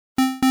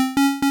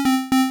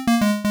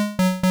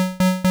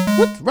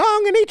What's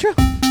wrong, Anitra?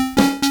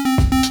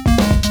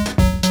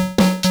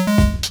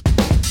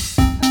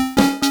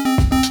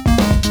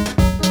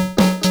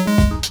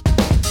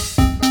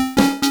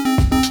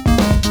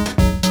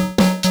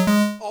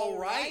 All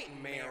right,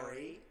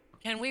 Mary.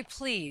 Can we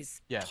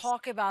please Yes.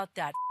 talk about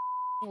that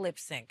lip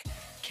sync?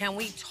 Can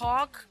we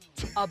talk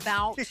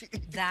about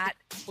that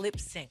lip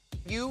sync?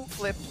 You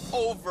flipped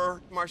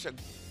over Marsha.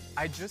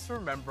 I just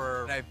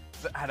remember I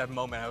had a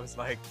moment. I was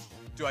like,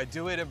 do I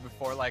do it? And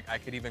before I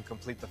could even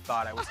complete the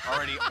thought, I was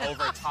already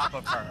over top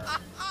of her.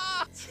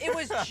 It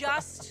was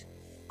just,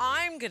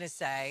 I'm gonna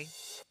say,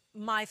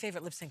 my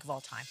favorite lip sync of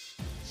all time.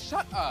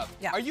 Shut up.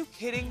 Yeah. Are you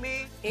kidding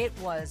me? It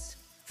was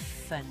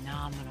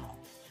phenomenal.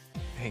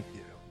 Thank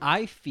you.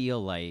 I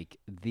feel like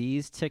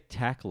these Tic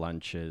Tac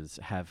lunches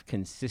have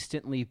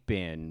consistently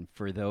been,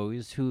 for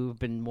those who've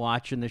been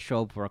watching the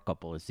show for a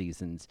couple of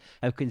seasons,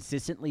 have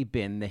consistently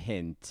been the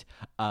hint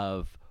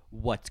of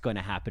what's going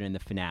to happen in the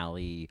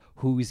finale,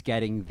 who's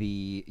getting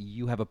the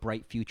you have a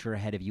bright future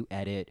ahead of you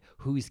edit,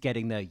 who's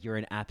getting the you're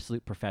an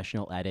absolute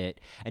professional edit,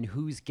 and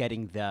who's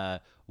getting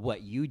the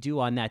what you do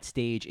on that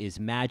stage is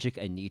magic,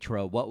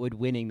 Anitra. What would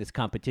winning this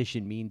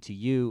competition mean to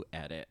you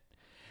edit?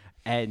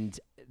 And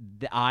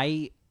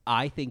I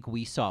think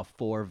we saw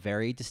 4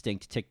 very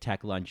distinct Tic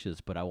Tac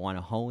lunches, but I want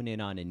to hone in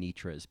on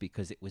Anitra's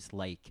because it was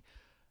like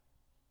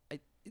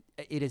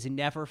it has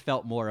never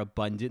felt more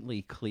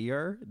abundantly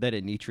clear that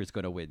Anitra's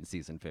going to win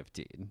season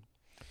 15.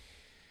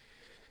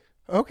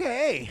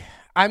 Okay.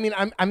 I mean,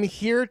 I'm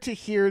here to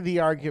hear the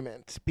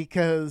argument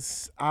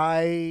because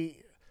I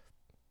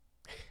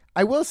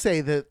will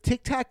say the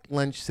Tic Tac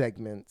lunch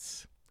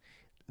segments,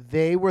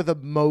 they were the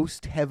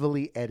most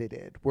heavily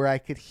edited, where I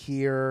could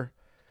hear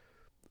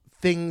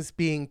things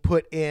being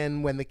put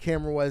in when the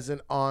camera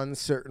wasn't on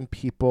certain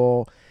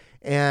people.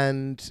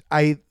 And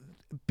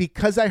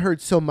because I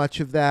heard so much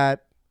of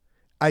that,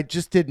 I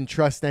just didn't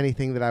trust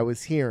anything that I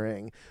was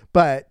hearing.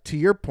 But to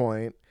your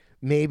point,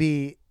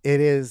 maybe it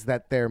is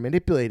that they're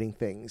manipulating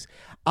things.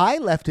 I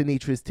left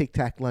Anitra's Tic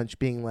Tac lunch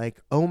being like,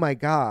 oh my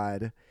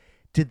God,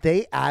 did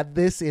they add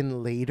this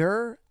in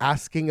later?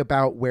 Asking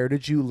about where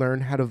did you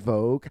learn how to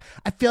Vogue?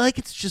 I feel like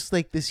it's just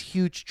like this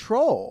huge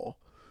troll.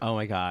 Oh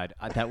my God.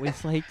 That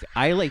was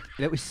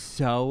that was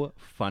so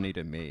funny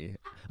to me.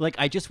 Like,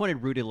 I just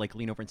wanted Rue to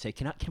lean over and say,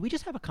 can we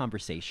just have a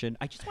conversation?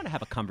 I just want to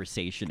have a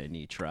conversation,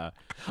 Anitra.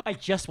 I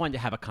just wanted to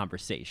have a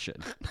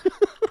conversation.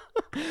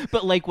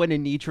 But when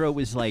Anitra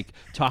was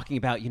talking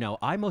about,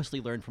 I mostly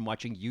learned from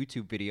watching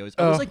YouTube videos.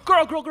 I was like,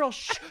 girl,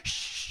 shh,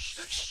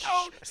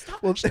 stop,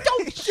 don't,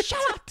 shut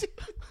up.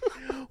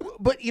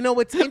 But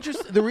what's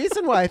interesting, the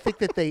reason why I think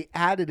that they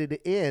added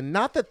it in,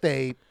 not that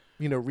they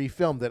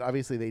refilmed it.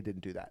 Obviously they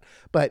didn't do that,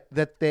 but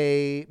that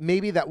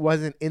maybe that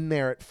wasn't in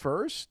there at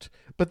first,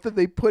 but that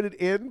they put it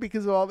in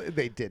because of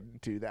they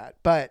didn't do that.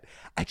 But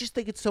I just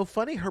think it's so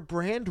funny. Her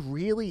brand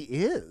really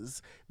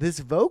is this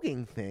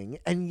voguing thing.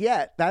 And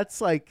yet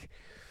that's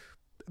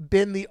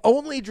been the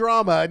only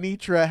drama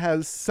Anitra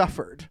has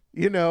suffered,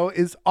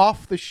 is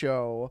off the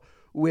show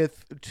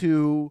with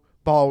 2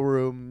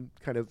 ballroom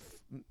kind of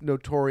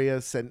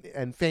notorious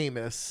and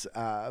famous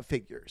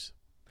figures.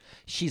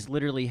 She's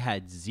literally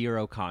had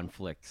 0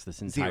 conflicts this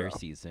entire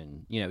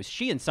season.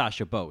 She and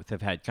Sasha both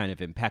have had kind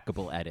of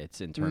impeccable edits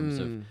in terms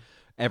of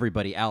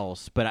everybody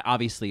else, but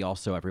obviously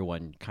also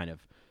everyone kind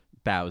of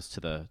bows to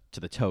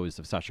the toes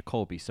of Sasha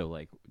Colby. So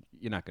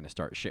you're not going to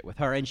start shit with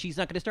her, and she's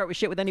not going to start with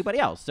shit with anybody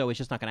else. So it's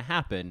just not going to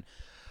happen.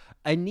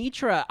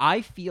 Anitra,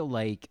 I feel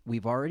like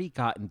we've already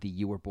gotten the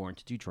 "You were born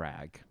to do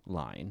drag"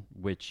 line,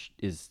 which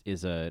is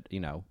a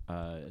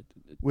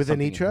with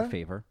something in her Anitra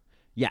favor.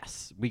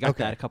 Yes, we got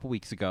that a couple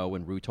weeks ago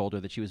when Rue told her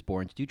that she was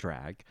born to do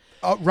drag.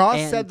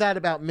 Ross said that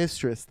about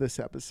Mistress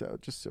this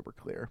episode, just so we're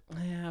clear.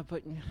 Yeah,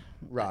 but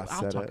Ross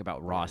I'll said talk it.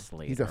 about Ross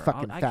later. He's a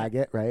fucking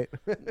faggot, right?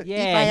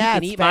 Yeah,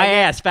 eat my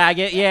ass,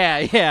 faggot.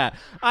 Yeah.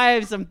 I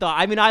have some thoughts.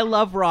 I mean, I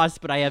love Ross,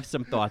 but I have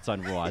some thoughts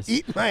on Ross.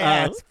 Eat my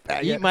ass,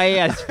 faggot. Eat my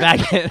ass,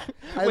 faggot.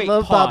 I Wait,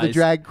 love pause. Bob the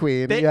Drag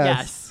Queen.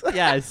 Yes.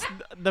 Yes.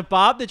 The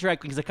Bob the Drag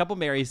Queen, because a couple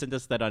Marys sent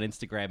us that on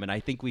Instagram, and I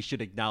think we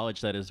should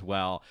acknowledge that as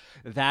well.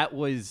 That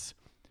was...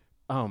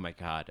 Oh my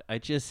God! I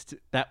just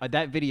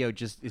that video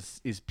just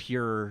is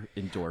pure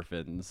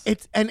endorphins.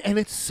 It's and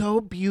it's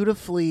so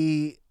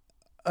beautifully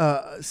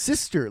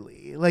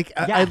sisterly. Yes.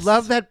 I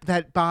love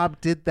that Bob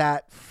did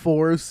that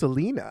for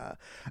Selena.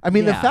 I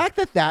mean, the fact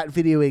that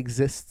video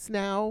exists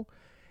now,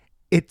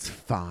 it's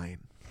fine.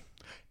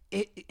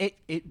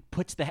 It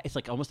puts it's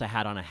almost a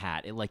hat on a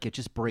hat. It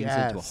just brings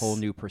into a whole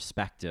new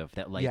perspective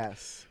that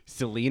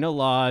Selena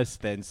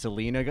lost, then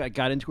Selena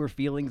got into her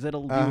feelings at a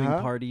viewing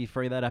party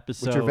for that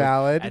episode, which are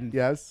valid.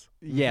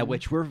 And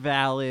which were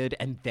valid.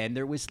 And then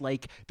there was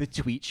the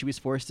tweet she was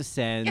forced to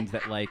send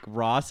that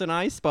Ross and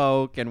I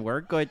spoke and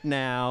we're good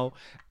now.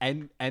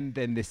 And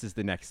then this is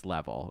the next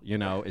level,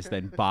 is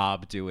then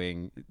Bob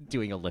doing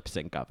a lip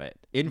sync of it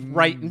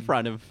right in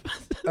front of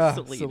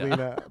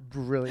Selena.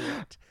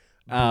 Brilliant.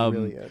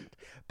 Brilliant.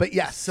 But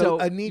yes, so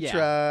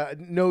Anitra,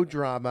 no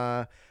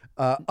drama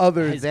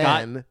other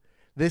than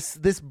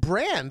this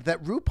brand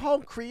that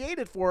RuPaul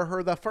created for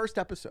her the first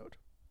episode.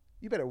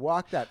 You better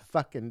walk that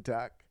fucking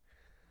duck.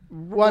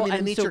 Well,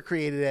 I mean, Anitra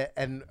created it,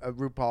 and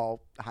RuPaul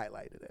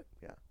highlighted it.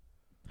 Yeah.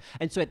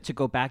 And so to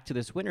go back to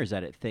this Winners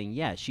Edit thing,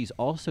 yeah, she's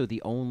also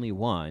the only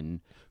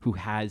one who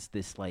has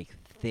this like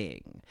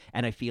thing.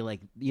 And I feel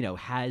like,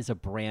 has a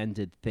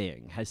branded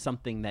thing, has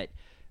something that,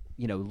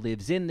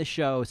 lives in the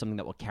show, something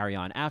that will carry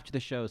on after the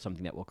show,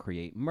 something that will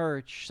create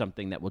merch,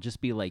 something that will just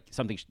be like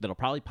something that'll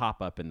probably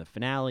pop up in the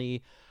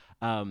finale.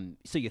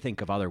 So you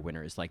think of other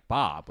winners like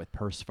Bob with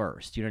Purse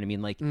First. You know what I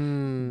mean? Like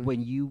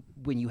when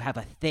you have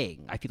a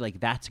thing, I feel like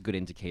that's a good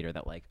indicator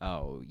that like,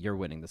 oh, you're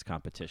winning this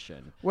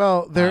competition.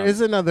 Well, there is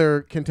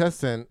another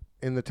contestant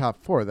in the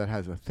top 4 that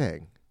has a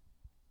thing.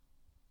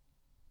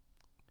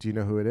 Do you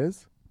know who it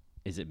is?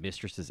 Is it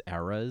Mistresses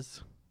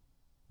Eras?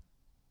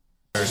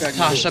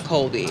 Tasha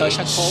Colby.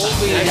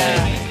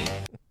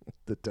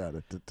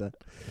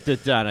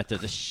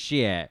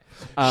 Shit.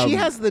 She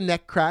has the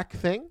neck crack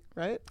thing,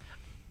 right?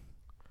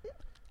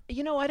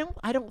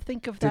 I don't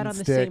think of that on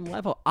the same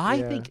level.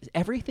 I think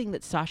everything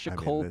that Sasha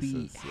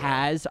Colby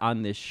has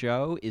on this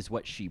show is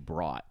what she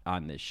brought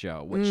on this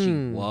show, what she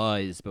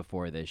was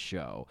before this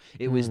show.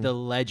 It was the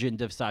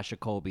legend of Sasha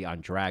Colby on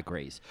Drag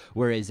Race.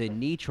 Whereas in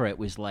Nitra, it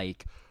was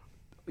like,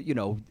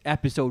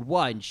 episode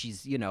 1,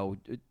 she's,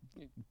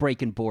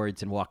 breaking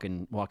boards and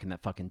walking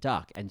that fucking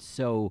duck. And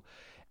so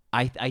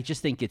I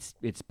just think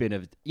it's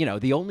been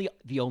the only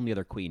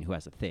other queen who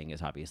has a thing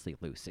is obviously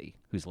Lucy,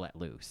 who's let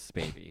loose,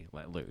 baby,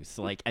 let loose.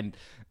 Like, and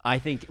I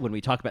think when we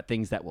talk about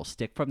things that will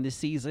stick from this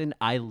season,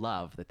 I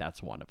love that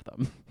that's one of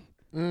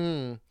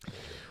them.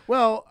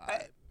 Well,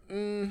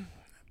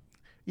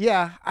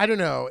 yeah, I don't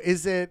know.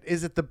 Is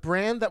it the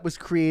brand that was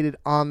created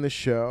on the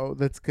show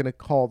that's going to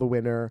call the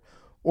winner,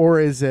 or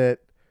is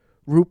it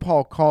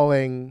RuPaul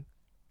calling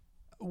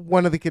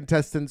one of the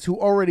contestants who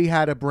already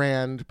had a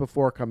brand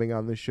before coming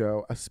on the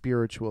show a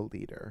spiritual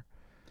leader?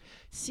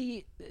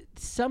 See,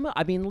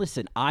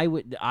 listen, I'm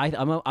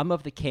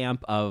of the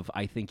camp of,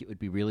 I think it would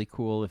be really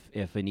cool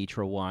if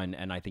Anitra won,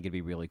 and I think it'd be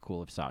really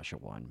cool if Sasha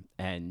won,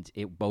 and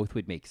it both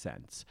would make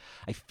sense.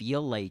 I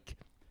feel like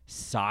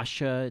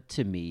Sasha,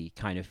 to me,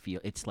 kind of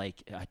it's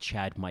like a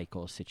Chad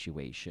Michaels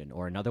situation,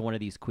 or another one of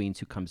these queens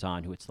who comes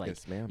on who it's like,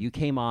 yes, ma'am. You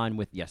came on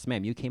with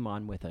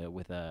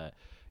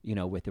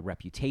a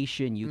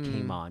reputation, you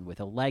came on with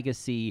a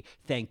legacy.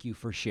 Thank you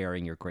for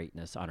sharing your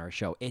greatness on our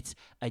show. It's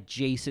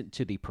adjacent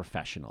to the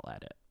professional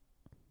edit.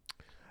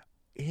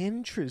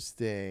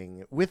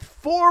 Interesting. With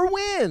 4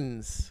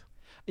 wins.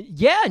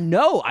 Yeah,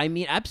 no, I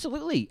mean,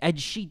 absolutely.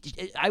 And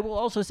I will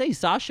also say,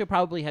 Sasha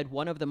probably had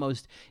one of the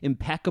most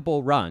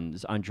impeccable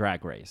runs on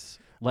Drag Race.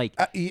 Like,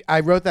 I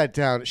wrote that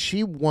down.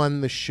 She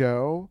won the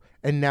show,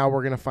 and now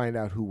we're going to find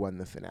out who won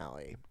the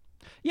finale.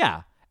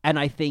 Yeah. And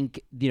I think,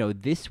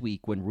 this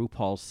week when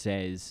RuPaul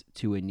says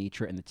to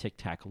Anitra in the Tic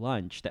Tac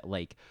lunch that,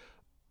 like,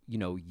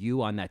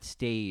 you on that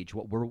stage,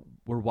 what we're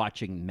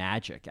watching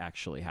magic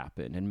actually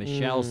happen. And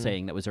Michelle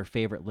saying that was her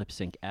favorite lip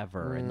sync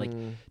ever. And, like,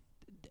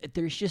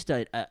 there's just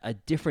a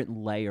different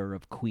layer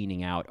of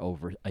queening out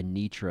over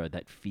Anitra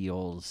that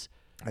feels,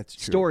 that's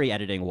true, story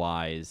editing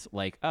wise,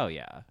 like, oh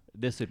yeah,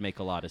 this would make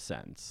a lot of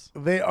sense.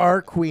 They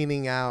are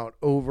queening out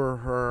over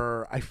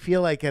her, I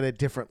feel like, at a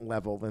different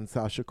level than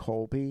Sasha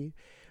Colby.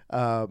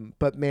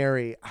 But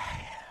Mary,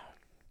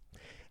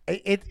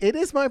 it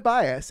is my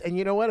bias, and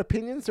you know what?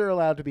 Opinions are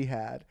allowed to be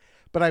had,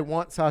 but I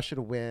want Sasha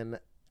to win.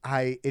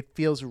 It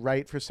feels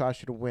right for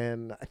Sasha to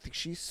win. I think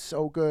she's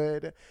so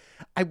good.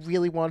 I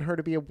really want her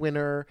to be a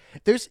winner.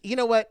 You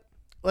know what?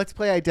 Let's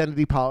play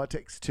identity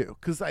politics too,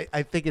 because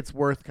I think it's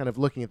worth kind of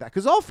looking at that,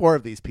 because all 4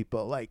 of these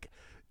people like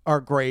are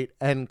great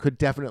and could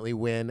definitely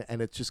win,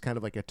 and it's just kind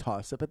of like a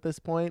toss-up at this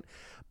point.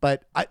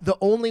 But the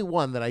only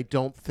one that I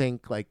don't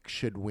think like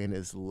should win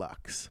is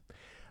Luxx.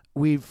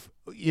 We've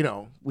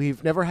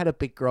never had a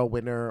big girl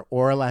winner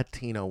or a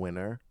Latino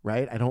winner,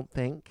 right? I don't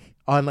think,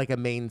 on like a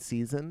main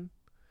season.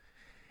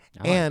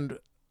 Oh, and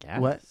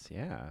what?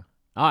 Yeah.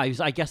 Oh,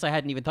 I guess I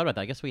hadn't even thought about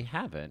that. I guess we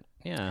haven't.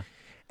 Yeah.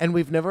 And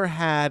we've never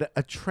had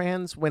a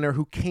trans winner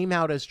who came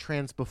out as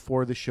trans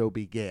before the show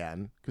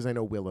began, because I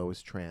know Willow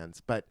is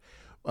trans, but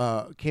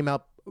came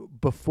out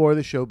before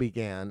the show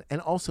began.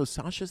 And also,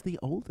 Sasha's the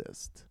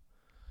oldest.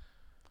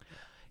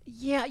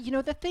 Yeah,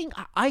 the thing,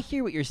 I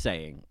hear what you're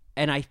saying,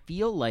 and I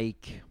feel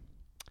like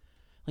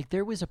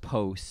there was a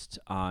post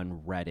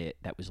on Reddit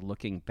that was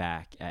looking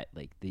back at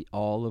like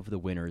all of the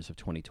winners of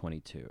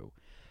 2022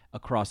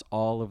 across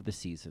all of the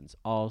seasons,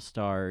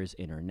 All-Stars,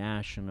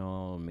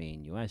 International,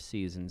 main US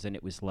seasons, and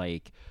it was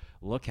like,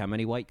 look how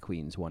many white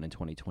queens won in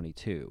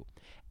 2022.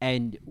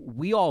 And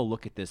we all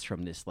look at this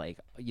from this like,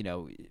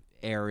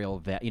 aerial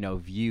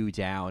view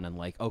down, and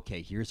like,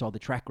 okay, here's all the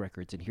track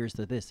records, and here's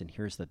the this, and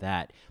here's the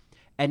that.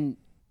 And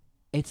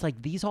it's like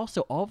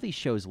all of these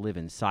shows live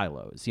in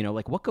silos.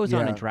 Like what goes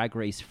on in Drag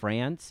Race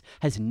France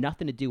has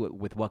nothing to do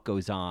with what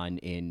goes on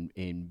in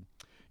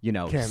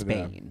Canada.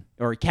 Spain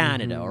or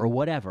Canada or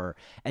whatever.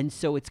 And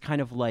so it's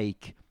kind of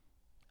like,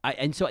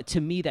 so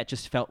to me that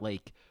just felt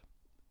like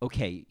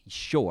okay,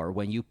 sure,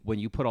 when you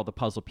put all the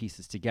puzzle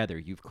pieces together,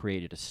 you've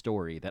created a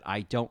story that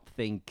I don't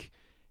think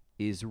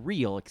is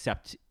real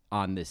except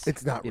on this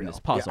It's not in real. this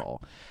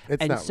puzzle.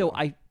 It's and not so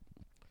real.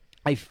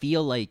 I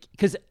feel like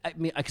because I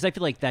feel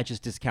like that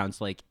just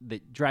discounts like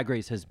the Drag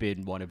Race has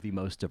been one of the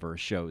most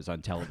diverse shows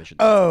on television.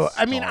 Oh,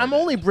 I mean, I'm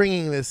only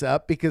bringing this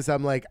up because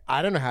I'm like,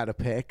 I don't know how to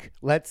pick.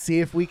 Let's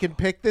see if we can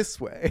pick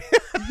this way.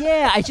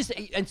 Yeah,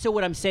 and so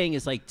what I'm saying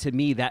is like to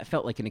me that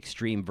felt like an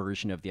extreme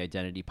version of the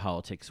identity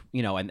politics,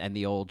 and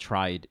the old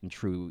tried and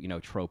true,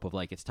 trope of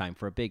like it's time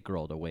for a big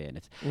girl to win.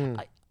 It's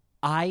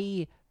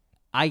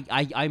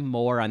I'm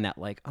more on that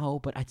like, oh,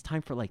 but it's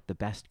time for like the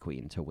best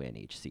queen to win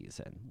each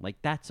season. Like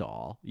that's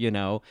all,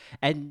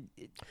 And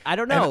I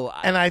don't know.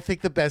 And I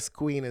think the best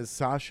queen is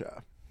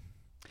Sasha.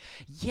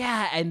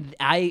 Yeah, and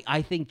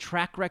I think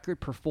track record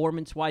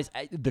performance wise,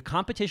 the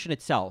competition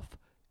itself,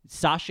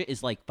 Sasha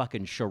is like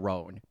fucking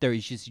Sharon. There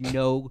is just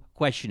no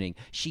questioning.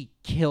 She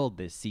killed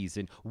this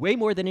season way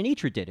more than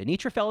Anitra did.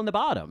 Anitra fell in the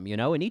bottom,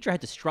 Anitra had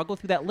to struggle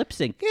through that lip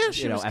sync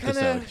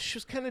episode. She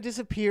was kind of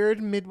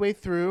disappeared midway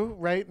through,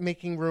 right?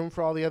 Making room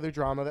for all the other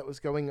drama that was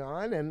going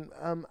on. And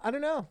I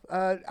don't know.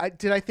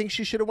 Did I think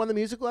she should have won the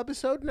musical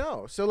episode?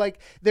 No. So like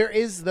there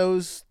is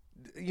those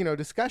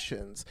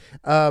discussions.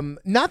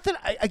 Not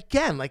that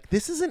again, like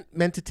this isn't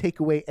meant to take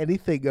away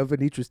anything of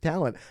Anitra's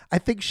talent. I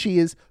think she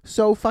is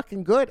so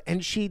fucking good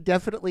and she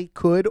definitely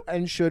could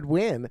and should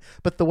win.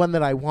 But the one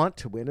that I want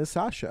to win is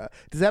Sasha.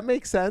 Does that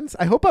make sense?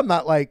 I hope I'm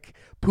not like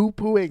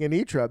poo-pooing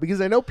Anitra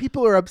because I know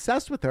people are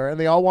obsessed with her and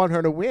they all want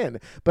her to win.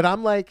 But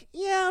I'm like,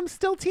 yeah, I'm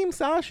still team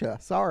Sasha.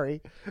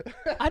 Sorry.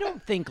 I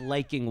don't think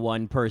liking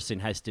one person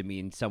has to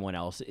mean someone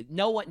else.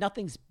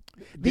 Nothing's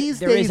These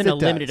there days isn't it a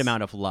limited does.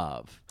 amount of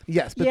love.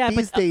 Yes, but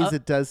these days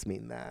it does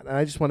mean that, and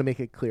I just want to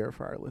make it clear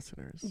for our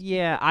listeners.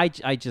 Yeah,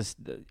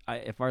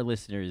 if our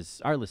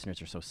listeners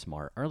are so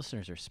smart, our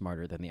listeners are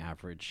smarter than the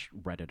average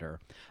Redditor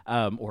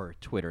or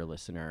Twitter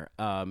listener,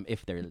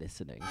 if they're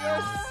listening.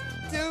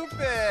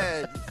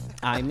 Stupid.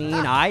 I mean,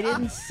 I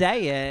didn't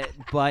say it,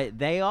 but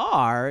they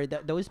are.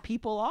 Those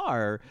people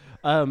are.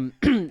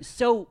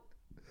 So,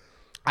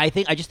 I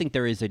just think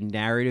there is a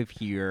narrative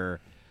here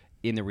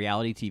in the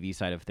reality TV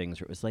side of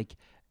things where it was like,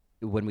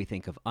 when we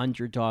think of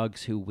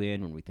underdogs who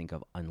win, when we think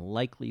of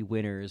unlikely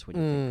winners, when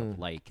you think of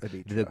like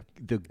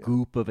the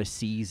goop of a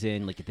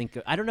season, like you think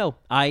of, I don't know.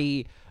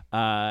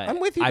 I'm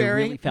with you, I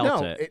Barry. really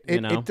felt it.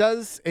 It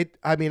does.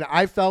 I mean,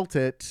 I felt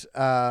it.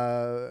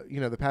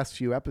 The past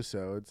few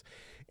episodes,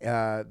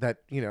 that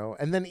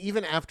and then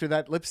even after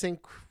that lip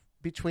sync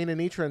between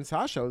Anitra and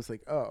Sasha, I was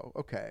like, oh,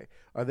 okay,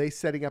 are they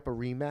setting up a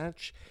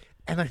rematch?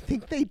 And I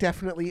think they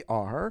definitely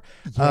are.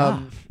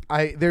 Yeah.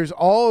 There's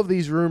all of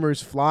these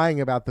rumors flying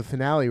about the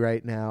finale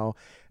right now.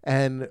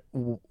 And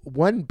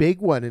one big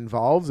one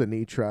involves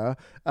Anitra,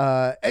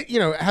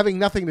 having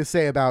nothing to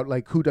say about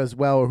like who does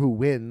well or who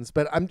wins.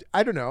 But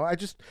I don't know.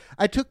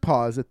 I took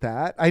pause at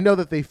that. I know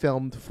that they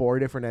filmed 4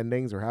 different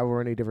endings or however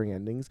many different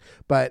endings,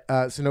 but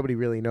so nobody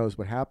really knows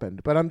what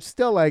happened. But I'm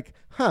still like,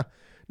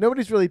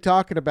 nobody's really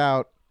talking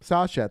about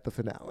Sasha at the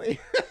finale.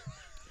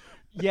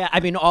 Yeah,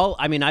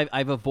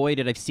 I've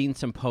avoided. I've seen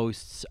some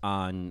posts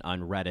on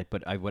Reddit,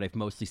 but what I've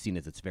mostly seen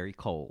is it's very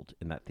cold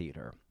in that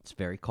theater. It's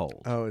very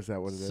cold. Oh, is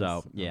that what it is?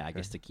 So yeah, Okay. I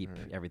guess to keep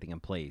everything in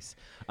place.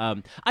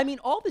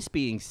 All this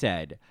being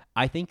said,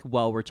 I think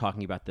while we're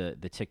talking about the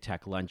Tic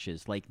Tac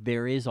lunches, like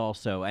there is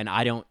also, and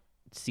I don't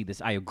see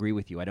this. I agree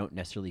with you. I don't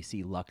necessarily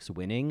see Lux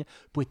winning,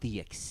 but the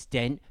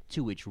extent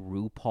to which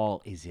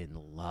RuPaul is in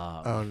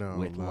love. Oh no,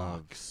 with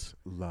Lux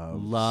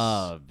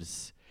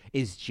loves.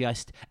 Is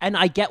just, and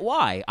I get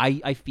why.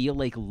 I feel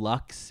like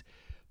Lux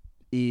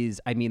is,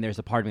 there's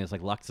a part of me that's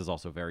like, Lux is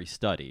also very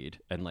studied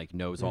and like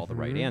knows all the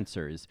right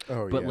answers.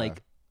 Oh, but yeah.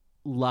 like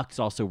Lux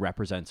also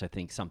represents, I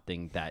think,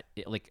 something that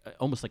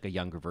almost like a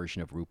younger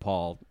version of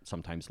RuPaul,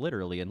 sometimes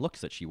literally, and looks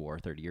that she wore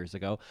 30 years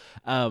ago.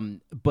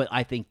 But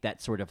I think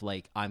that sort of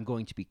like, I'm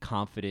going to be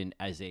confident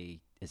as a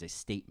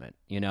statement,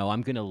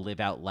 I'm going to live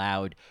out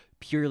loud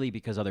purely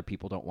because other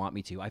people don't want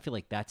me to. I feel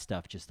like that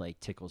stuff just like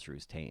tickles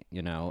Rue's taint,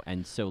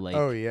 and so like,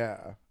 oh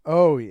yeah.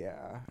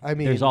 I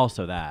mean, there's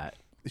also that.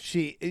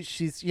 She's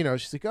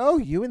like, oh,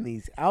 you in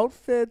these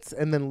outfits,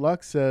 and then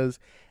Lux says,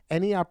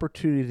 any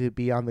opportunity to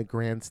be on the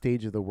grand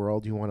stage of the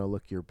world, you want to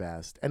look your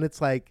best. And it's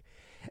like,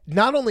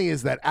 not only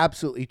is that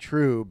absolutely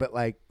true, but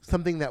like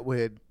something that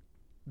would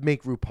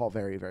make RuPaul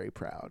very, very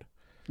proud.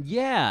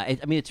 Yeah,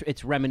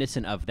 it's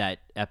reminiscent of that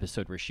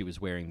episode where she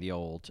was wearing the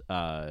old,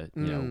 the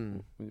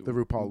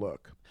RuPaul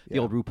look. The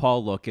old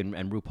RuPaul look, and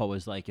RuPaul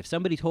was like, if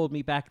somebody told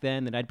me back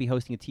then that I'd be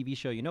hosting a TV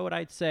show, you know what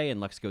I'd say? And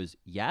Lux goes,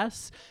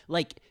 yes.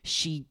 Like,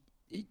 she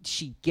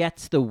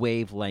gets the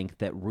wavelength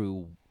that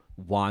Ru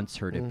wants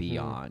her to be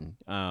on.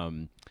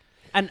 And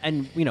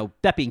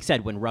that being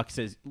said, when Rux,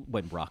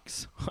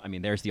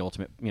 there's the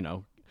ultimate,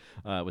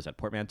 was that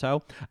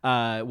portmanteau?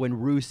 When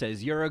Ru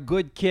says, you're a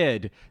good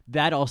kid,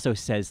 that also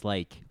says,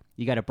 like,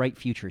 you got a bright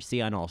future,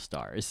 see on All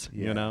Stars,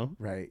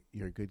 Right.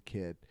 You're a good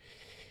kid.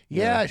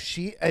 Yeah,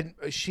 she's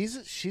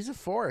a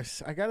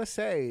force. I gotta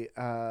say,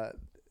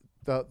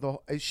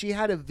 she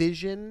had a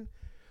vision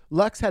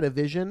Lux had a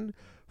vision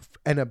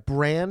and a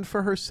brand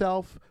for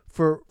herself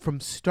from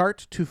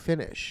start to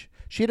finish.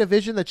 She had a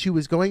vision that she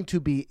was going to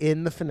be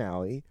in the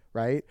finale,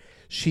 right?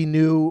 She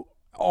knew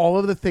all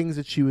of the things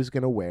that she was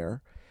going to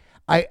wear.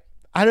 I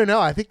don't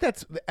know. I think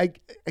that's,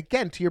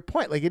 again, to your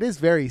point, like, it is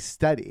very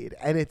studied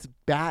and it's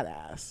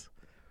badass.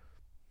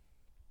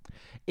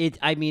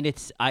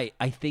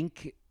 I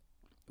think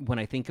when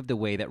I think of the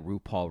way that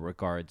RuPaul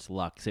regards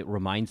Lux, it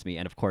reminds me,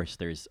 and of course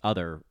there's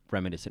other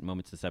reminiscent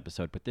moments this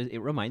episode, but it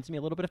reminds me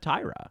a little bit of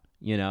Tyra,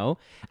 you know?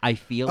 I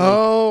feel like...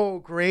 Oh,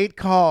 great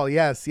call.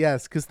 Yes,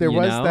 because there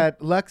was know? that,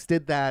 Lux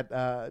did that,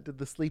 did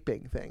the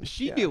sleeping thing.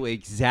 She knew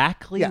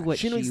exactly what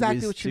she knew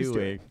exactly what she was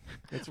doing.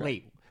 That's right.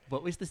 Wait,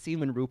 what was the scene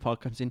when RuPaul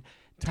comes in?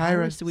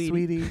 Tyra,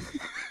 sweetie.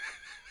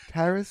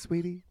 Tyra,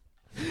 sweetie.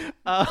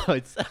 Oh,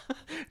 it's...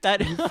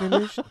 that. You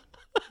finished? You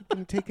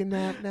gonna take a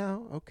nap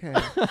now? Okay.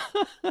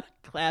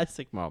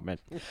 Classic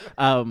moment.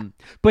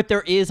 But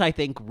there is, I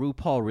think,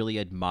 RuPaul really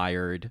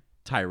admired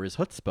Tyra's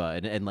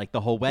chutzpah and like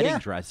the whole wedding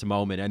dress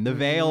moment and the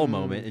veil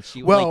moment. And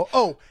she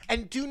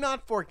and do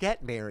not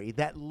forget, Mary,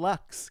 that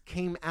Lux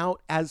came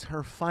out as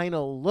her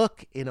final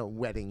look in a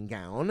wedding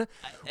gown,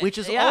 which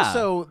is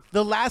also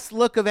the last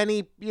look of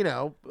any,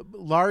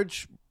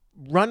 large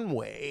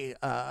runway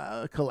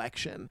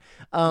collection.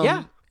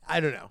 I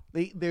don't know.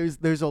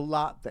 There's a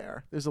lot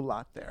there.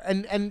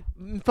 And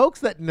folks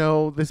that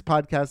know this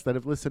podcast that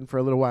have listened for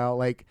a little while,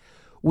 like,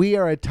 we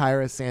are a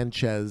Tyra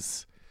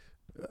Sanchez.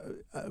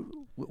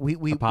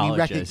 We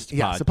apologist.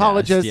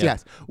 Apologist. Yeah.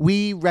 Yes,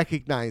 we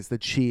recognize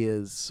that she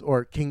is,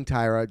 or King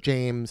Tyra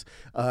James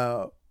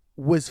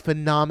was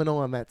phenomenal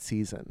on that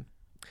season.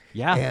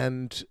 Yeah,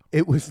 and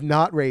it was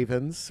not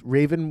Raven's.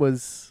 Raven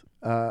was.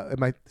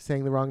 Am I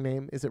saying the wrong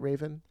name? Is it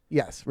Raven?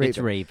 Yes, Raven. It's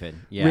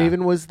Raven. Yeah,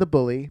 Raven was the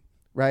bully.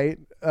 Right,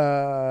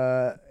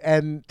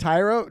 and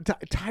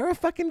Tyra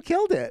fucking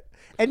killed it.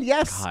 And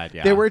yes,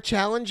 there were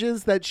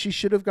challenges that she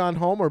should have gone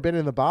home or been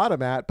in the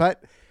bottom at,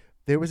 but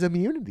there was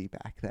immunity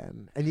back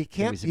then, and you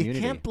can't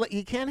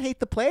hate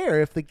the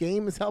player if the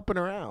game is helping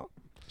her out.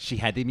 She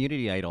had the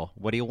immunity idol.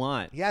 What do you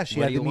want? Yeah, she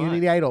had the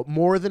immunity idol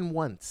more than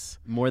once.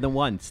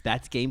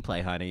 That's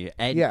gameplay, honey.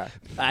 And yeah,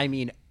 I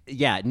mean.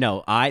 Yeah,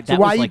 no, So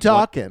why are you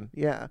talking?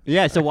 Yeah.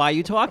 So why are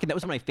you talking? That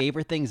was one of my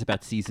favorite things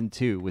about season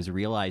 2 was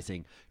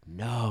realizing,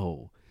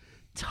 no,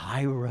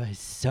 Tyra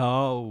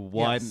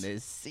won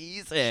this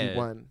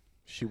season.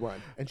 She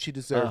won, and she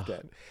deserved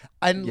it.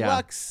 And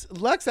Lux,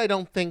 I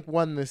don't think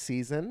won this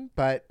season,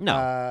 but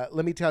no.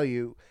 Let me tell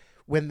you,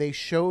 when they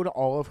showed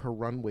all of her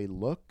runway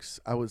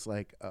looks, I was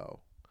like, oh,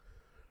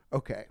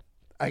 okay.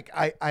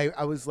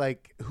 I was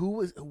like,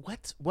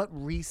 what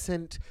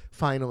recent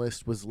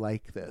finalist was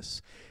like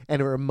this? And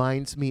it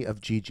reminds me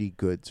of Gigi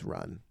Good's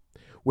run,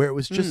 where it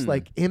was just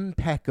like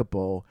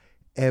impeccable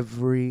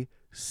every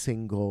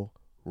single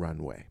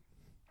runway.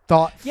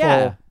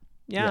 Thoughtful.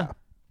 Yeah.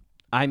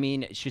 I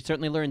mean, she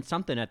certainly learned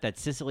something at that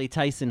Cicely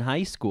Tyson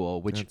High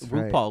School, which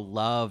RuPaul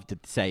loved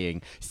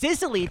saying.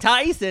 Cicely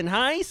Tyson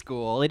High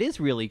School. It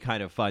is really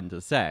kind of fun to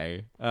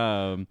say.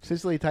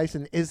 Cicely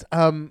Tyson is...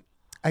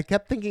 I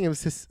kept thinking of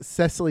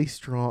Cecily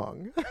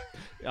Strong.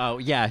 Oh,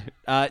 yeah.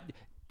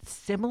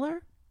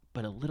 Similar,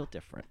 but a little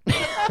different.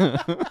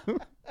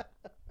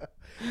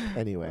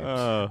 Anyway.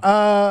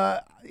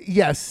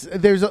 Yes,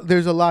 there's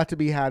a lot to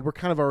be had. We're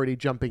kind of already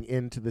jumping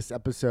into this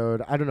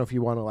episode. I don't know if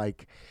you want to,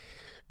 like,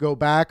 go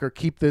back or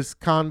keep this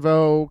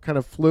convo kind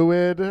of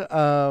fluid.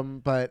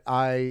 But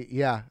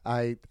I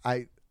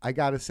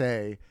got to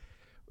say,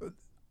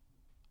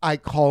 I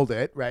called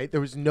it, right?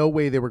 There was no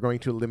way they were going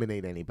to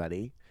eliminate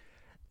anybody.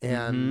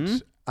 And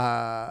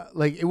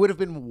it would have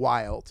been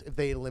wild if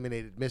they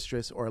eliminated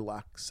Mistress or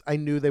Lux. I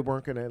knew they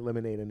weren't going to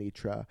eliminate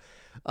Anitra.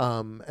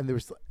 And there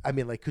was,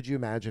 could you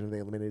imagine if they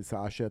eliminated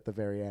Sasha at the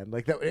very end?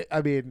 Like that.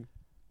 I mean,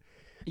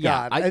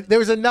 God, there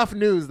was enough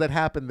news that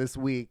happened this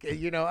week.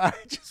 I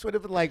just would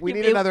have been like, we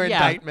need another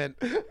indictment.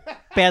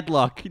 Bad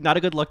luck, not a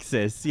good look,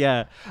 sis.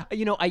 Yeah,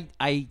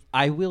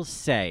 I will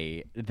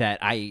say that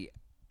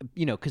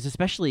because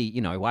especially,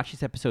 I watched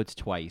these episodes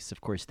twice.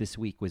 Of course, this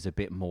week was a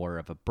bit more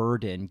of a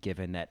burden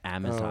given that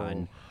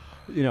Amazon,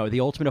 the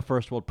ultimate of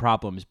first world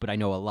problems. But I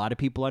know a lot of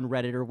people on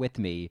Reddit are with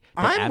me.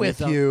 I'm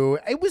with you.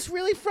 It was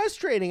really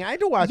frustrating. I had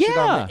to watch it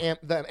on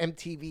the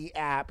MTV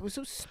app. It was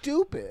so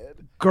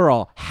stupid.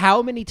 Girl,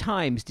 how many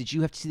times did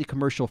you have to see the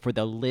commercial for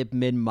the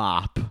Libman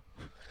mop?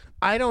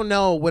 I don't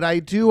know. What I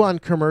do on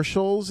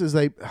commercials is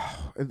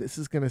this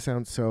is going to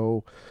sound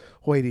so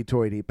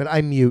hoity-toity, but I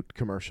mute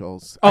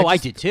commercials. I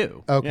did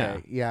too.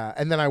 Okay, yeah.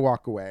 And then I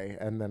walk away,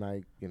 and then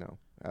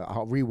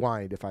I'll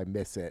rewind if I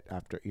miss it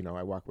after,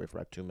 I walk away for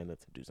about 2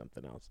 minutes and do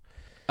something else.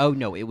 Oh,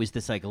 no, it was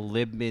this,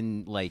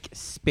 Libman,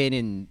 spin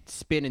and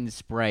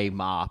spray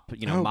mop,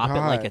 mop it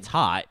like it's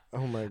hot.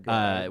 Oh, my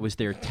God. It was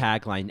their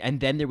tagline. And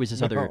then there was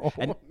this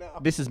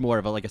this is more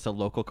of a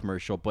local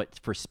commercial, but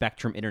for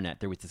Spectrum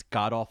Internet, there was this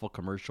god-awful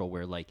commercial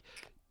where,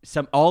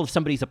 all of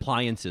somebody's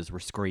appliances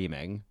were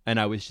screaming, and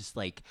I was just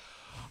like...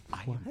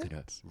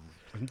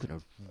 I'm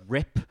gonna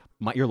rip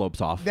my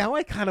earlobes off. Now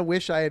I kind of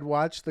wish I had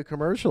watched the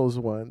commercials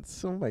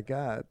once. Oh my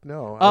god,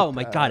 no. Oh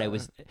my god, it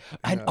was,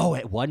 and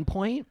at one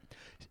point,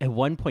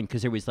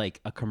 because there was like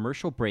a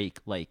commercial break,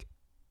 like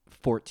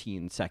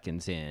 14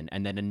 seconds in,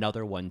 and then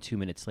another one 2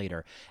 minutes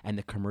later, and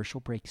the commercial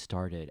break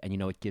started, and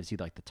it gives you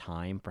like the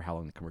time for how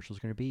long the commercial is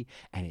going to be,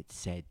 and it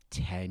said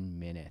 10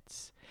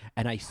 minutes,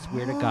 and I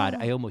swear to God,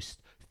 I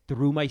almost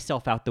threw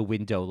myself out the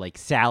window like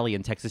Sally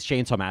in Texas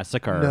Chainsaw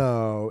Massacre.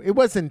 No, it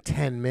wasn't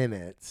 10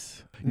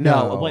 minutes.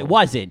 No, well, it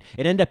wasn't.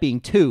 It ended up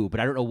being 2, but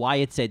I don't know why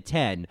it said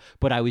 10.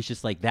 But I was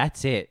just like,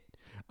 that's it.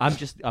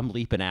 I'm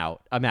leaping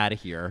out. I'm out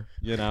of here,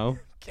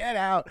 Get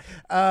out.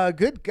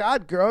 Good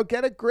God, girl,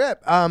 get a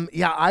grip.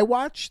 Yeah, I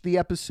watched the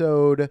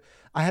episode.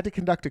 I had to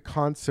conduct a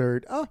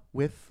concert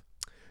with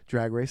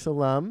Drag Race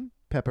alum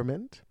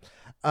Peppermint,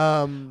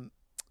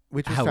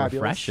 which was How fabulous.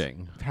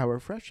 refreshing. How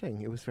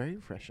refreshing. It was very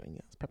refreshing.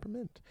 Yes,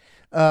 Peppermint.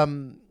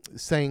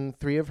 Sang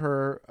 3 of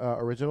her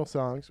original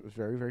songs. It was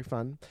very, very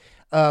fun.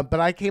 But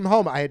I came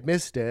home. I had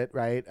missed it,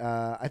 right?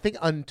 I think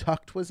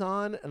Untucked was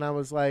on, and I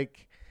was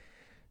like,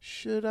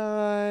 should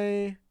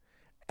I?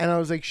 And I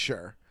was like,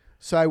 sure.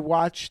 So I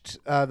watched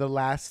the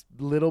last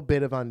little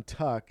bit of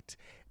Untucked,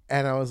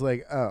 and I was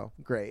like, oh,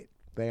 great.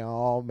 They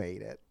all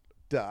made it.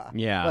 Duh.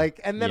 Yeah.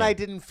 And then I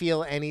didn't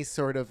feel any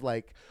sort of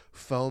like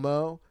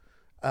FOMO.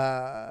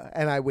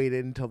 And I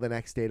waited until the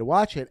next day to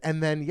watch it.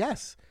 And then,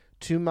 yes,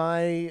 to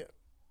my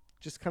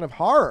just kind of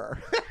horror,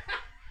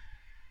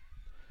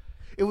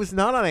 it was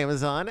not on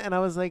Amazon. And I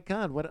was like,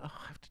 God, what? Oh,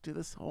 I have to do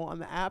this whole on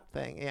the app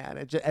thing. Yeah.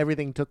 And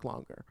everything took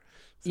longer.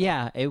 So.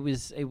 Yeah, it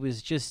was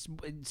just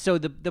so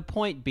the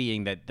point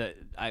being that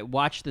I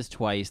watched this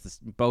twice.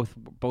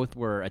 Both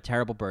were a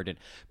terrible burden.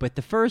 But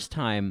the first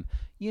time,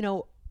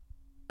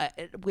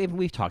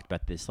 we've talked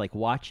about this. Like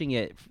watching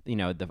it,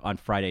 on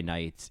Friday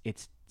nights,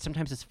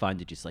 sometimes it's fun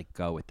to just like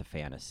go with the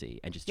fantasy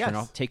and just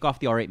take off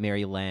the All Right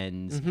Mary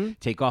lens,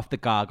 take off the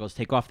goggles,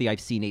 take off the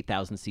I've seen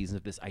 8,000 seasons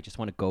of this. I just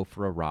want to go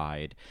for a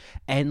ride.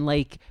 And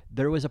like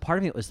there was a part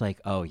of me that was like,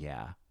 oh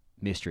yeah,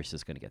 Mistress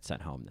is going to get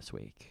sent home this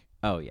week.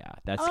 Oh yeah,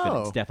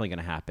 it's definitely going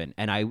to happen.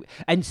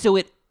 And so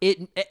it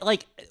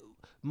like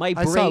my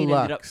brain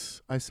ended up.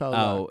 I saw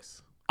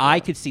Lux.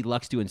 I could see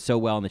Lux doing so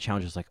well in the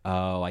challenge. I was like,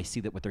 oh, I see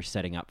that what they're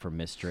setting up for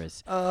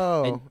Mistress.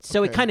 Oh, and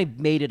so it kind of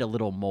made it a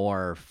little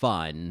more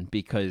fun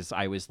because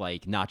I was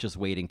like not just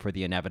waiting for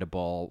the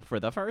inevitable for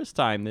the first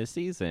time this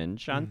season.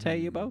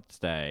 Shantae, you both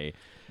stay.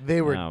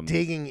 They were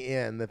digging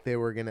in that they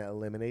were going to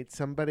eliminate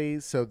somebody,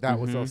 so that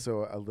was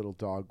also a little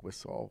dog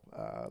whistle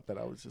that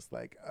I was just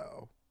like,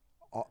 oh.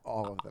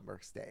 All of them are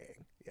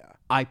staying. Yeah.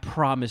 I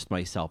promised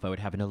myself I would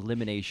have an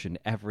elimination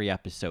every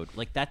episode.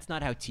 Like, that's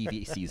not how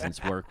TV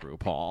seasons work,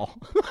 RuPaul.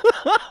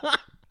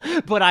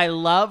 But I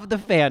love the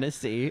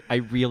fantasy. I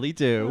really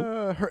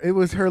do. It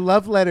was her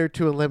love letter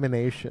to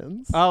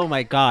eliminations. Oh,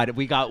 my God.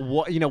 We got,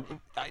 the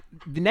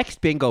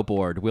next bingo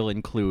board will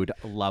include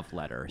love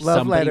letter.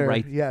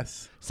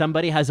 Yes.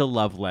 Somebody has a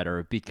love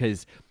letter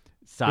because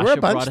Sasha there were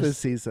a bunch brought us, this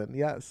season,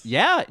 yes.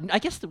 Yeah. I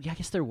guess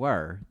there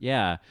were.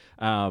 Yeah.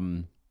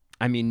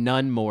 I mean,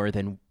 none more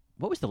than,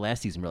 what was the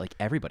last season where like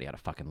everybody had a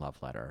fucking love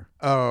letter?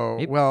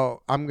 Oh,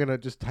 well, I'm going to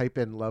just type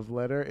in love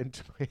letter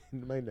into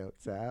my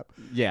notes app.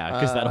 Yeah,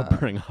 because that'll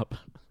bring up.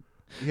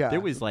 Yeah.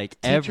 There was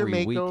like Teacher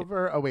every week.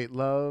 makeover. Oh, wait,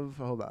 love.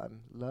 Hold on.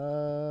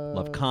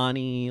 Love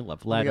Connie,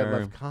 love letter.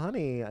 Love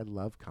Connie. I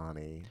love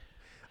Connie.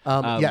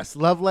 Yes,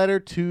 love letter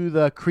to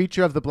the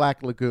creature of the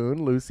Black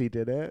Lagoon. Lucy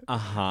did it.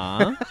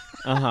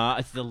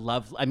 It's the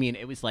love. I mean,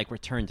 it was like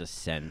Return to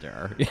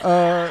Sender.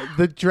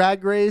 The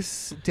Drag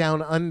Race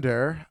Down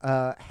Under.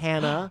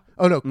 Hannah.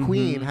 Oh no,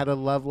 Queen had a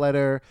love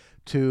letter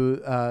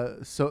to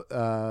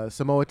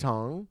Samoa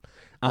Tong.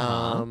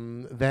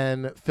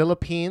 Then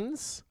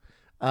Philippines.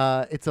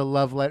 It's a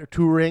love letter.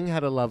 Turing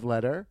had a love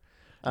letter.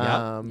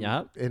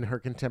 In her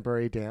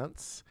contemporary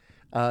dance.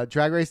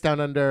 Drag Race Down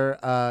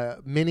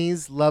Under,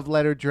 Minnie's love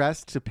letter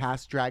dress to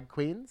past drag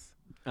queens.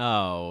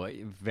 Oh,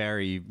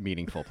 very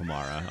meaningful,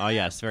 Pamara. Oh,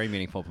 yes, very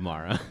meaningful,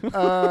 Pamara.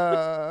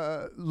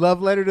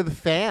 Love letter to the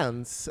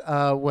fans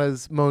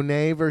was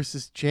Monet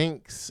versus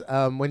Jinx.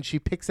 When she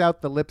picks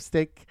out the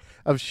lipstick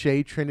of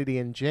Shea, Trinity,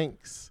 and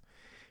Jinx,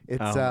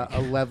 it's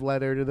a love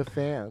letter to the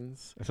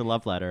fans. It's a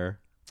love letter.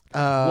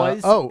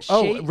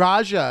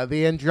 Raja,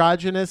 the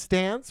androgynous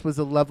dance was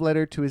a love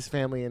letter to his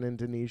family in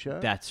Indonesia.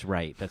 That's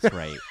right.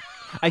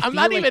 I'm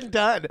not even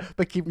done,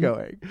 but keep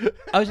going.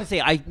 I was going to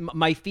say,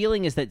 my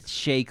feeling is that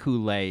Shea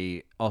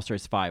Coulee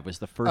All-Stars 5 was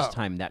the first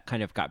time that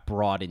kind of got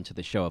brought into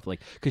the show of like,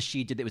 because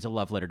it was a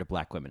love letter to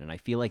black women. And I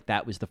feel like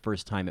that was the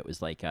first time it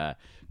was like a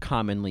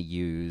commonly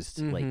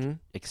used like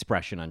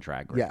expression on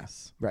Drag Race.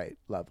 Yes, right.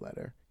 Love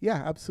letter.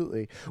 Yeah,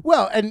 absolutely.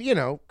 Well, and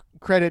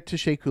credit to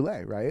Shea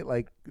Coulee, right?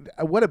 Like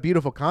what a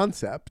beautiful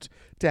concept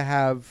to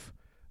have,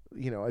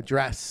 a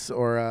dress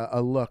or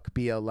a look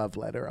be a love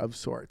letter of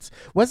sorts.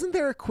 Wasn't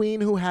there a queen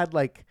who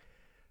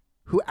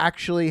who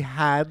actually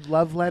had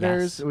love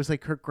letters? Yes. It was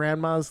like her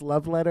grandma's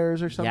love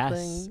letters or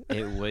something.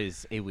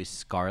 Yes, it was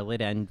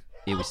Scarlet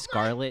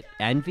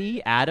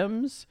Envy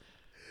Adams.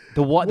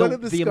 One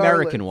of the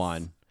American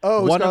Scarlets. one.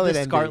 Oh, one Scarlet of the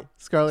Envy.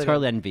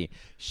 Scarlet Envy.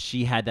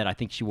 She had that. I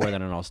think she wore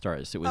that on All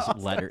Stars. It was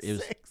letter. It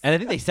was, and I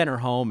think they sent her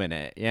home in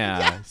it.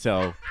 Yeah.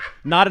 So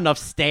not enough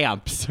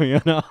stamps,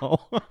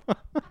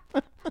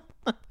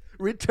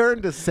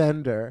 Return to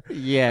sender.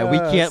 Yeah, we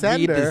can't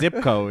read the sender.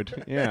 zip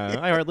code. Yeah,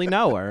 I hardly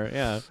know her.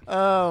 Yeah.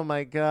 Oh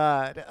my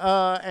God.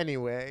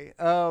 Anyway,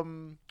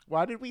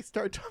 why did we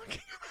start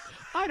talking?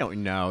 I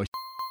don't know.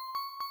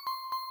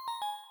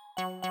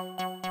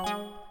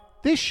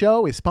 This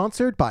show is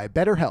sponsored by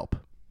BetterHelp.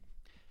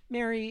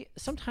 Mary,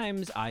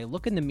 sometimes I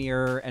look in the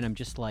mirror and I'm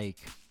just like,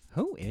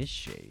 who is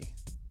she?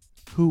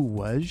 Who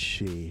was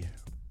she?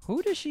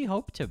 Who does she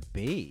hope to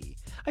be?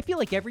 I feel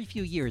like every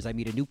few years I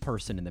meet a new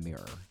person in the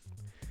mirror.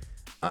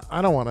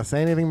 I don't want to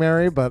say anything,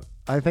 Mary, but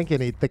I think you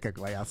need thicker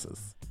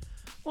glasses.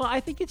 Well,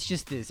 I think it's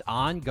just this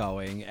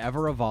ongoing,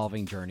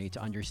 ever-evolving journey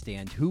to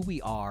understand who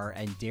we are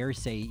and dare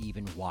say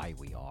even why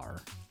we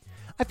are.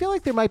 I feel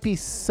like there might be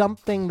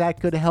something that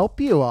could help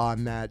you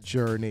on that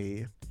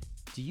journey.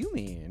 Do you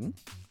mean?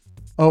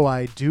 Oh,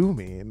 I do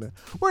mean.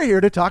 We're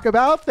here to talk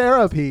about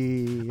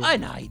therapy.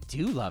 And I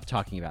do love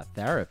talking about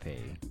therapy.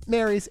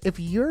 Marys, if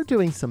you're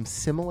doing some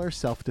similar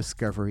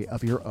self-discovery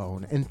of your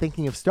own and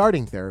thinking of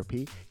starting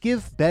therapy,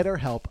 give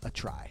BetterHelp a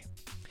try.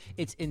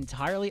 It's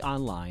entirely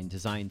online,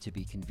 designed to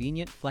be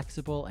convenient,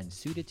 flexible, and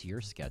suited to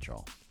your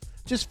schedule.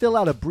 Just fill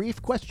out a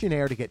brief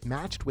questionnaire to get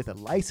matched with a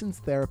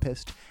licensed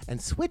therapist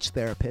and switch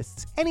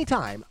therapists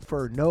anytime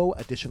for no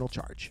additional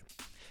charge.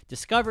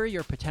 Discover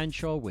your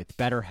potential with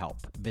BetterHelp.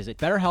 Visit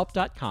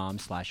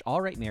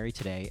BetterHelp.com/AllRightMary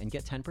today and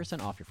get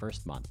 10% off your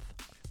first month.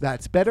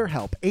 That's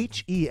BetterHelp,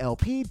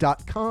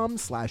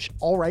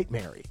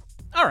 HELP.com/AllRightMary.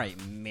 All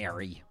right,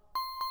 Mary.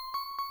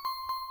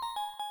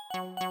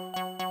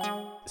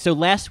 So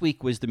last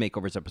week was the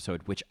makeovers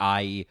episode, which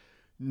I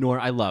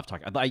love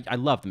talking. I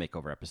love the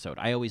makeover episode.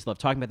 I always love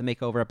talking about the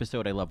makeover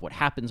episode. I love what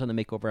happens on the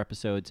makeover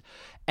episodes.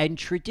 And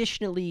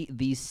traditionally,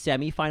 these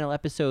semifinal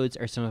episodes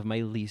are some of my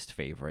least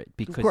favorite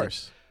because Of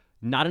course.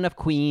 not enough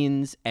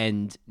queens,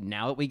 and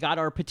now that we got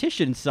our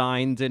petition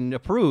signed and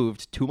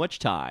approved, too much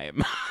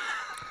time.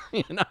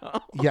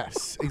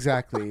 Yes,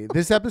 exactly.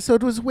 This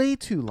episode was way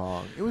too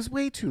long. It was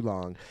way too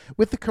long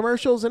with the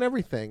commercials and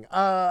everything.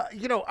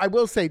 I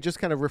will say, just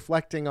kind of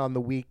reflecting on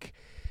the week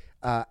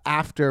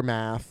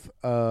aftermath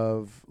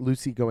of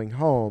Lucy going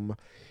home,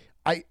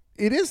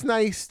 it is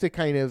nice to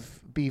kind of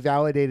be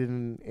validated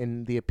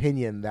in the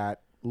opinion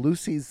that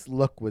Lucy's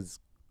look was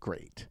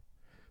great.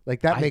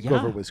 Like that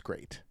makeover was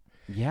great.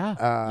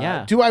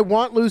 Yeah. Do I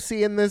want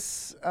Lucy in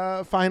this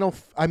final?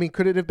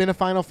 Could it have been a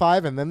final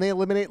 5 and then they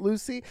eliminate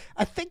Lucy?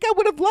 I think I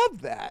would have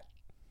loved that.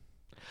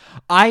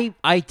 I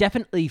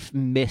definitely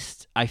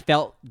missed. I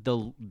felt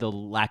the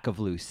lack of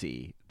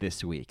Lucy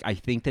this week. I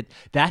think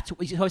that's. I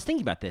was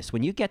thinking about this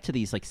when you get to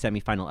these like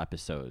semifinal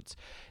episodes,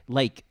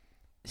 like.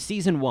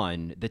 Season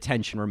 1, the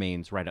tension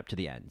remains right up to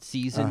the end.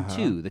 Season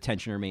 2, the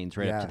tension remains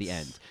right up to the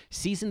end.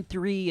 Season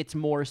 3, it's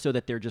more so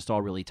that they're just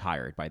all really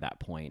tired by that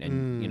point,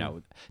 and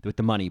with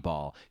the money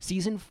ball.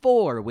 Season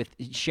 4 with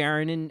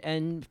Sharon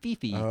and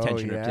Fifi,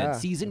 tension up to the end.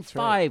 Season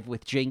 5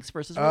 with Jinx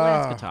versus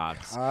Alaska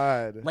Tops.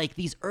 God. Like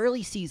these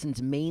early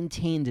seasons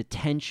maintained a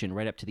tension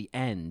right up to the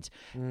end,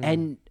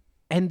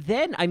 And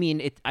then, I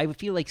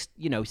feel like,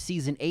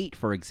 season 8,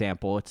 for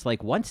example, it's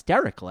like once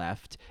Derek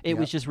left, it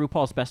was just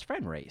RuPaul's best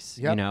friend race,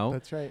 Yep,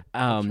 that's right.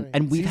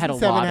 And we've had a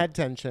Season 7 lot. had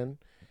tension.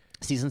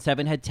 Season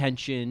 7 had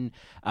tension.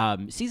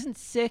 Season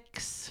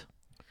 6.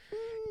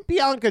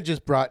 Bianca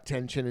just brought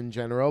tension in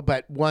general,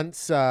 but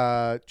once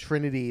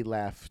Trinity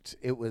left,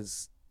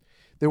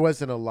 there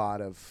wasn't a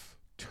lot of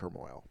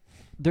turmoil.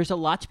 There's a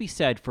lot to be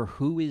said for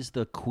who is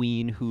the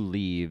queen who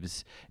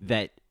leaves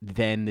that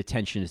then the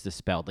tension is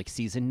dispelled. Like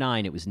season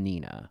 9, it was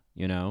Nina,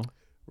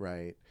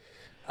 Right.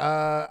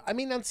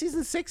 On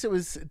season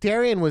 6,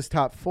 Darian was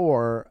top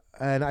 4,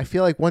 and I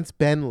feel like once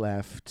Ben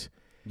left,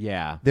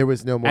 there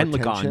was no more and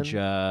tension.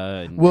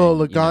 Laganja.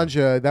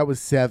 Laganja, that was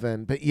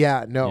 7, but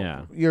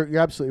you're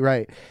absolutely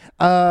right.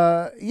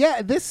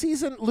 This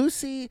season,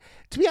 Lucy,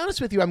 to be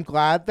honest with you, I'm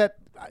glad that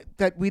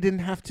we didn't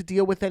have to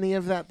deal with any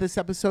of that this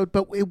episode,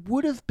 but it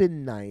would have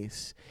been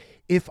nice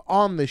if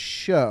on the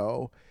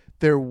show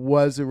there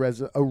was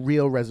a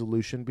real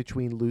resolution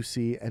between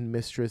Lucy and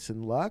Mistress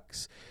and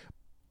Lux.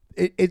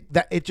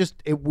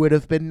 It would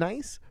have been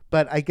nice,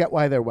 but I get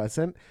why there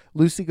wasn't.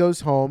 Lucy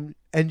goes home,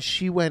 and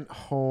she went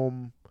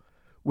home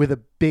with a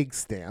big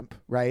stamp,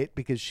 right?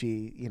 Because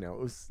she, it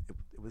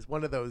was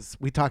one of those,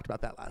 we talked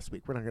about that last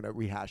week. We're not going to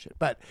rehash it,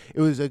 but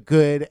it was a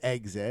good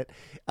exit.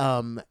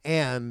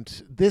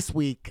 And this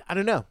week, I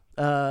don't know,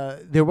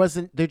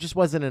 there just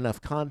wasn't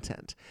enough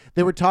content.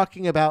 They were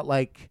talking about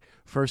like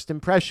first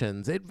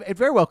impressions. It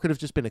very well could have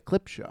just been a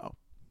clip show.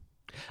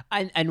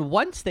 And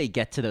once they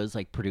get to those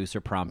like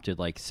producer prompted,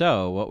 like,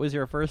 so what was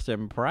your first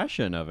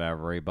impression of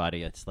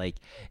everybody? It's like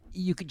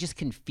you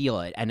can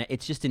feel it. And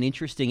it's just an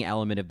interesting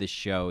element of this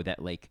show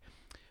that like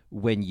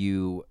when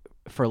you,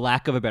 for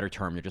lack of a better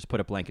term, to just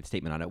put a blanket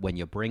statement on it, when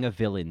you bring a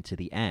villain to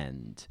the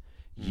end,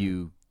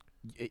 you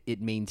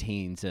it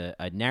maintains a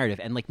narrative.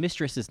 And like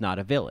Mistress is not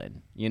a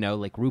villain,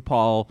 like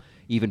RuPaul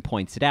even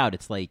points it out.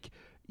 It's like,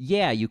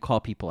 yeah, you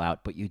call people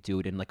out, but you do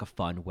it in like a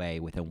fun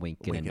way with a wink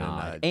and a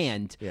nod.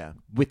 And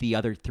with the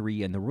other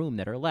 3 in the room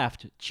that are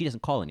left, she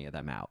doesn't call any of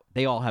them out.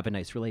 They all have a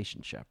nice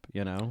relationship,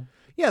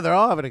 Yeah, they're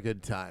all having a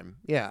good time.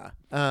 Yeah.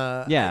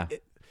 Yeah.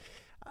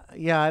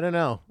 I don't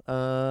know.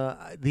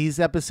 These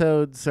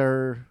episodes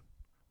are,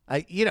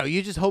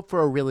 you just hope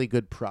for a really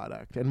good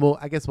product, and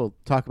I guess we'll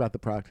talk about the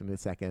product in a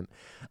second.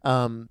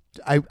 I'm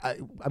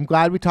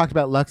glad we talked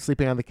about Lux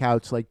sleeping on the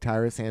couch like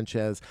Tyra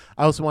Sanchez.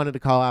 I also wanted to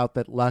call out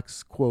that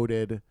Lux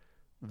quoted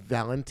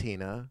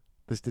Valentina.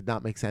 This did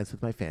not make sense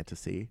with my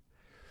fantasy.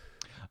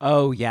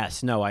 Oh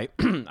yes, no, I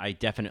I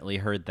definitely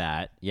heard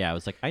that. Yeah, I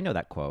was like, I know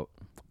that quote.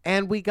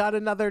 And we got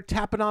another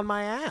tapping on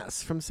my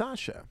ass from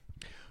Sasha.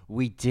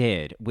 We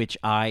did, which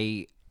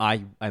I'm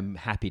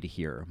happy to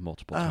hear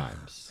multiple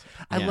times.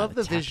 I love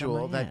the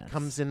visual that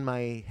comes in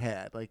my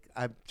head. Like,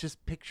 I'm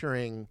just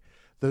picturing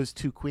those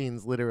 2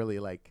 queens literally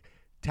like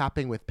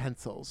tapping with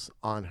pencils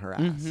on her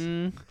ass.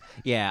 Mm-hmm.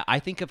 Yeah, I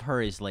think of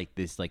her as like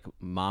this like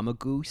mama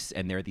goose,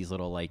 and they're these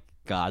little like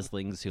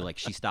goslings who like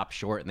she stops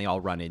short and they all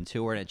run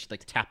into her and she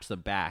like taps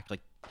them back like,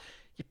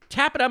 you're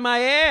tapping on my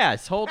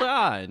ass. Hold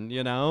on,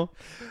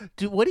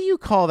 What do you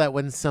call that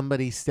when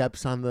somebody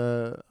steps on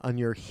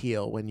your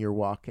heel when you're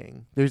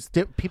walking? There's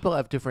people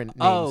have different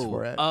names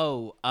for it.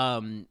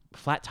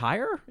 Flat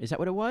tire? Is that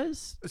what it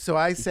was? So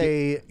I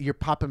say you're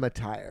popping my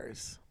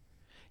tires.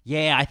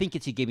 Yeah, I think you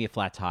gave me a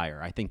flat tire.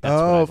 I think that's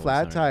what I've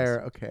flat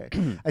tire. Okay.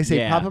 I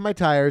say popping my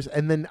tires,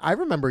 and then I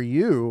remember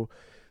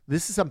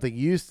this is something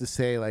you used to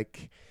say,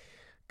 like,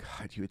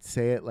 God, you would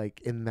say it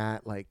like in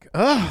that like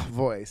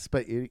voice,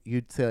 but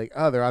you'd say like,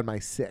 oh, they're on my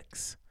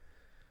 6.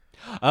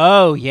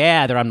 Oh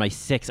yeah, they're on my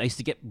 6. I used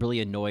to get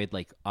really annoyed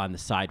like on the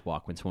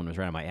sidewalk when someone was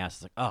right on my ass.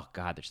 It's like, oh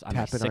God, they're just on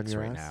tapping my 6 on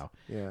your right ass?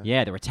 now.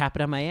 Yeah, they were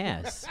tapping on my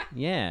ass.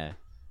 Yeah.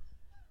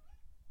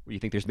 What, you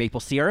think there's maple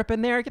syrup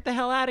in there? Get the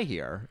hell out of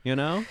here,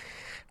 the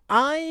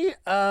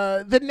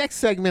next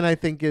segment I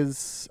think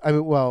is, I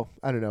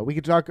don't know. We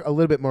could talk a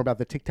little bit more about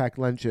the Tic Tac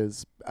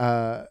lunches.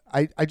 I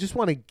just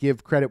want to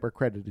give credit where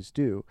credit is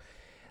due.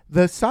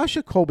 The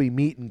Sasha Colby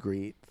meet and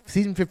greet,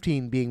 season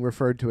 15 being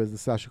referred to as the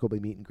Sasha Colby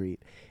meet and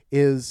greet,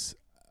 is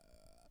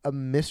a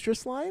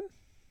Mistress line?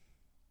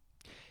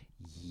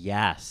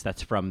 Yes,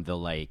 that's from the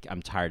like,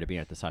 I'm tired of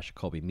being at the Sasha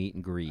Colby meet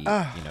and greet,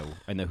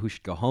 and the who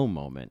should go home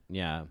moment.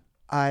 Yeah.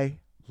 I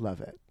love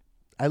it.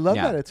 I love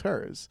that it's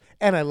hers.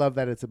 And I love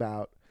that it's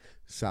about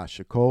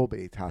Sasha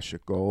Colby, Tasha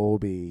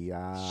Colby.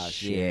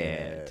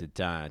 Shit.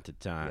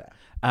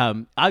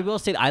 I will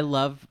say I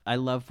love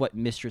what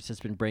Mistress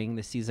has been bringing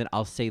this season.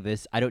 I'll say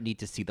this: I don't need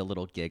to see the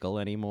little giggle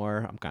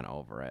anymore. I'm kind of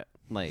over it.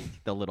 Like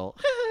the little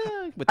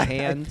with the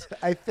hand.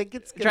 I think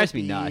it drives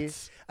me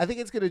nuts. I think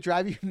it's gonna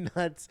drive you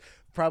nuts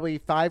probably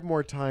 5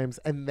 more times,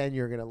 and then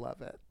you're gonna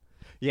love it.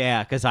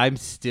 Yeah, because I'm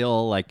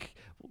still like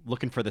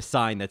looking for the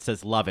sign that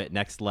says "Love it"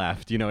 next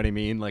left. You know what I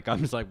mean? Like I'm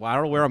just like, well, I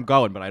don't know where I'm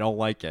going, but I don't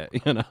like it.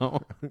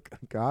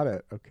 Got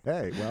it.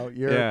 Okay. Well,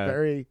 you're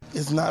very.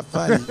 It's not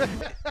funny.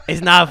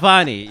 It's not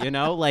funny.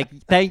 Like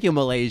thank you,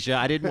 Malaysia.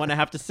 I didn't want to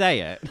have to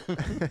say it.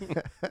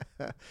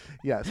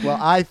 Yes. Well,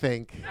 I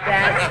think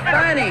that's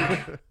funny.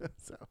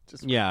 So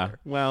just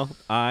Well,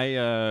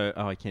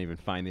 I can't even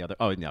find the other.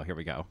 Oh no, here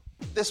we go.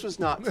 This was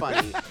not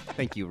funny.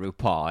 Thank you,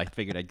 RuPaul. I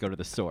figured I'd go to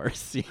the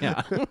source.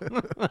 Yeah.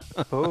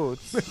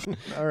 Boots.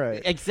 All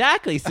right.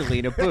 Exactly,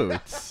 Selena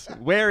Boots.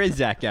 Where is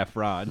Zac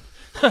Efron?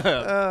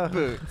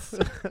 Boots.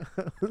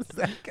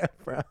 Zac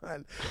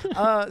Efron.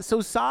 So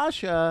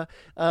Sasha,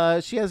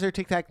 she has her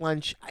Tic Tac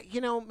lunch.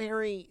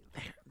 Mary,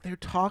 they're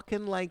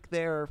talking like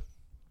they're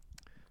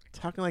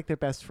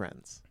best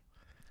friends.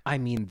 I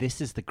mean,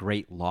 this is the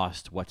great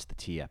Lost What's the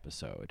Tea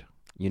episode.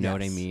 You know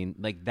what I mean?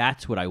 Like,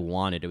 that's what I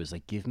wanted. It was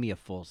like, give me a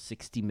full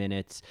 60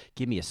 minutes.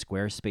 Give me a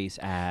Squarespace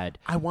ad.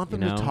 I want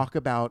them to talk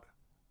about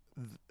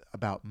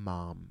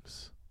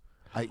moms.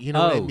 You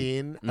know what I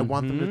mean? I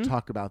want them to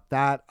talk about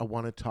that. I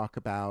want to talk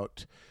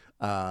about,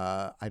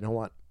 I don't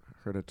want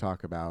her to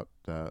talk about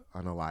the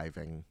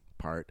unaliving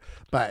part,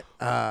 but,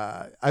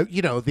 I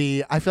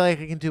feel like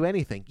I can do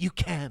anything. You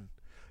can.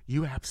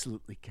 You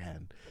absolutely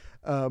can.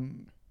 I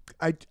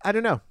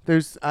don't know.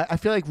 I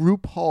feel like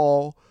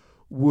RuPaul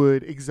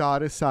would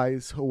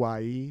exoticize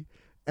Hawaii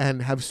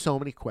and have so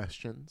many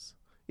questions,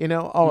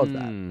 all of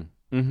that.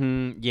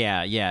 Mm-hmm.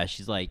 Yeah.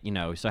 She's like,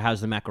 so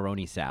how's the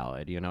macaroni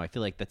salad? I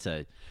feel like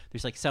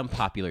there's like some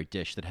popular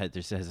dish that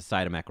has a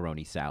side of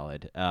macaroni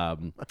salad.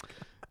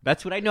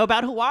 That's what I know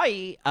about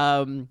Hawaii.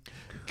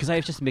 Because I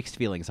have just mixed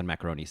feelings on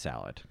macaroni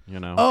salad,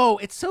 Oh,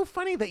 it's so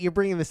funny that you're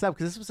bringing this up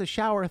because this was a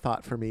shower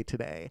thought for me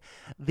today.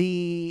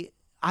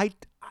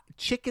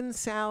 Chicken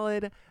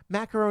salad,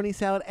 macaroni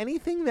salad,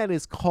 anything that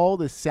is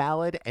called a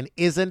salad and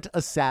isn't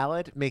a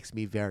salad makes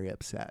me very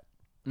upset.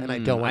 And I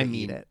don't want to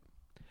eat it.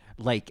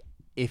 Like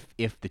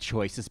if the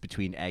choice is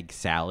between egg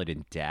salad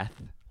and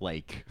death,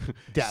 like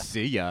Death.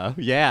 see ya.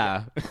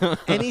 Yeah.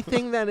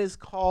 Anything that is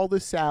called a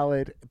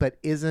salad but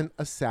isn't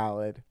a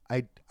salad,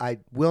 I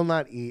will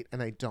not eat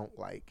and I don't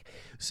like.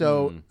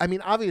 So I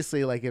mean,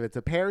 obviously, like if it's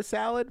a pear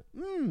salad,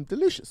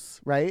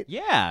 delicious, right?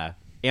 Yeah.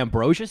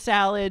 Ambrosia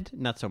salad,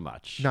 not so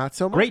much. Not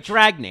so much. Great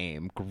drag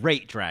name.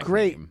 Great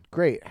name.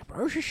 Great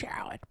ambrosia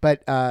salad,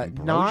 but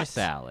Ambrosia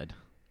salad.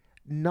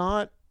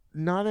 not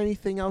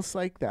anything else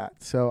like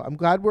that. So I'm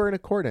glad we're in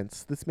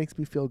accordance. This makes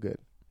me feel good.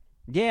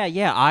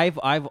 Yeah.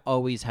 I've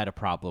always had a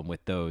problem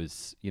with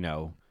those,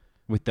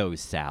 with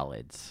those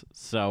salads.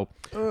 So,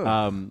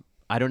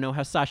 I don't know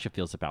how Sasha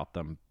feels about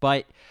them,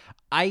 but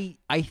I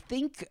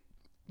think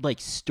like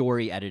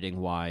story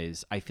editing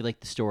wise, I feel like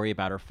the story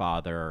about her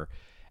father,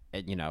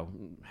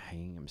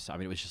 hanging himself. I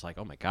mean, it was just like,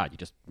 oh my God,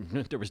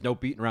 there was no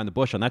beating around the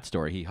bush on that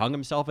story. He hung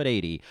himself at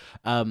 80.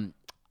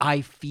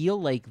 I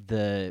feel like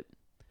that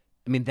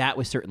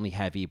was certainly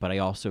heavy, but I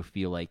also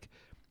feel like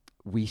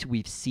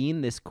we've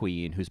seen this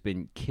queen who's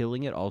been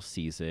killing it all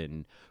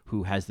season,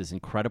 who has this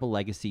incredible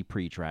legacy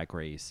pre-Drag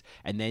Race,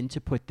 and then to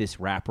put this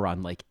wrapper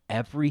on, like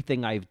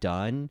everything I've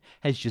done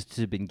has just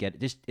to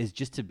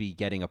be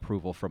getting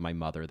approval from my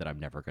mother that I'm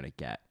never gonna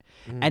get,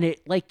 and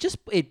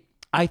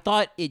I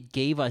thought it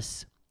gave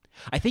us.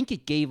 I think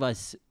it gave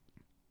us.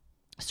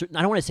 I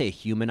don't want to say a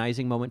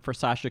humanizing moment for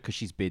Sasha because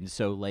she's been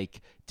so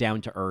like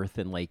down to earth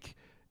and like.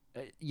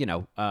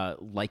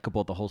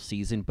 Likable the whole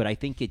season, but I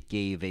think it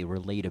gave a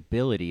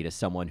relatability to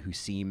someone who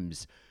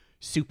seems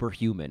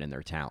superhuman in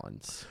their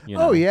talents.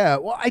 Oh yeah,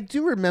 well I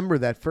do remember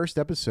that first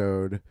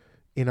episode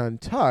in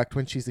Untucked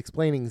when she's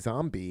explaining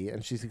Zombie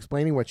and she's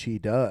explaining what she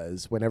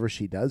does whenever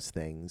she does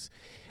things.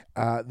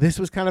 This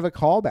was kind of a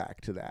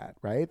callback to that,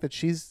 right? That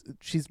she's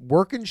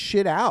working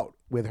shit out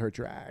with her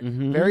drag,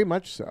 very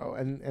much so.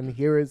 And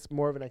here is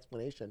more of an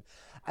explanation.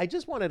 I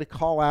just wanted to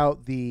call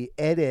out the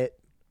edit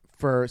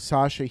for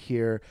Sasha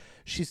here.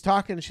 She's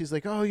talking, she's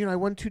like, oh, I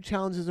won 2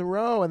 challenges in a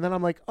row. And then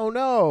I'm like, oh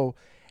no.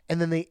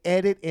 And then they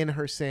edit in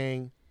her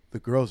saying, the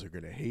girls are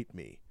going to hate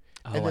me.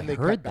 Oh, and then I they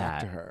heard cut back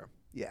that. to her.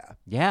 Yeah.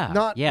 Yeah.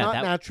 Not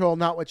that, natural,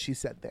 not what she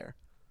said there.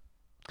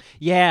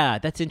 Yeah,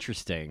 that's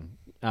interesting.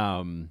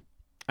 I mean,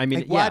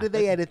 like, why did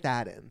they edit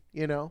that in,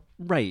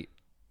 Right.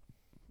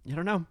 I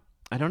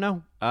don't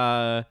know.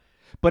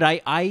 But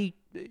I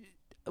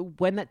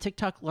when that Tic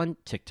Tac lunch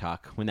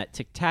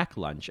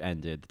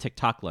ended, the Tic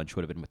Tac lunch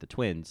would have been with the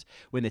twins.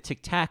 When the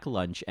Tic Tac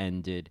lunch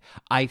ended,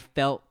 I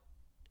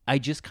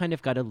just kind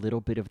of got a little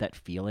bit of that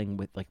feeling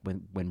with like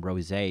when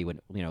Rosé,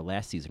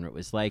 last season, it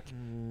was like,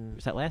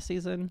 was that last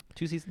season?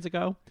 2 seasons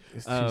ago?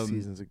 It's 2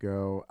 seasons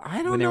ago.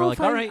 I don't when know. They were if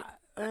like, all right,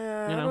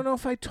 I don't know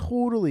if I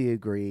totally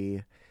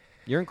agree.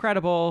 You're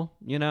incredible.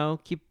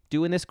 Keep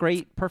doing this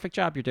great, perfect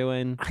job you're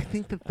doing. I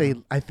think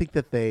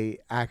that they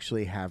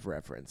actually have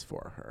reverence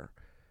for her.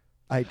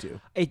 I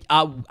do.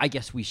 I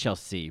guess we shall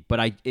see,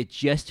 but it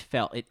just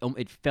felt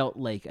it felt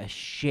like a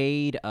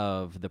shade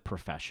of the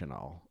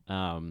professional,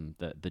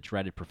 the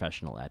dreaded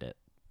professional edit.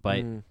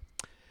 But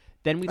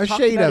then we a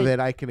shade of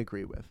it I can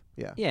agree with.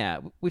 Yeah.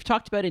 Yeah, we've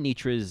talked about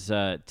Anitra's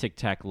Tic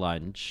Tac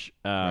lunch,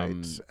 right,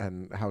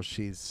 and how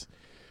she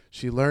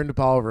learned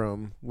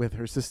ballroom with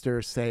her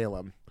sister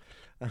Salem.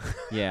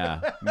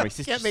 Yeah, my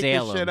sister Can't make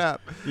Salem. this shit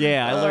up.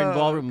 Yeah, I learned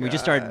ballroom. God. We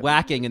just started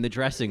whacking in the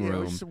dressing We're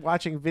room. just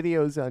watching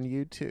videos on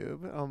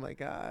YouTube. Oh my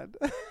God.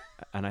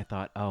 And I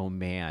thought, oh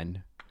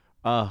man,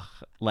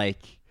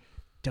 like,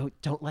 don't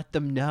let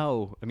them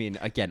know. I mean,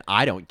 again,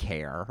 I don't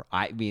care.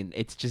 I mean,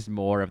 it's just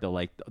more of the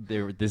like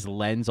this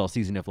lens all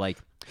season of like,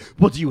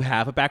 well, do you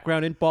have a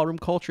background in ballroom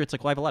culture? It's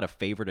like, well, I have a lot of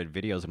favorited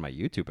videos on my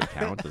YouTube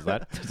account. Does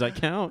that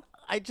count?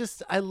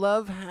 I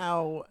love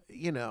how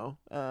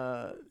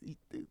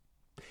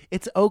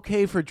it's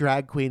okay for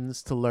drag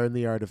queens to learn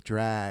the art of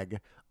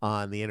drag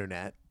on the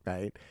internet,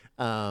 right?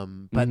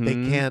 But they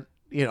can't,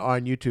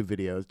 on YouTube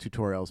videos,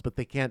 tutorials, but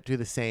they can't do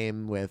the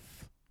same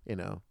with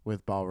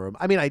ballroom.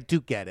 I mean, I do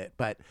get it,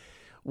 but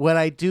what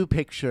I do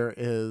picture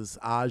is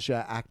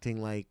Aja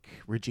acting like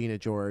Regina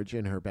George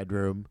in her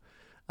bedroom,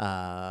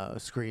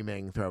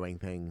 screaming, throwing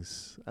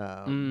things.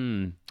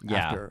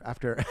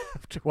 After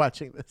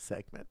watching this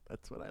segment,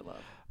 that's what I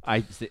love.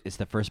 It's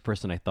the first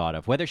person I thought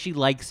of, whether she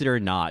likes it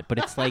or not. But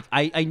it's like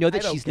I know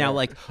that she's care. now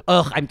like,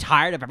 ugh, I'm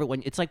tired of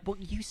everyone. It's like, well,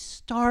 you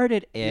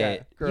started it.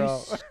 Yeah,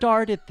 girl. You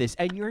started this,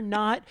 and you're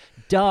not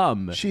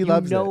dumb. She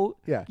loves it.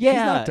 Yeah, she's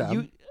not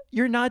dumb.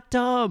 You're not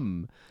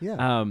dumb.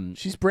 Yeah,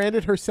 she's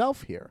branded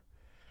herself here.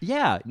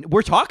 Yeah,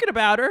 we're talking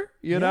about her.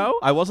 You know,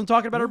 I wasn't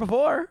talking about her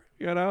before.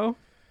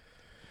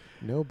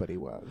 Nobody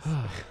was.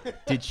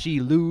 Did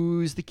she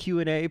lose the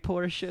Q&A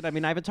portion? I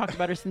mean, I haven't talked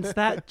about her since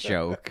that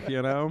joke.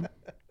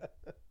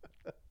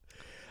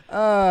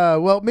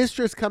 Well,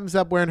 Mistress comes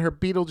up wearing her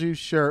Beetlejuice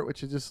shirt,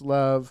 which I just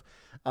love.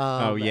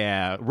 Oh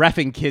yeah,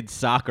 reffing kids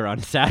soccer on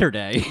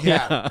Saturday.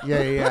 Yeah.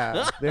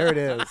 There it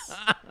is.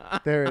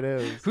 There it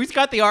is. Who's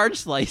got the orange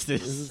This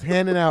slices? is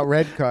handing out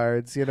red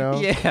cards, you know?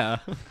 Yeah.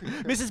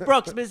 Mrs.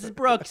 Brooks, Mrs.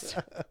 Brooks.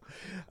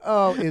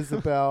 Oh,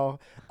 Isabel.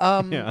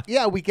 Yeah.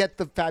 Yeah, we get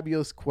the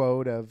fabulous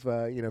quote of,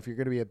 if you're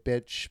going to be a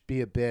bitch,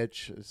 be a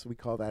bitch. So we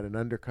call that an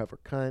undercover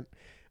cunt.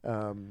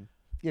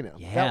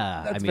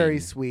 Yeah, that's I very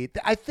mean- sweet.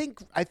 I think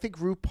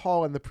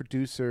RuPaul and the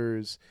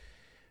producers,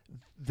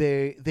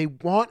 they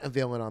want a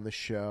villain on the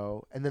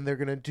show, and then they're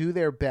going to do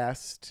their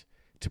best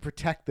to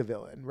protect the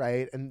villain,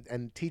 right?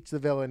 And teach the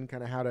villain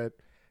kind of how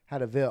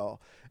to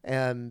vil.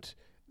 And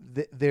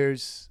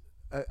there's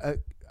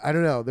I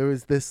don't know, there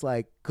was this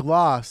like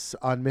gloss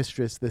on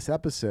Mistress this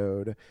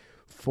episode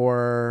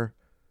for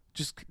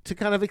just to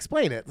kind of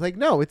explain it. Like,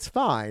 no, it's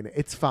fine.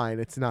 It's fine.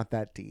 It's not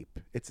that deep.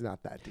 It's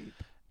not that deep.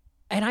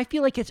 And I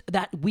feel like it's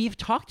that we've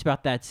talked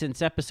about that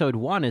since episode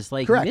 1 is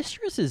like Correct.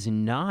 Mistress is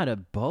not a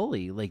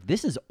bully. Like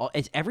this is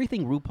it's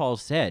everything RuPaul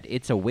said.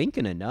 It's a wink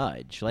and a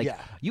nudge. Like Yeah.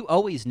 you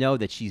always know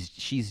that she's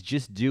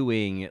just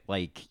doing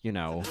like,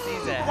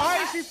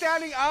 Why is she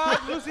standing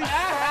up, Lucy?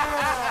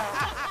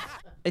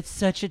 it's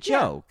such a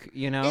joke,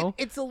 you know?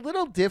 It's a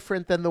little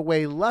different than the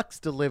way Lux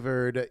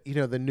delivered,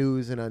 the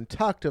news in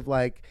Untucked of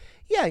like,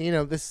 yeah,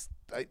 this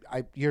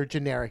you're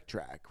generic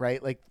drag,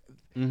 right? Like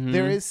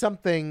there is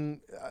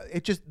something.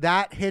 It just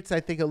that hits, I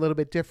think, a little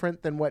bit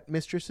different than what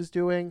Mistress is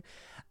doing.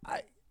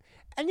 I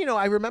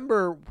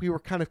remember we were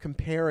kind of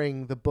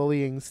comparing the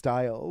bullying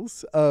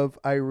styles of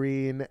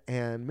Irene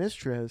and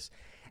Mistress,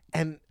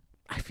 and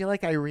I feel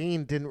like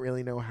Irene didn't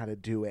really know how to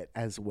do it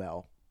as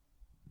well.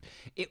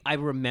 I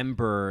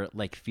remember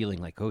like feeling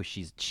like, oh,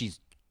 she's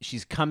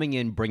coming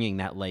in bringing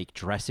that like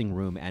dressing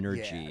room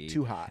energy. Yeah,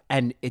 too hot.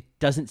 And it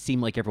doesn't seem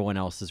like everyone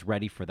else is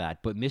ready for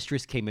that. But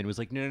Mistress came in and was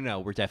like, no,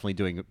 we're definitely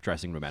doing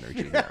dressing room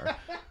energy here.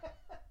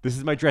 This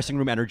is my dressing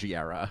room energy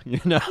era,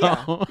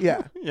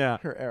 Yeah, Yeah.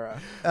 her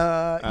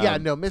era.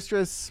 No,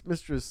 Mistress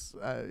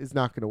is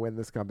not going to win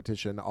this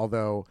competition.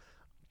 Although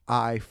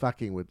I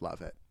fucking would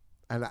love it,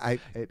 and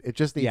it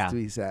just needs to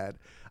be said.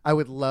 I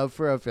would love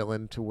for a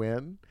villain to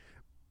win.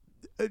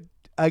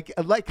 I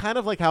like kind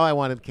of like how I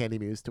wanted Candy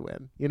Muse to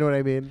win. You know what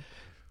I mean?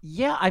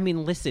 Yeah, I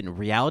mean, listen,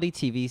 reality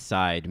TV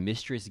side,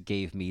 Mistress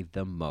gave me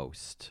the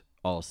most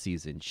all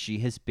season. She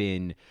has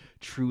been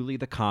truly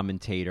the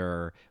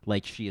commentator.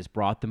 Like, she has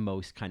brought the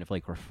most kind of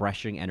like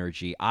refreshing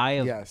energy. I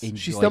have enjoyed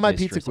she's still my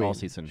Mistress pizza queen all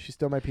season. She's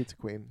still my pizza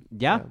queen.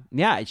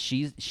 Yeah,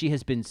 she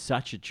has been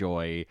such a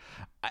joy.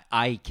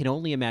 I can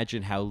only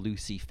imagine how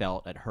Lucy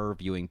felt at her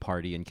viewing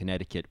party in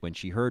Connecticut when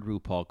she heard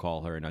RuPaul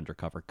call her an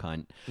undercover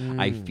cunt.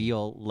 I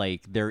feel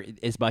like there,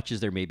 as much as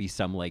there may be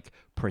some like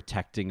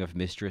protecting of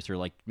Mistress or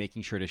like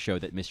making sure to show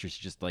that Mistress is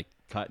just like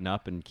cutting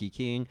up and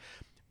kikiing,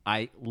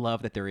 I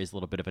love that there is a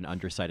little bit of an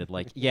undersided,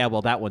 like, yeah,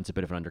 well, that one's a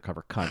bit of an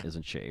undercover cunt,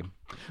 isn't she?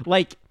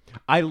 Like,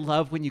 I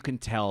love when you can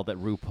tell that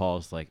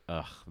RuPaul's like,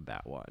 ugh,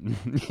 that one.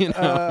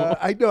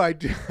 I know, I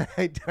do,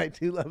 I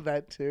do love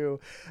that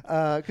too,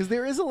 because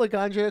there is a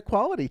Laganja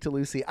quality to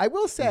Lucy. I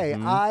will say,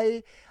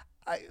 I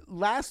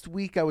last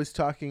week I was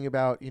talking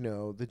about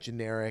the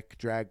generic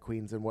drag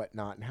queens and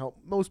whatnot, and how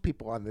most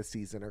people on this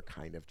season are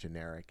kind of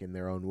generic in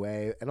their own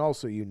way and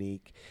also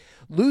unique.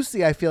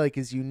 Lucy, I feel like,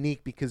 is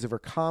unique because of her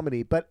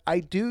comedy, but I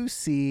do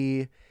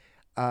see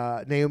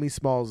Naomi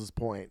Smalls'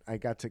 point. I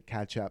got to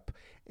catch up,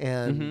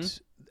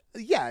 and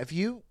yeah, if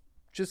you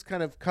just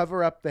kind of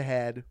cover up the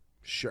head,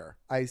 sure,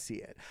 I see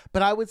it.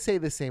 But I would say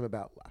the same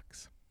about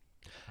Lux.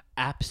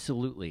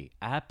 Absolutely.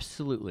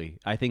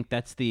 I think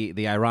that's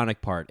the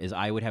ironic part is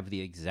I would have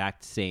the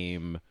exact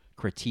same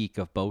critique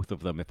of both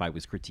of them if I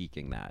was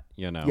critiquing that,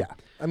 Yeah.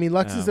 I mean,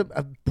 Lux is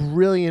a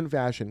brilliant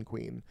fashion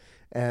queen,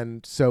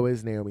 and so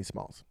is Naomi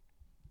Smalls.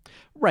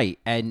 Right.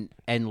 And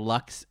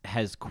Lux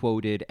has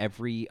quoted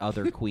every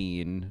other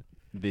queen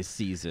this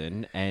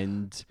season,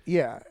 and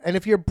yeah. And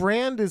if your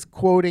brand is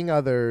quoting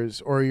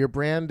others or your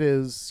brand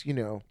is,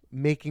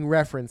 making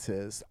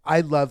references,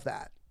 I love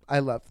that.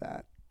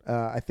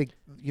 I think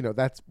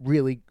that's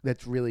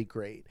really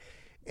great,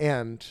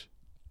 and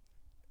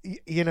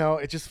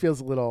it just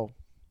feels a little.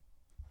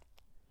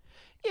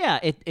 Yeah,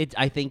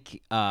 I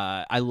think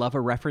I love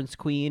a reference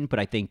queen, but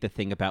I think the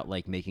thing about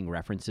like making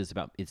references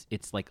about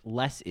it's like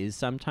less is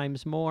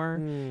sometimes more,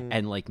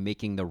 and like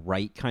making the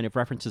right kind of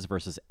references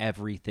versus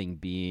everything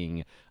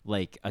being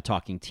like a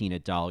talking Tina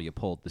doll. You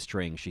pulled the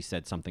string, she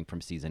said something from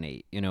season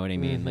 8. You know what I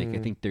mean? Like I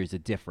think there's a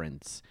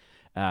difference.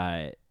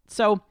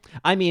 So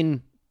I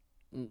mean.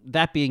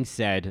 That being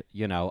said,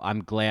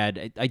 I'm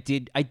glad I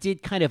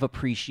did kind of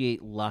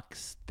appreciate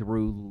Lux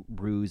through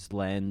Rue's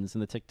lens in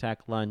the Tic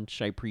Tac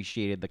lunch. I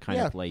appreciated the kind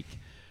of like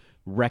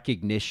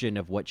recognition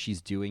of what she's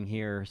doing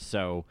here.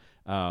 So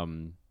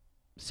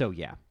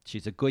yeah,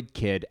 she's a good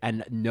kid,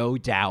 and no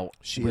doubt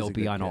she will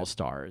be on All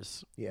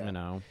Stars.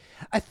 Yeah,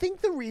 I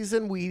think the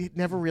reason we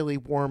never really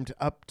warmed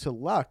up to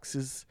Lux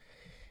is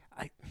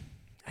I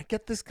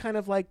get this kind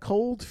of like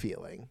cold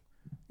feeling.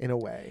 In a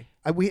way,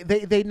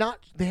 they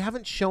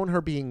haven't shown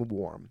her being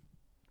warm.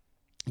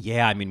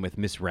 Yeah, I mean, with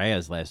Miss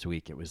Reyes last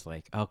week, it was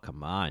like, oh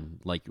come on,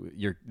 like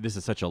this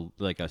is such a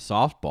like a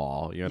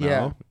softball,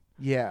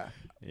 Yeah.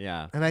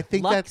 Yeah. And I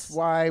think Lux, that's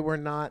why we're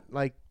not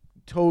like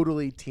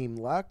totally Team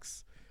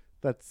Lux.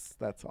 That's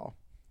all.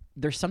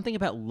 there's something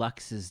about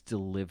Lux's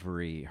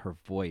delivery, her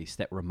voice,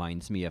 that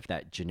reminds me of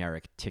that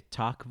generic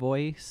TikTok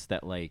voice.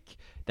 That like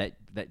that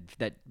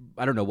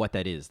I don't know what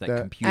that is. That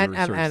computer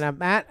sort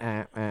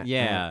of.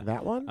 Yeah.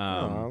 That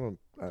one.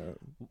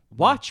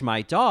 Watch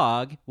my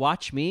dog.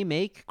 Watch me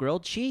make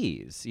grilled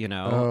cheese. You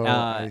know. Oh,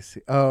 I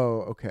see.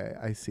 Oh, okay,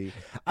 I see.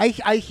 I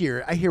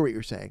hear what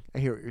you're saying. I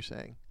hear what you're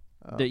saying.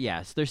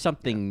 Yes, there's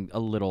something a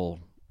little.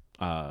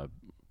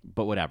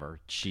 But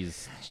whatever.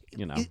 She's,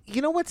 you know.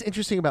 You know what's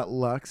interesting about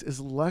Lux is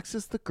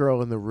the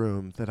girl in the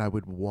room that I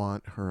would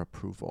want her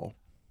approval.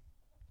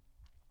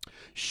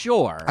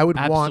 Sure. I would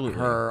absolutely. want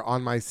her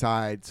on my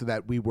side so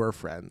that we were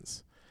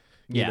friends.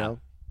 You know?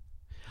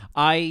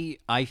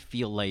 I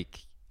feel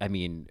like, I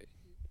mean,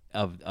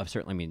 of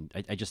certainly, I mean,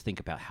 I just think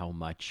about how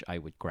much I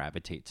would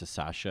gravitate to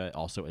Sasha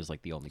also as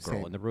like the only girl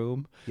Same. in the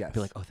room. Yes. I'd be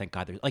like, oh, thank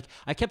God. There's like,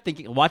 I kept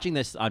thinking, watching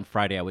this on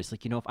Friday, I was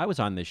like, if I was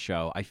on this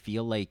show, I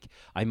feel like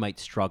I might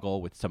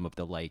struggle with some of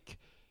the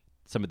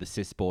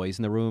cis boys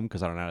in the room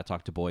because I don't know how to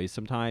talk to boys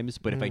sometimes.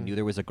 But if I knew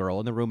there was a girl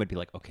in the room, I'd be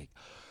like, okay,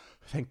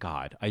 thank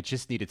God. I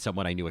just needed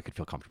someone I knew I could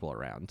feel comfortable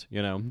around,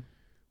 Yeah.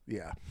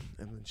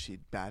 And then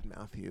she'd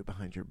badmouth you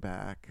behind your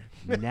back.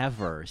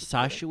 Never.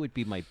 Sasha would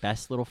be my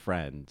best little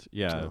friend.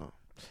 Yeah.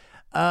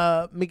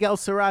 Oh. Miguel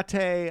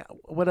Cerate.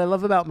 What I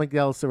love about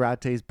Miguel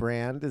Cerate's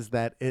brand is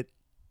that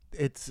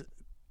it's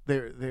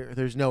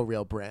there's no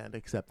real brand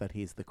except that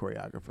he's the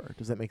choreographer.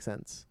 Does that make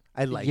sense?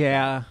 I like.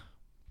 Yeah.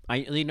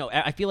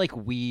 I feel like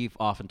we've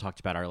often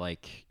talked about our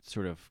like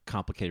sort of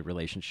complicated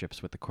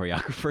relationships with the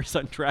choreographers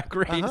on Drag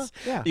Race.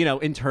 Yeah.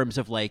 In terms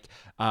of like,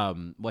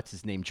 what's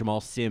his name,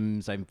 Jamal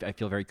Sims. I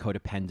feel very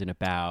codependent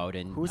about.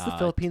 And Who's the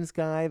Philippines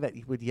guy that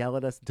would yell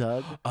at us,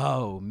 Doug?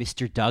 Oh,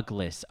 Mr.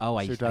 Douglas. Oh, Sir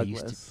I used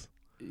Douglas. to.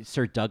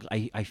 Sir Doug,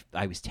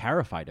 I was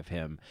terrified of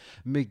him.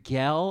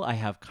 Miguel, I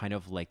have kind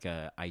of like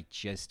I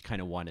just kind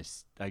of want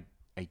to.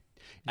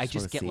 I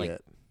just get like.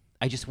 It.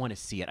 I just want to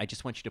see it. I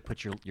just want you to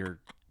put your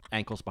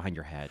ankles behind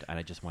your head, and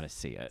I just want to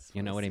see it.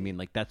 You know what I mean?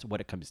 Like that's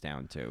what it comes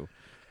down to.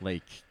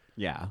 Like,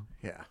 yeah.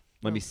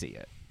 Let me see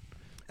it.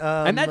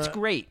 And that's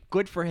great.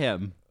 Good for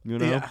him.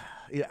 Yeah.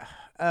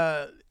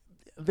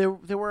 There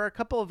were a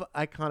couple of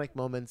iconic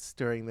moments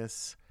during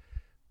this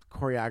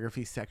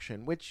choreography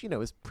section, which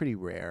is pretty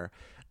rare.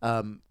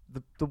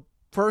 The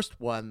first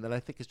one that I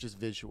think is just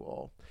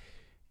visual,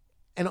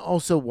 and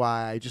also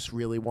why I just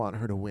really want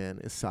her to win,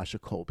 is Sasha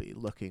Colby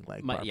looking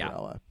like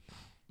Barbarella.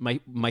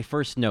 My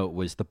first note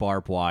was the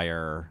barbed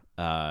wire.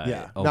 Not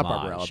homage.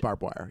 Barbarella,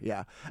 barbed wire.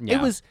 Yeah, Yeah.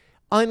 It was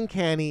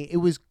uncanny. It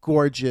was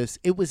gorgeous.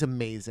 It was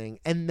amazing.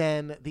 And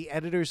then the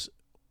editors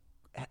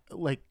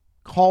like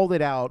called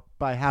it out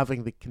by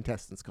having the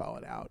contestants call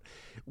it out,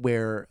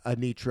 where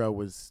Anitra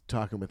was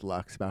talking with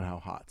Lux about how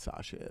hot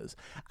Sasha is.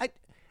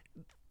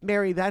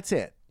 Mary, that's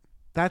it.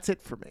 That's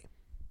it for me.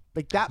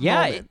 Like that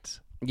moment.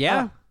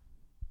 Yeah,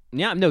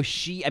 no,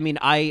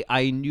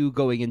 I knew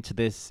going into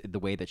this the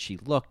way that she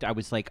looked. I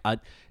was like,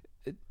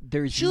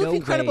 she looked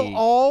incredible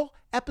all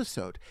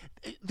episode.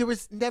 There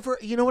was never,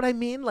 you know what I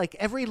mean? Like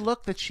every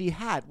look that she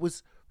had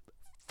was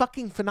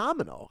fucking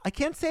phenomenal. I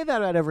can't say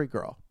that about every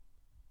girl.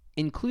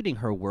 Including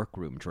her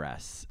workroom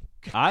dress.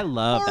 I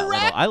love that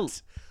little.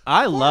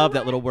 I love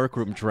that little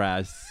workroom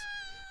dress.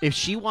 If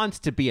she wants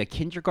to be a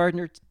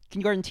kindergarten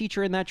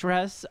teacher in that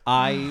dress,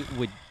 I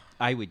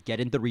would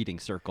get in the reading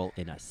circle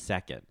in a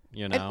second.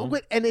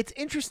 And it's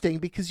interesting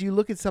because you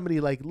look at somebody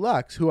like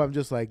Lux, who I'm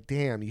just like,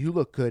 damn, you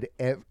look good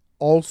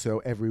also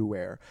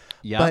everywhere.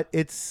 Yeah. But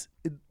it's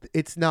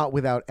not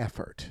without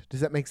effort. Does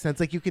that make sense?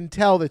 Like you can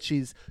tell that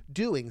she's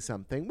doing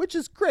something, which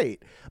is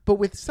great. But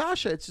with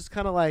Sasha, it's just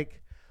kind of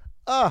like,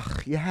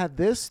 ugh, you had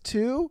this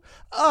too?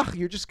 Ugh,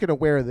 you're just going to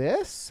wear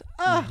this?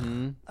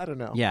 Ugh, I don't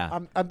know. Yeah.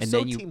 I'm And so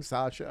then you- Team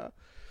Sasha.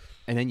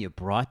 And then you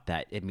brought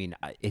that. I mean,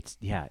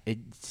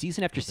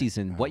 season after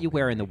season, what you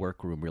wear in the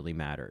workroom really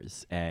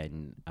matters.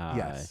 And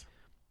Yes.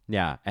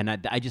 yeah, and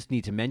I just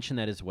need to mention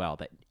that as well.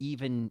 That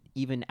even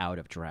out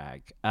of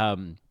drag,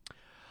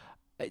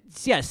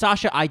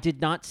 Sasha, I did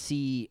not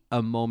see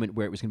a moment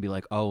where it was going to be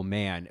like, oh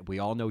man, we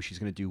all know she's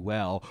going to do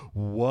well.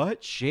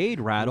 What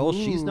shade rattle?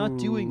 She's not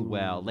doing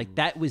well. Like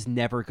that was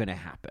never going to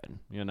happen.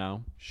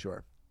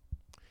 Sure.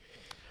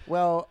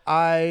 Well,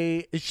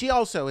 she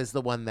also is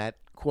the one that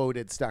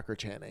quoted Stockard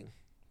Channing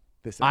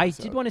this episode. I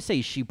did want to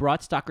say she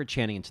brought Stockard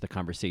Channing into the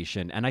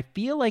conversation, and I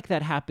feel like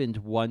that happened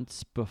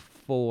once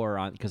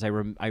before because I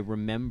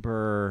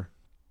remember.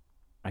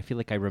 I feel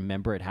like I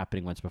remember it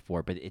happening once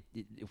before, but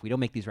if we don't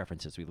make these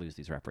references, we lose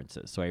these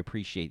references. So I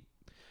appreciate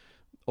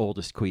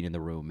oldest queen in the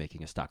room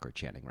making a Stockard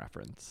Channing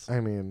reference. I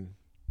mean,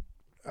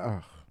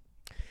 ugh.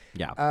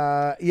 Yeah.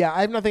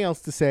 I have nothing else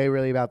to say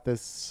really about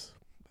this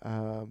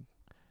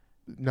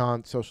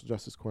non-social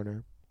justice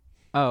corner.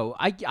 Oh,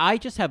 I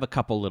just have a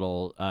couple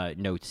little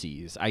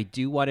noteses. I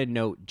do want to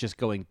note, just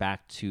going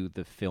back to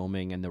the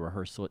filming and the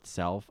rehearsal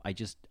itself,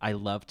 I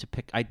love to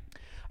pick. I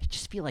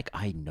just feel like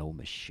I know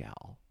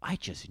Michelle. I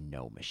just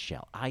know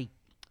Michelle. I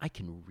I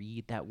can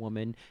read that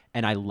woman,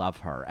 and I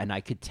love her. And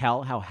I could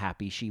tell how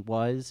happy she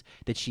was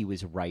that she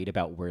was right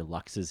about where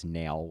Lux's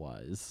nail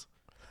was.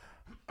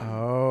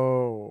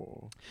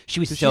 Oh. She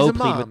was So so she's a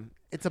pleased. mom.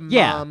 It's a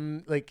Yeah.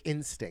 mom like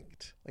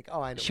instinct. Like,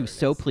 oh, I know. She where was it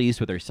so is. pleased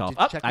with herself. Did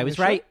you Oh, check I in was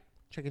your right. shirt?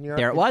 Checking your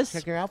There it was.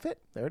 Checking your outfit.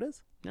 There it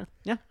is.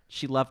 Yeah,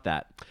 she loved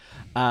that.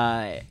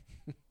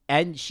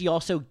 And she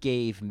also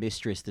gave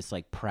Mistress this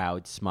like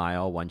proud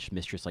smile once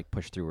Mistress like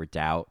pushed through her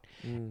doubt.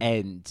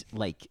 And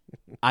like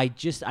I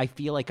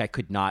feel like I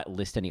could not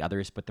list any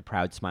others but the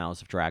proud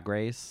smiles of Drag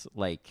Race.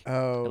 Like I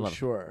Oh, love,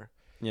 sure.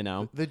 you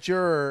know. The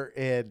juror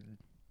in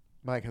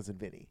My Cousin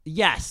Vinny.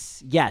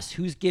 Yes.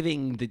 Who's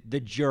giving the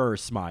juror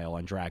smile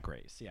on Drag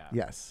Race? Yeah.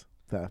 Yes.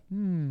 The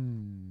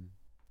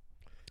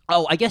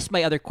Oh, I guess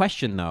my other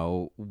question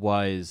though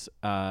was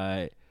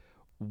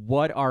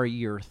what are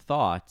your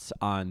thoughts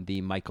on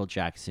the Michael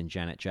Jackson,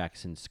 Janet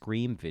Jackson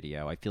Scream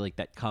video? I feel like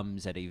that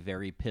comes at a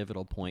very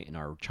pivotal point in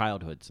our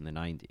childhoods in the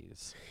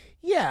 90s.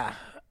 Yeah.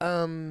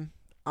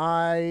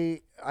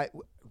 I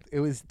it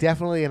was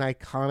definitely an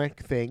iconic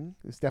thing.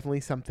 It was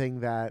definitely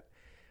something that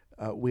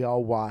we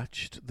all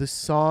watched. The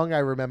song I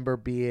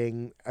remember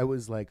I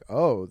was like,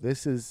 oh,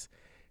 this is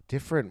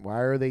different. Why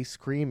are they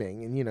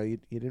screaming? And, you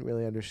didn't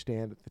really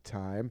understand at the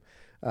time.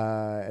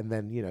 And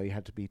then, you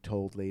had to be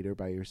told later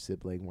by your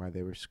sibling why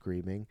they were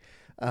screaming.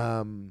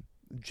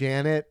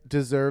 Janet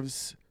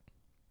deserves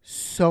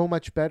so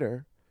much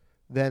better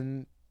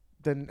than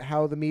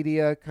how the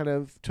media kind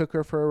of took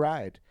her for a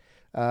ride.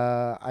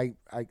 I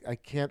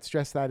can't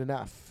stress that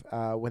enough.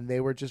 When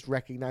they were just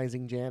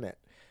recognizing Janet,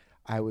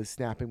 I was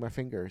snapping my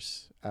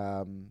fingers.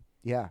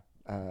 Yeah.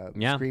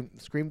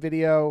 Scream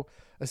video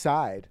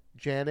aside,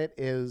 Janet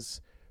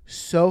is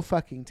so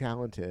fucking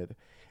talented,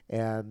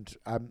 and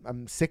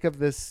I'm sick of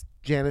this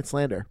Janet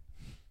slander.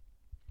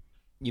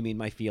 You mean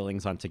my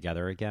feelings on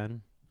Together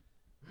Again?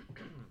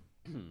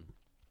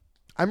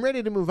 I'm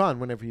ready to move on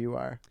whenever you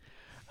are.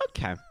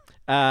 Okay.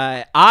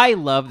 I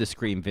love the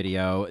Scream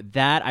video.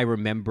 That I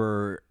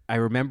remember,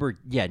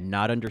 yeah,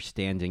 not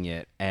understanding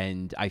it,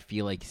 and I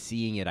feel like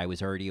seeing it, I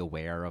was already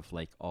aware of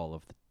like all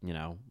of the,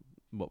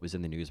 what was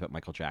in the news about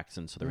Michael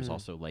Jackson. So there was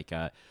also like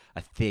a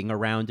thing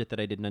around it that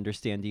I didn't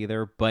understand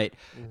either. But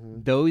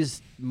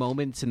those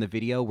moments in the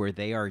video where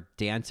they are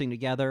dancing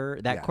together,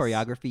 that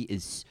choreography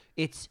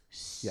it's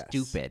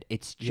stupid.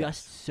 It's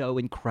just so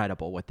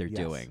incredible what they're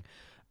doing.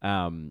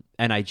 And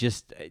and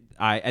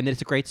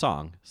it's a great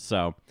song.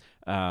 So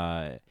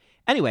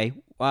anyway,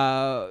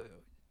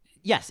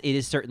 yes, it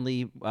is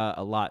certainly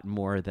a lot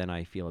more than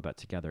I feel about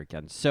Together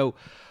Again. So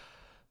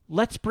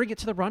let's bring it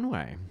to the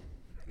runway.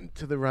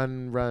 To the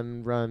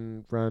runway.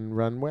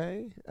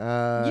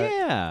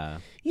 Yeah.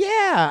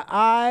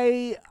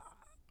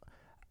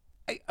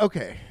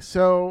 Okay.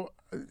 So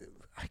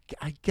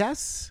I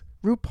guess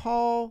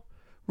RuPaul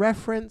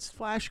referenced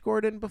Flash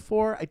Gordon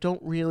before. I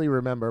don't really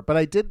remember, but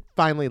I did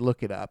finally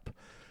look it up.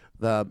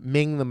 The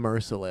Ming the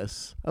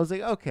Merciless. I was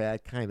like, okay, I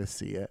kind of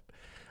see it.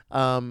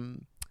 I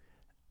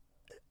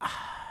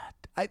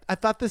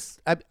thought this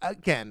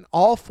again.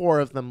 All four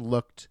of them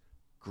looked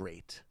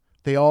great.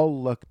 They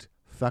all looked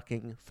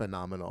fucking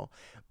phenomenal,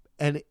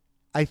 and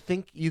I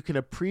think you can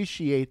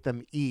appreciate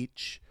them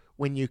each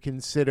when you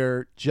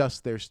consider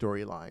just their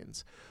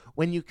storylines.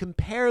 When you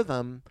compare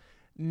them,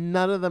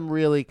 none of them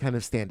really kind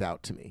of stand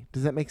out to me.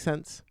 Does that make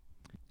sense?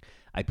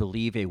 I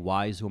believe a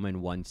wise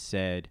woman once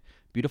said,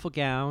 beautiful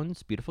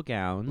gowns,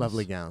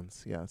 Lovely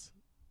gowns, yes.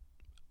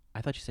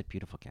 I thought she said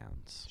beautiful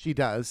gowns. She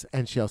does,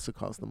 and she also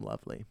calls them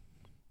lovely.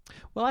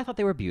 Well, I thought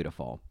they were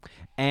beautiful,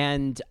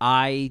 and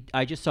I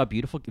just saw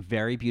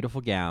very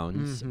beautiful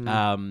gowns.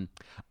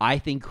 I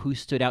think who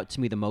stood out to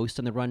me the most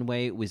on the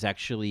runway was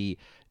actually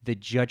the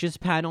judges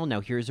panel.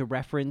 Now, here's a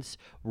reference: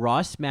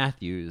 Ross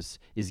Matthews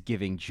is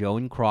giving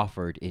Joan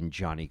Crawford in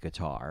Johnny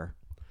Guitar.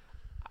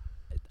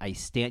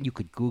 You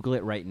could Google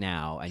it right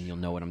now, and you'll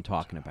know what I'm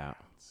talking about.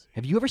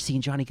 Have you ever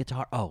seen Johnny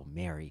Guitar? Oh,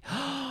 Mary.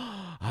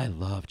 I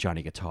love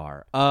Johnny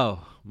Guitar.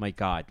 Oh, my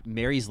God.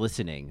 Mary's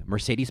listening.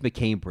 Mercedes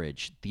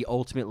McCambridge, the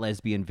ultimate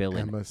lesbian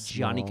villain, Emma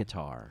Johnny Small.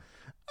 Guitar.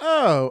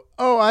 Oh,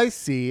 I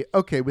see.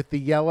 Okay, with the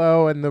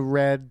yellow and the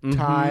red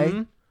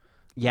tie.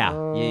 Yeah.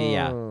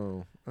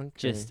 Oh, okay.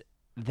 Just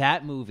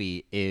that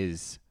movie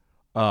is,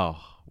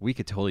 we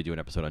could totally do an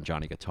episode on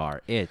Johnny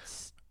Guitar.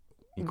 It's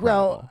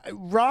incredible. Well,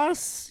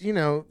 Ross,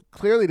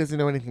 clearly doesn't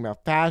know anything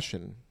about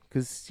fashion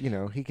because,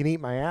 he can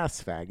eat my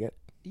ass, faggot.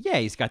 Yeah,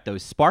 he's got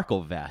those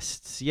sparkle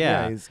vests.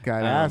 Yeah, he's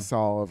got ass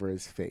all over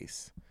his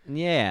face.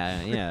 Yeah,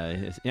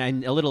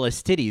 and a little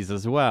titties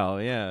as well.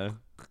 Yeah.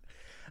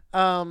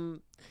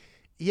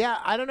 Yeah,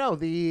 I don't know.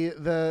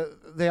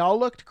 They all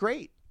looked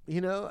great,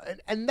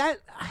 and that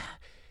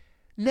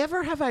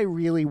never have I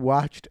really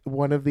watched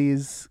one of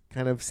these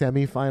kind of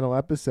semifinal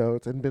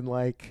episodes and been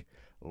like,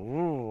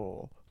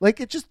 ooh, like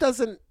it just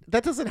doesn't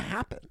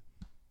happen.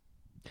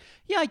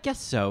 Yeah, I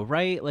guess so,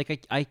 right?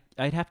 Like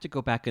I'd have to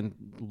go back and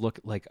look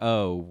like,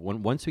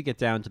 once we get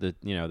down to the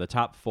the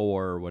top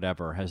four or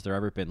whatever, has there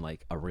ever been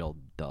like a real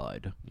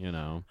dud?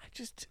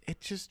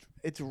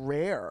 It's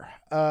rare.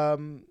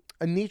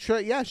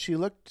 Anitra, yeah, she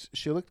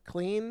looked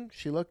clean.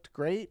 She looked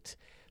great.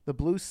 The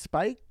blue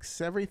spikes,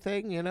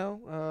 everything, I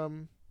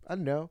don't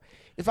know.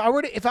 If I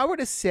were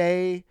to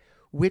say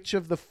which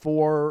of the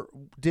four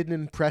didn't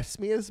impress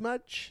me as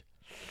much,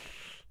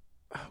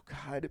 oh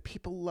God,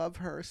 people love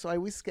her. So I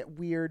always get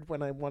weird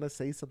when I want to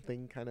say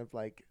something kind of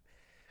like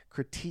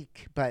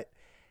critique, but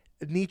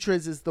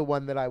Anitra's is the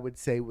one that I would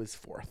say was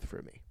fourth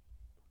for me.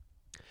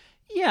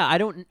 Yeah,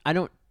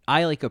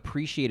 I like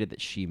appreciated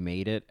that she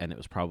made it, and it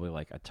was probably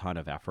like a ton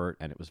of effort,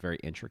 and it was very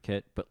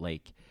intricate. But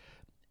like,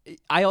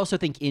 I also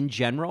think in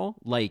general,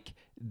 like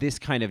this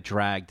kind of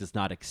drag does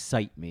not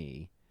excite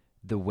me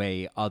the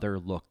way other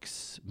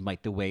looks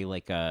might, the way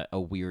like a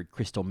weird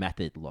Crystal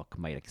Method look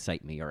might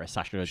excite me, or a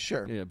Sasha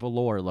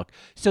Velour look.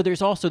 So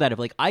there's also that of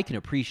like, I can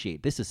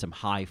appreciate this is some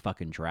high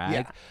fucking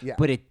drag,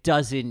 but it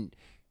doesn't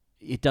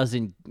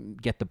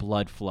get the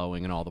blood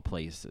flowing in all the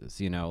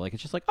places, like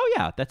it's just like, oh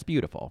yeah, that's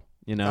beautiful.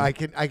 I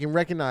can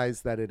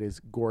recognize that it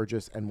is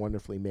gorgeous and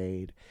wonderfully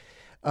made.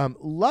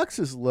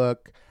 Lux's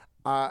look,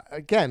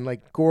 again,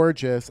 like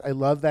gorgeous. I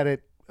love that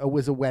it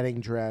was a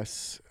wedding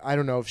dress. I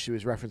don't know if she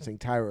was referencing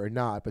Tyra or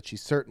not, but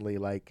she's certainly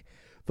like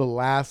the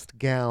last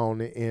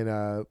gown in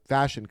a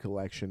fashion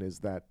collection is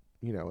that,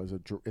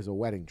 is a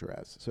wedding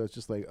dress. So it's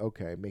just like,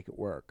 okay, make it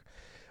work.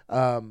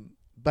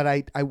 But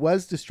I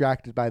was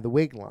distracted by the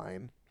wig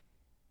line.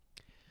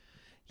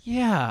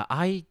 Yeah,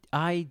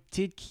 I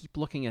did keep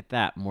looking at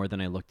that more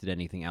than I looked at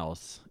anything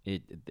else.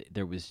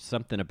 There was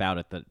something about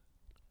it that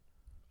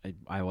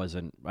I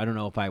wasn't. I don't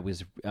know if I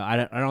was. I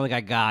don't think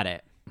I got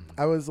it.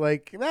 I was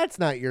like, that's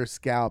not your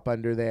scalp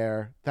under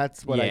there.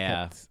 That's what I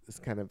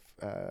kept kind of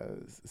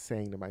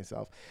saying to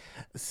myself.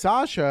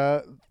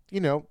 Sasha,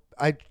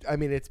 I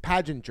mean, it's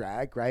pageant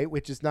drag, right?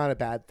 Which is not a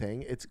bad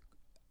thing. It's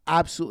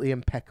absolutely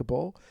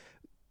impeccable.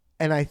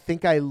 And I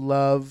think I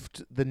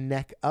loved the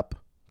neck up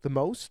the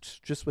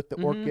most, just with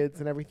the orchids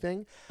and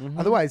everything.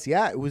 Otherwise,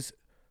 yeah, it was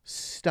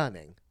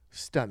stunning.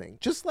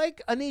 Just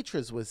like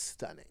Anitra's was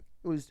stunning.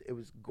 It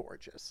was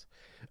gorgeous.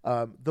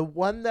 The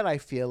one that I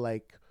feel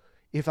like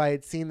if I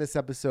had seen this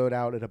episode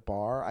out at a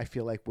bar, I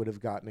feel like would have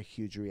gotten a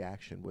huge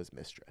reaction was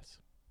Mistress.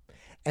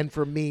 And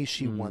for me,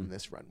 she won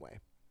this runway.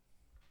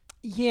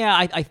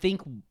 Yeah, I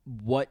think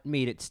what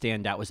made it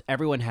stand out was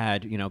everyone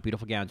had,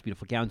 beautiful gowns,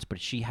 but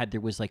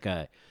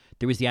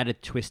there was the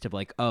added twist of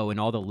like, oh, and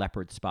all the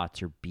leopard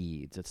spots are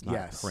beads. It's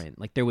not print.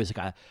 Like there was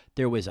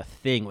a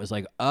thing. It was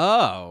like,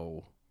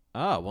 oh,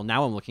 well,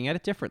 now I'm looking at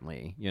it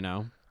differently,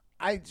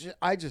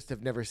 I just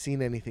have never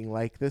seen anything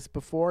like this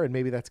before, and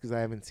maybe that's because I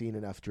haven't seen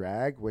enough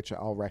drag, which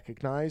I'll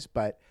recognize,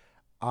 but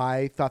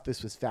I thought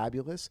this was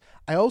fabulous.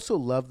 I also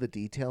love the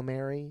detail,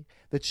 Mary,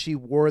 that she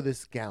wore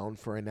this gown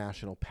for a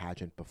national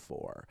pageant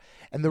before.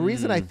 And the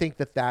reason I think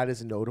that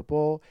is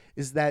notable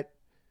is that,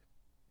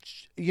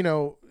 you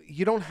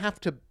don't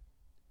have to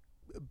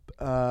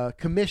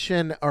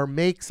commission or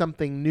make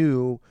something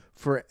new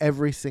for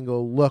every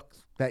single look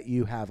that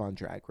you have on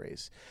Drag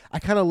Race. I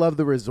kind of love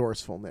the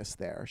resourcefulness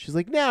there. She's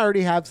like, I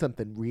already have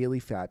something really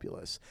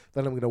fabulous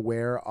that I'm going to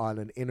wear on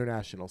an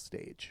international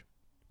stage.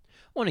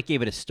 Well, and it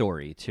gave it a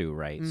story too,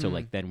 right? So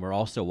like then we're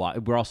also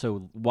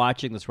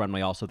watching this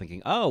runway, also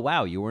thinking, oh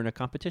wow, you were in a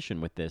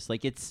competition with this.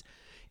 Like it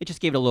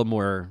just gave it a little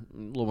more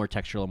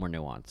texture, a little more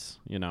nuance,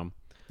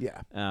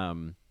 Yeah.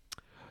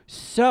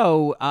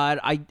 So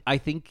I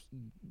think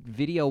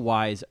video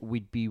wise,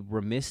 we'd be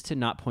remiss to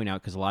not point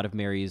out, because a lot of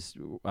Mary's,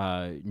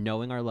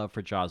 knowing our love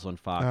for Jocelyn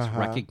Fox,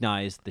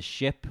 recognized the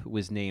ship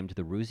was named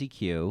the Roosie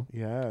Q.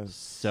 Yes.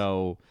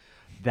 So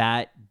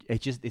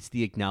it's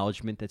the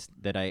acknowledgement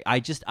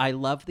I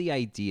love the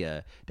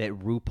idea that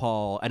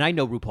RuPaul, and I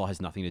know RuPaul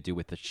has nothing to do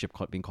with the ship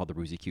being called the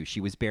Roosie Q.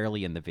 She was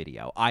barely in the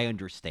video. I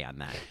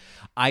understand that.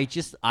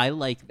 I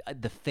like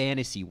the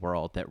fantasy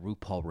world that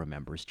RuPaul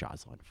remembers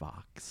Jocelyn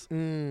Fox.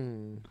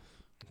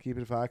 Keep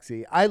it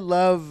foxy. I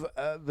love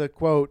the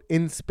quote,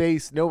 "In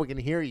space, no one can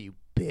hear you,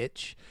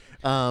 bitch."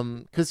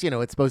 Because,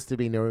 it's supposed to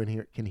be no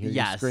one can hear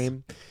you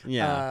scream.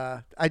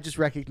 Yeah. I just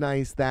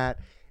recognize that.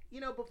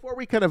 Before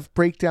we kind of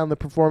break down the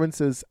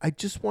performances, I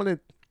just want to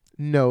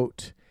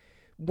note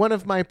one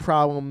of my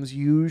problems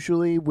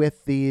usually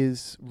with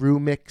these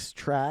Rumix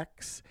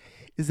tracks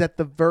is that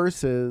the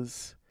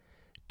verses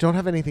don't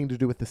have anything to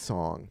do with the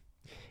song.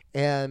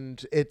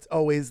 And it's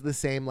always the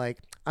same, like,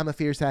 I'm a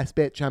fierce ass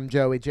bitch, I'm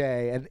Joey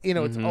J. And,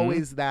 it's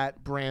always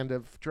that brand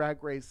of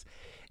Drag Race.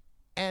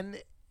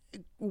 And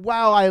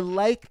while I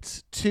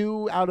liked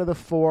 2 out of the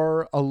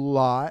 4 a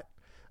lot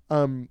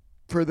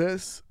for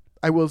this,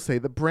 I will say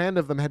the brand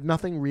of them had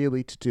nothing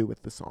really to do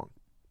with the song.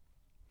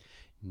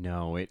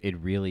 No, it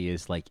really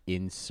is like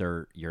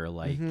insert your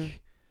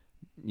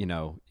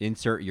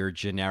insert your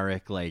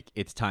generic, like,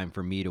 it's time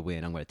for me to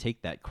win, I'm going to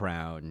take that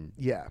crown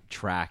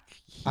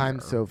track here. I'm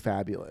so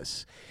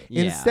fabulous.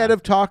 Yeah. Instead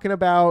of talking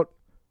about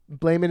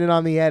blaming it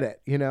on the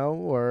edit,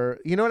 or,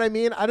 you know what I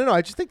mean? I don't know.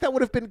 I just think that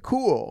would have been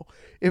cool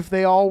if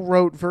they all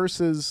wrote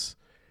verses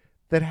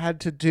that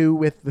had to do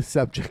with the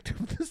subject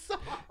of the song.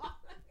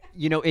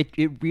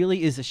 It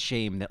really is a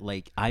shame that,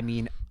 like, I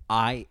mean,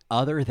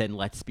 other than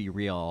let's be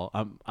real,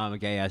 I'm a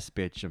gay ass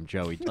bitch, I'm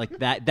Joey. Like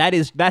that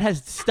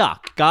has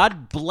stuck.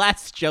 God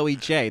bless Joey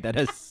J. That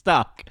has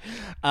stuck.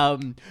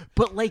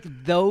 But like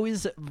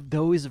those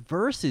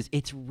verses,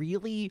 it's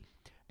really,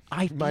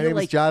 I feel My name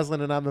like is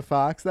Jocelyn and I'm the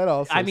fox. That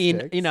also I mean,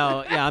 sticks.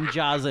 yeah, I'm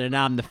Jocelyn and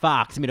I'm the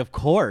fox. I mean, of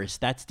course,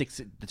 that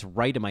sticks. That's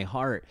right in my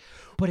heart.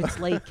 But it's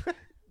like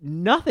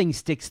nothing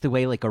sticks the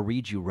way like a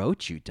Read You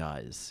Wrote You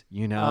does,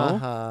 you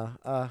know?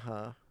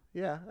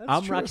 Yeah, that's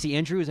I'm true. Roxy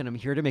Andrews, and I'm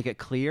here to make it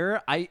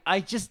clear.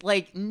 I just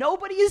like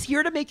nobody is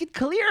here to make it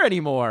clear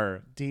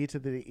anymore. D to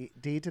the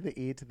E to the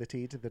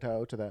T to the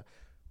toe to the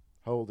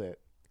hold it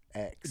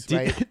X.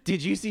 Right?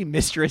 Did you see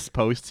Mistress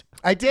post?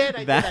 I did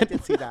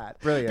see that.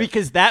 Brilliant.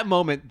 Because that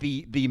moment,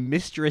 the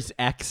Mistress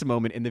X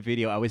moment in the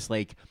video, I was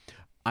like,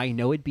 I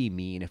know it'd be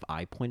mean if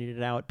I pointed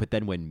it out, but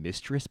then when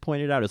Mistress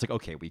pointed it out, I was like,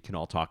 okay, we can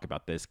all talk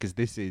about this because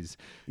this is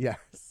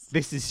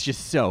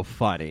just so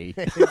funny.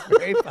 It's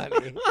very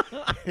funny.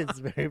 It's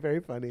very, very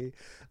funny.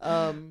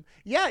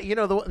 Yeah, you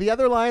know, the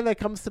other line that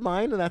comes to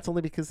mind, and that's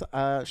only because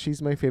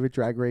she's my favorite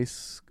Drag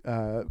Race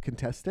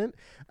contestant,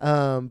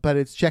 but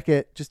it's check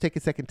it. Just take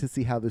a second to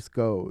see how this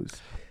goes.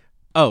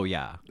 Oh,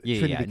 yeah.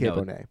 Trinity K. No.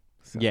 Bonet.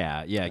 So,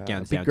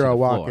 gowns big down girl to the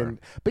walking. floor.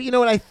 But you know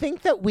what? I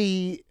think that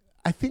we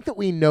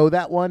know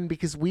that one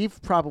because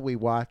we've probably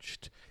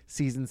watched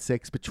season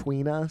 6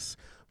 between us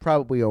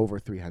probably over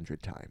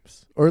 300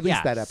 times, or at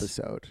least that Yes.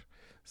 episode.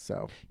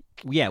 So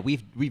Yeah,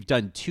 we've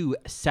done 2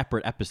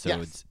 separate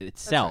episodes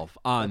itself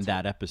on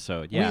that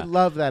episode. Yeah. we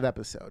love that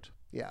episode.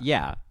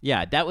 Yeah.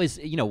 Yeah. That was,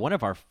 one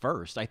of our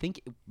first, I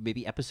think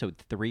maybe episode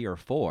 3 or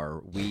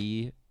 4,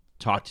 we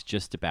talked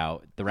just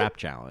about the rap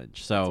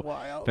challenge. So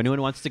wild. if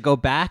anyone wants to go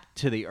back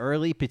to the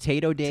early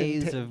potato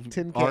days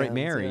tin of All Right cans,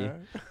 Mary,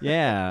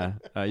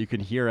 you can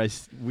hear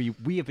us.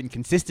 We have been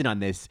consistent on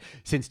this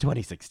since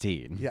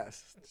 2016.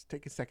 Yes. Just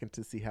take a second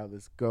to see how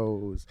this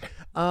goes.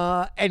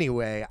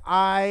 Anyway,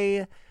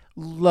 I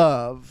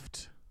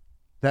loved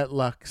that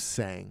Lux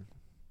sang.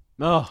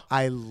 Oh,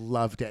 I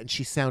loved it. And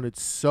she sounded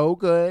so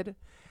good.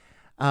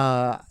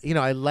 I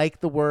like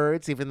the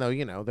words, even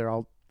though, they're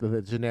all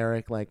the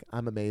generic, like,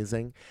 I'm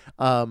amazing.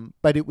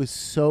 But it was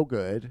so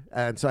good.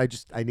 And so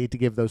I need to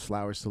give those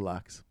flowers to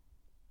Lux.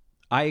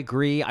 I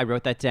agree. I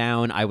wrote that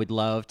down. I would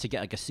love to get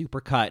like a super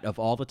cut of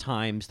all the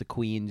times the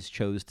queens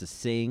chose to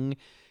sing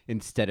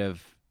instead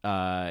of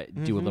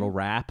do a little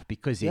rap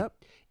because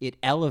it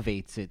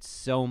elevates it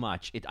so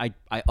much. I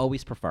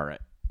always prefer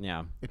it.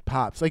 Yeah. It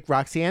pops. Like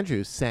Roxy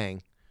Andrews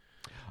sang.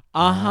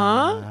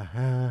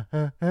 Oh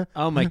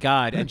my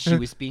God. And she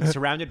was being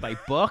surrounded by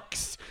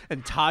books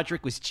and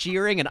Todrick was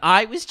cheering and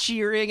I was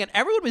cheering and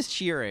everyone was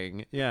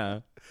cheering.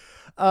 Yeah.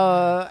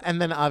 And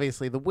then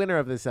obviously the winner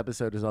of this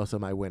episode is also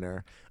my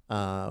winner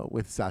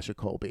with Sasha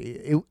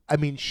Colby.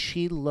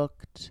 She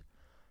looked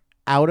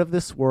out of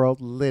this world,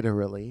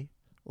 literally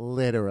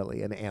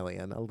an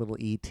alien, a little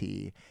ET.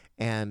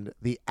 And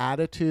the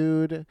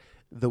attitude,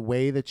 the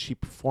way that she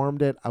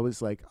performed it, I was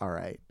like, all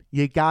right,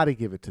 you got to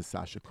give it to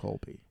Sasha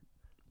Colby.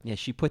 Yeah,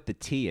 she put the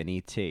T in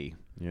ET,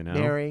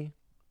 Mary,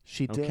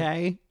 she did.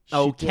 Okay. She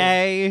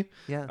okay. did.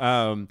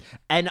 Yeah.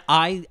 And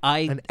I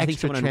An think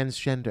extra someone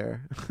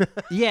transgender.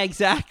 Yeah,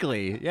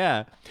 exactly.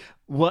 Yeah.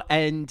 Well,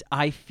 and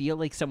I feel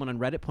like someone on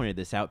Reddit pointed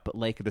this out, but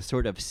like the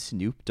sort of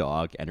Snoop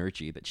Dogg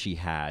energy that she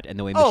had, and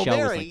the way Michelle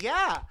Mary, was like,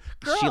 yeah,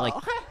 girl. she like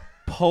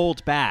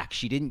pulled back.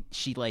 She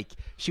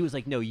was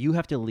like, no, you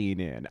have to lean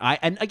in.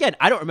 And again,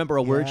 I don't remember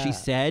a word she Yeah.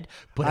 said,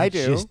 but I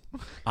do.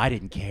 I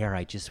didn't care.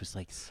 I just was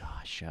like,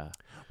 Sasha.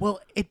 Well,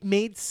 it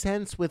made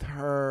sense with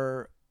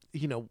her,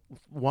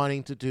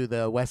 wanting to do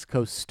the West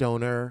Coast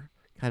stoner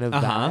kind of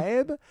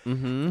vibe.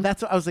 Mm-hmm.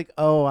 That's what I was like,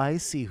 oh, I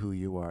see who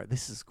you are.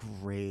 This is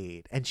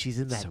great. And she's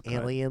in that So good.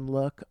 alien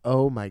look.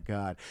 Oh my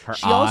God. Her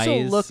she also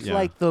eyes, looked yeah.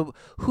 like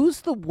who's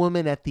the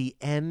woman at the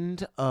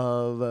end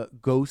of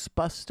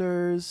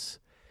Ghostbusters?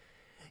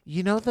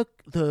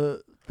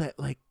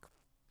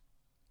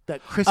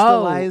 that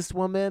crystallized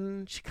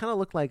woman. She kind of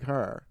looked like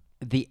her.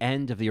 The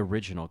end of the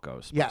original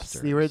Ghostbusters. Yes,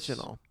 the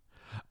original.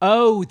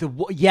 Oh,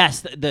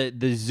 yes, the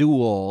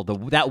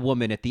Zool, that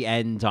woman at the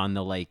end on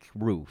the like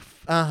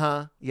roof.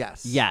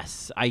 Yes.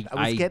 Yes, I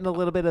was getting a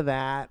little bit of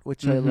that,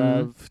 which I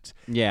loved.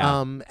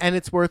 Yeah. And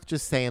it's worth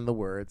just saying the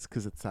words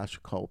because it's Sasha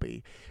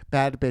Colby.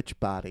 Bad bitch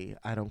body,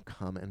 I don't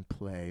come and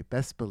play.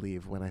 Best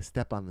believe when I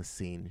step on the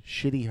scene,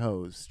 shitty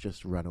hoes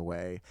just run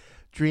away.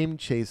 Dream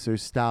chaser,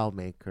 style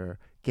maker,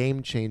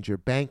 game changer,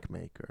 bank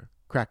maker.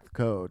 Crack the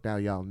code, now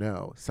y'all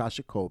know.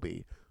 Sasha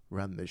Colby,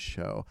 run this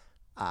show.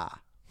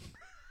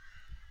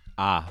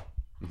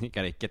 You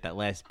gotta get that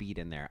last beat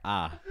in there.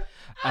 I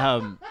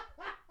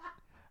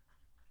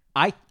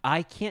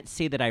can't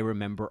say that I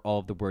remember all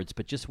of the words,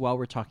 but just while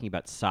we're talking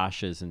about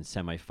Sasha's and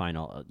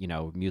semifinal,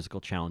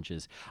 musical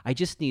challenges, I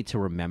just need to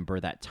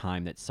remember that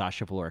time that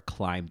Sasha Velour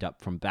climbed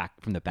up from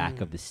the back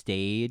of the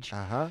stage.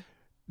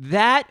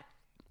 That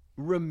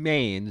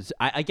remains.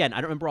 I don't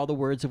remember all the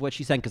words of what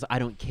she sang because I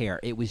don't care.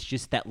 It was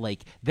just that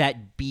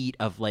that beat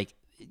of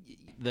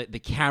the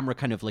camera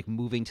kind of like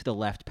moving to the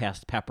left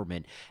past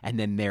Peppermint, and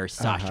then there's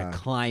Sasha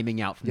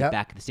climbing out from the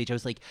back of the stage. I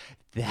was like,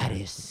 that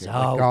is so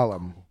like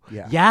Gollum.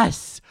 Yeah.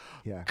 Yes.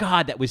 Yeah.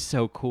 God, that was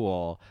so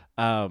cool.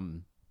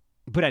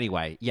 But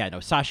anyway, yeah, no,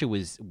 Sasha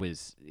was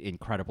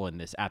incredible in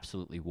this.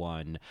 Absolutely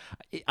won.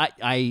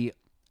 I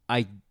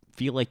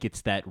feel like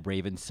it's that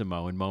Raven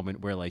Simone moment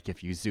where, like,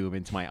 if you zoom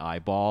into my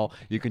eyeball,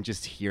 you can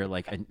just hear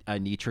like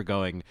Anitra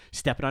going,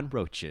 "Stepping on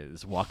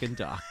roaches, walking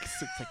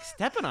ducks." It's like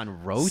stepping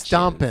on roaches,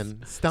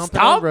 stomping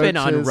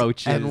on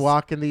roaches, and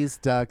walking these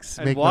ducks,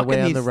 And making my way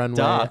walking on the these runway.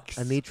 ducks.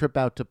 Anitra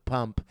about to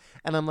pump,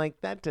 and I'm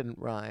like, that didn't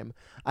rhyme.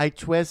 I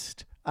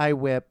twist, I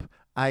whip,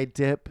 I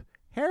dip.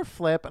 Hair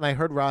flip, and I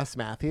heard Ross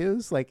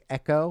Matthews like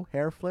echo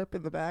hair flip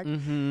in the back.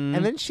 Mm-hmm.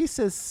 And then she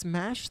says,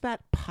 "Smash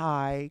that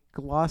pie,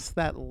 gloss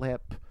that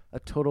lip, a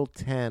total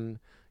 10,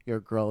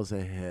 your girl's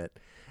a hit."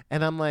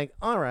 And I'm like,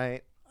 all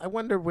right, I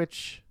wonder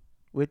which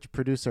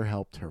producer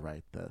helped her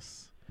write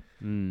this.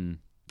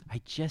 I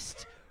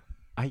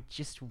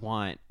just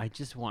want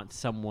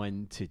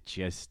someone to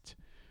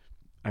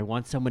I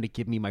want someone to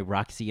give me my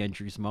Roxy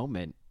Andrews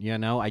moment, you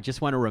know? I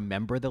just want to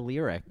remember the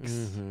lyrics.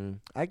 Mm-hmm.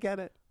 I get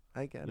it.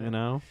 You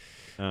know?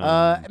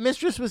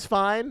 Mistress was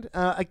fine.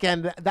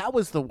 Again, that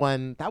was the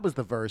one. That was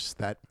the verse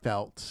that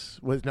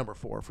was number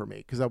 4 for me,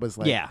 because I was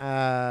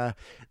like,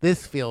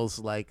 this feels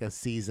like a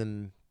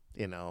season,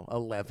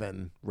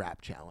 11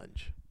 rap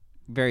challenge.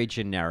 Very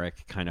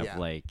generic, kind of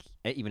like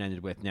it even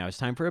ended with, "Now it's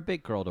time for a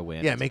big girl to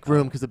win." Yeah, make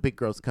room because the big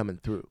girl's coming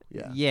through.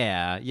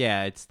 Yeah.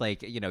 It's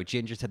like,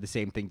 Ginger said the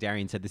same thing.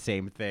 Darian said the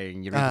same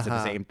thing. Eureka said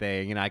the same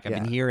thing. And I've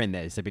been hearing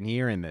this.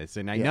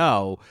 And I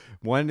know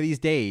one of these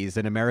days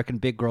an American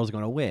big girl's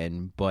going to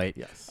win. But,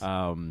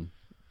 Anyway.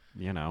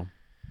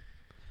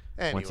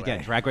 Once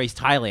again, Drag Race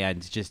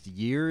Thailand just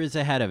years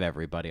ahead of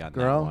everybody on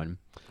that one.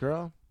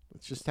 Girl,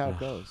 it's just how it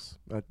goes.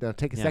 Now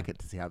take a second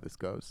to see how this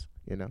goes,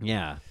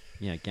 Yeah,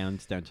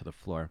 gowns down to the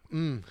floor.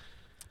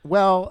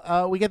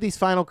 Well, we get these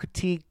final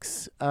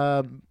critiques.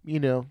 I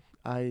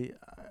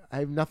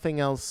have nothing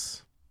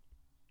else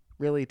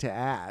really to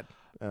add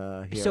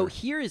here. So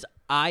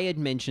I had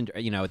mentioned,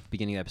 at the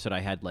beginning of the episode, I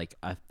had like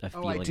a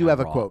feeling. I do have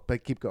a quote,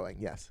 but keep going.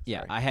 Yes. Yeah,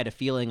 sorry. I had a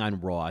feeling on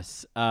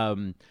Ross.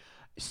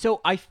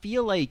 So I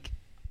feel like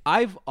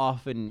I've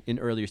often in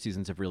earlier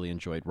seasons have really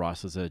enjoyed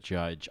Ross as a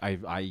judge.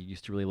 I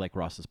used to really like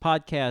Ross's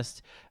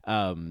podcast,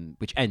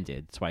 which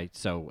ended.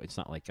 So it's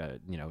not like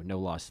no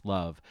lost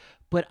love.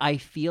 But I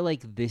feel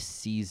like this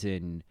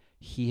season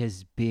he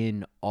has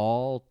been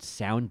all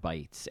sound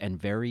bites and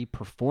very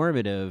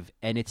performative,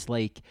 and it's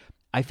like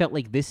I felt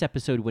like this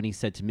episode when he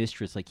said to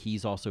Mistress, like,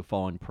 he's also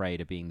fallen prey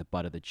to being the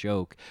butt of the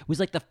joke, was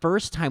like the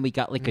first time we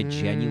got like a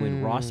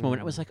genuine Ross moment.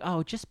 I was like,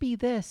 oh, just be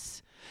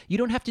this. You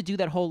don't have to do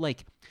that whole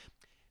like.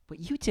 What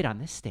you did on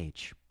this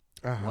stage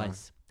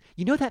was,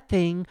 that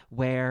thing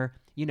where,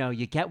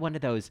 you get one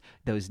of those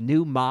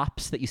new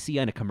mops that you see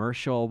on a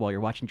commercial while you're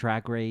watching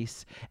Drag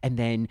Race, and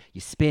then you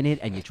spin it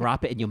and you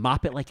drop it and you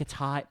mop it like it's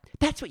hot.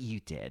 That's what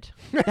you did.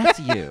 That's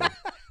you.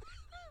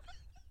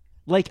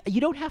 Like,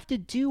 you don't have to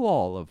do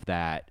all of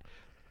that.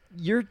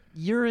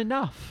 You're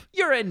enough.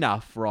 You're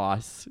enough,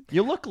 Ross.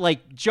 You look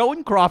like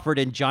Joan Crawford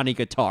and Johnny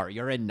Guitar.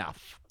 You're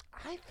enough.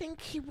 I think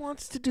he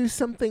wants to do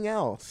something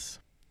else.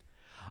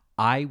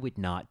 I would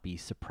not be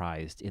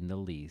surprised in the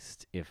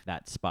least if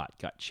that spot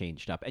got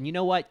changed up. And you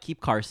know what? Keep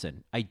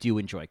Carson. I do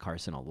enjoy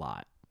Carson a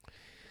lot.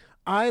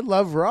 I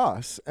love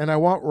Ross, and I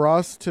want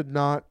Ross to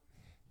not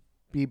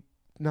be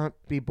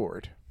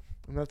bored.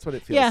 And that's what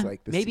it feels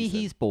like this maybe season.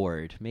 he's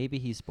bored. Maybe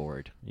he's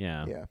bored.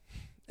 Yeah. Yeah.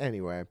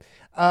 Anyway,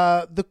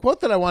 the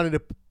quote that I wanted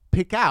to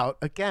pick out,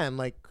 again,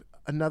 like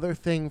another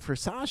thing for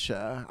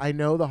Sasha, I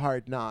know the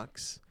hard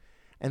knocks,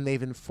 and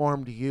they've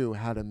informed you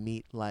how to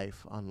meet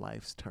life on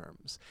life's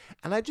terms.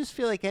 And I just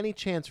feel like any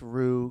chance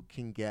Rue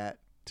can get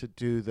to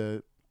do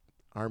the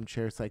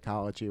armchair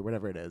psychology or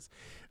whatever it is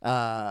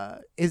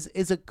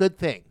a good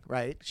thing,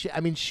 right?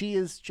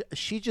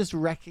 She just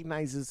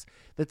recognizes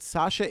that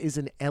Sasha is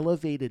an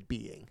elevated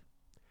being.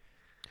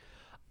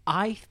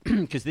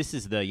 Because this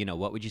is the,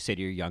 what would you say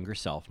to your younger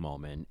self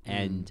moment.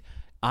 And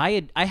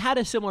I had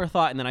a similar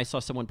thought, and then I saw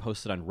someone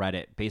posted on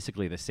Reddit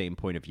basically the same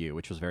point of view,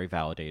 which was very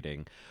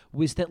validating,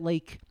 was that,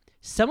 like,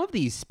 some of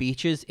these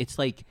speeches, it's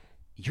like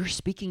you're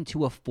speaking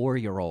to a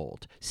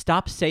 4-year-old.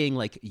 Stop saying,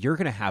 like, you're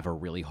going to have a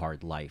really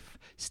hard life.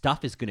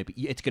 It's going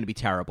to be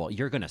terrible.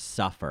 You're going to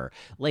suffer.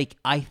 Like,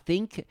 I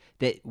think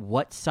that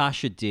what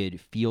Sasha did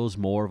feels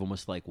more of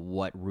almost like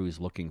what Rue's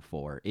looking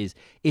for is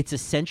it's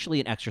essentially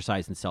an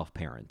exercise in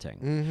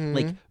self-parenting. Mm-hmm.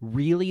 Like,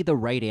 really the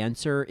right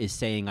answer is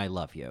saying, I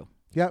love you.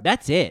 Yep.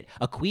 That's it.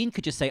 A queen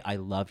could just say, I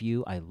love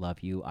you, I love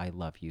you, I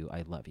love you,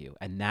 I love you.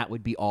 And that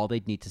would be all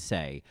they'd need to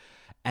say.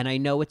 And I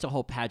know it's a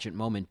whole pageant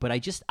moment, but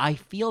I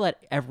feel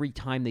that every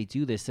time they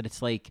do this, that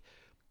it's like,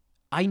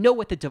 I know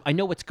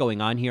what's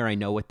going on here. I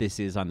know what this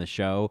is on the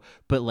show,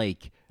 but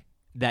like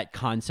that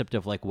concept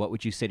of like, what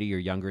would you say to your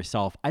younger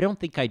self? I don't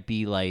think I'd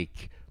be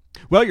like,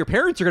 well, your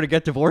parents are going to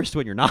get divorced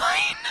when you're 9.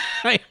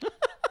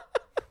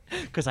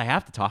 because I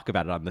have to talk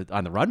about it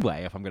on the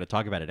runway if I'm going to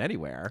talk about it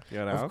anywhere. You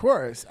know? Of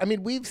course. I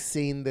mean, we've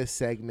seen this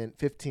segment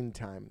 15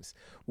 times.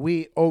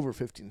 Over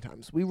 15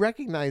 times. We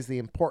recognize the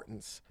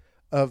importance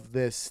of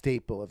this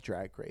staple of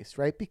Drag Race,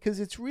 right? Because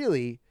it's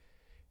really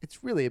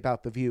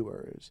about the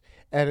viewers,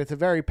 and it's a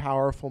very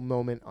powerful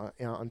moment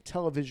on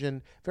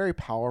television. Very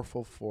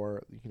powerful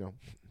for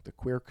the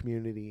queer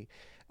community.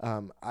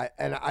 I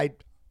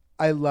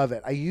love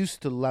it. I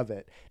used to love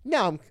it.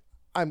 Now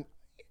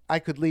I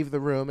could leave the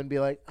room and be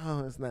like,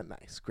 oh, isn't that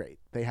nice? Great.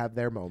 They have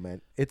their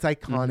moment. It's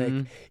iconic.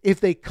 Mm-hmm. If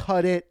they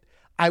cut it,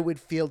 I would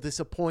feel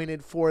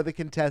disappointed for the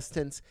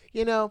contestants.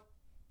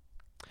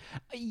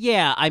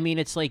 Yeah, I mean,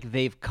 it's like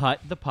they've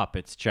cut the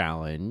puppets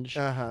challenge,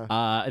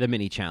 the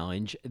mini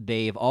challenge.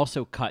 They've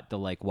also cut the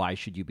why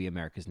should you be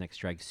America's Next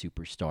Drag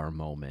Superstar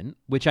moment,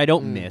 which I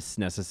don't miss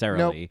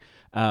necessarily.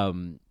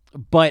 Nope.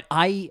 But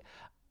I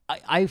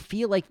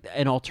feel like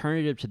an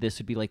alternative to this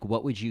would be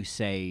what would you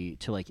say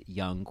to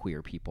young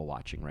queer people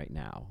watching right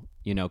now?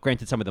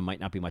 Granted, some of them might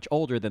not be much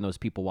older than those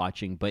people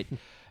watching, but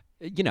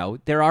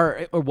there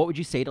are, or what would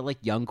you say to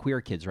young queer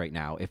kids right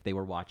now if they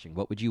were watching?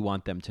 What would you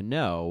want them to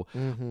know?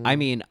 Mm-hmm. I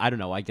mean, I don't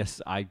know. I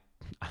guess I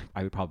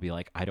would probably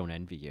be I don't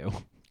envy you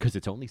because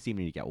it's only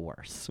seeming to get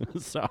worse.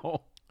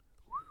 So,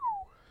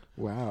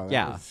 wow,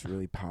 that was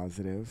really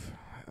positive.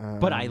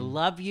 But I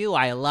love you.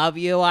 I love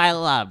you. I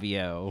love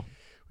you.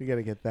 We got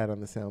to get that on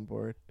the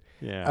soundboard.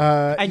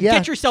 Yeah. And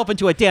get yourself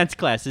into a dance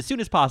class as soon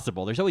as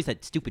possible. There's always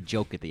that stupid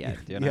joke at the end,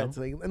 Yeah, it's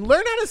and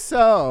learn how to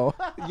sew.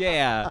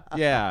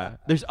 Yeah.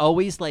 There's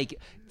always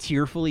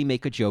tearfully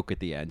make a joke at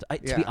the end.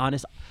 To be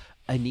honest,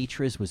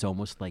 Anitra's was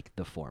almost like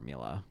the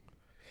formula.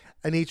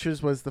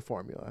 Anitra's was the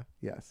formula.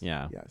 Yes.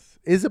 Yeah. Yes.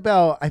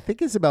 I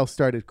think Isabel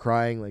started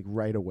crying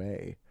right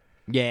away.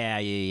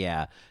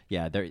 Yeah.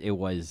 There it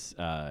was.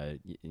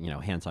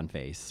 Hands on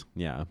face.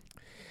 Yeah.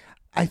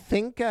 I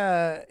think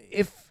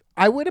if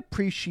I would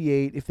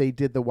appreciate if they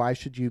did the why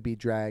should you be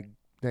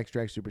next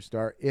drag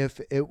superstar if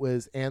it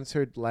was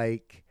answered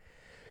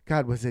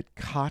God, was it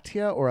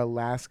Katya or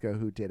Alaska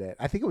who did it?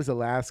 I think it was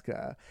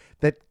Alaska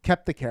that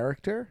kept the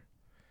character.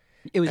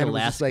 It was and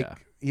Alaska.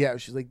 It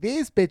was she's like,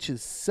 these bitches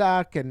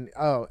suck, and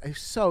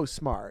it's so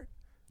smart.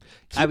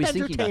 Keep I was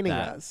thinking about entertaining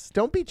that. us.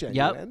 Don't be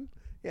genuine.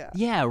 Yep.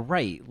 Yeah,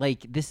 right.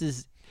 This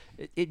is.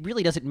 It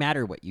really doesn't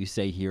matter what you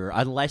say here,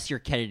 unless you're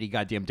Kennedy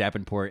goddamn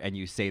Davenport and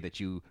you say that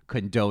you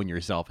condone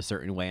yourself a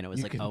certain way. And it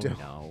was oh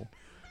no,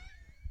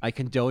 I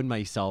condone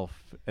myself,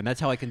 and that's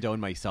how I condone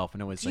myself.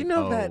 And it was Do you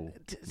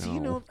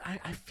know,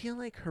 I feel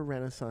like her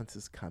renaissance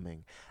is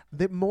coming.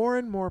 That more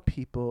and more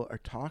people are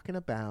talking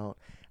about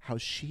how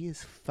she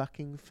is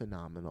fucking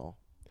phenomenal.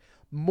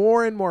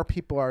 More and more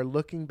people are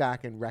looking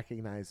back and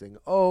recognizing,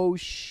 oh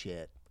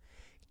shit,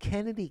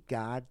 Kennedy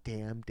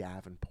goddamn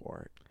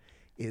Davenport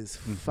is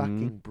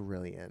fucking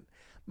brilliant.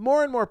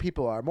 More and more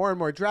people are. More and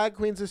more drag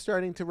queens are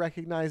starting to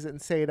recognize it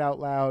and say it out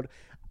loud.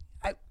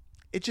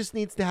 It just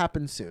needs to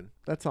happen soon.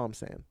 That's all I'm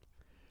saying.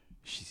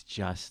 She's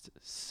just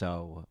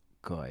so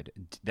good.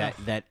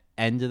 That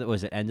end of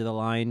the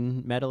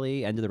line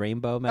medley, end of the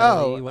rainbow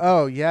medley.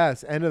 Oh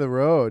yes, end of the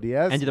road.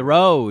 Yes, end of the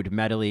road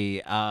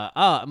medley.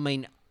 I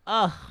mean,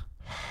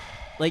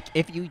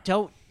 if you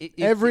don't.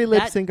 Every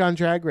lip sync on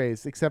Drag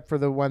Race, except for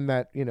the one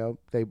that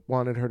they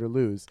wanted her to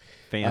lose.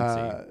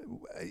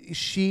 Fancy.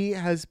 She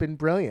has been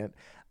brilliant.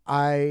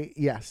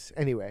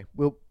 Anyway,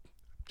 we'll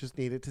just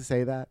needed to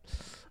say that.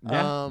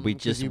 Yeah, we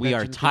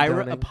are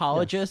Tyra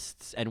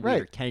apologists, and we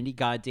are Kennedy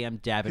goddamn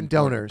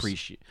Davenport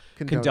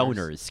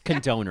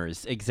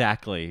condoners.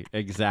 Exactly.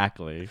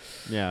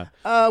 Yeah.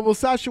 Will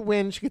Sasha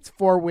win? She gets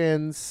 4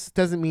 wins.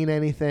 Doesn't mean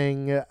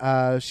anything.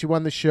 She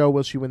won the show.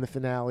 Will she win the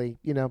finale?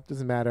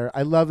 Doesn't matter.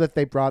 I love that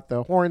they brought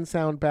the horn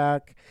sound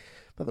back.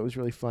 Thought that was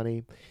really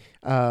funny.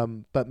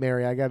 But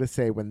Mary, I got to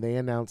say, when they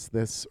announced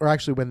this, or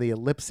actually when the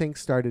lip sync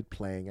started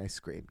playing, I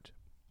screamed.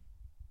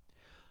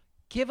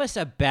 Give us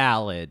a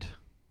ballad.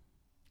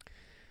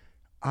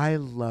 I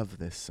love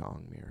this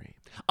song, Mary.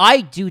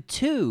 I do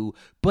too,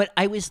 but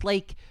I was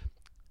like,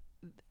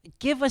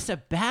 give us a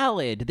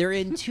ballad. They're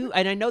in two,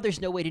 and I know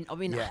there's no way to,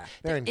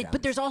 they're in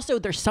but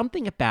there's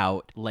something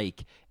about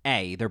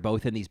A, they're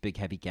both in these big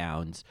heavy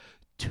gowns.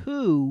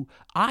 2,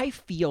 I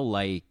feel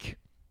like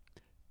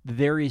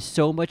there is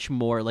so much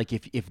more,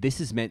 if this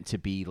is meant to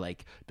be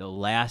the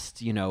last,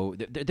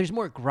 there's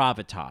more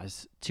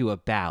gravitas to a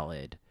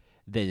ballad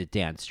than a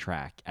dance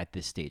track at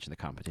this stage in the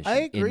competition.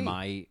 I agree. In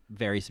my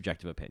very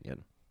subjective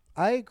opinion.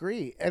 I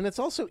agree. And it's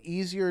also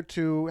easier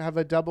to have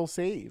a double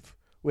save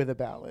with a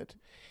ballad.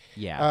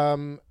 Yeah.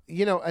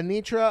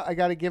 Anitra, I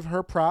got to give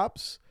her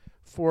props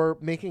for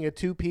making a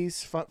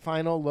 2-piece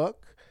final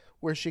look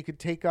where she could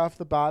take off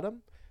the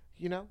bottom.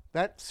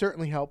 That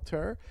certainly helped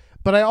her.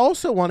 But I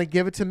also want to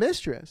give it to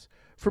Mistress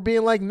for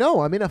being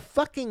no, I'm in a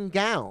fucking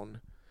gown.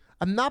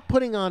 I'm not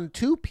putting on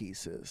 2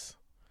 pieces.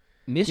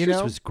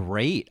 Mistress was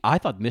great. I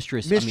thought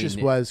Mistress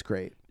was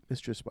great.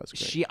 Mistress was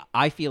great.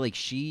 I feel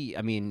like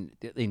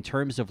in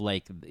terms of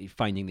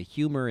finding the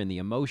humor and the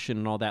emotion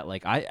and all that,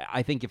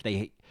 I think if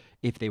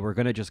they were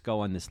gonna just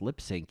go on this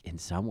lip sync, in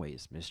some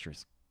ways,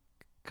 Mistress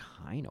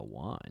kind of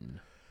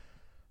won.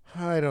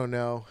 I don't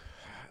know.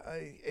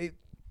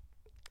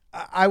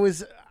 I will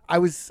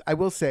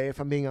say, if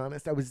I'm being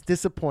honest, I was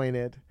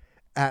disappointed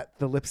at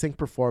the lip sync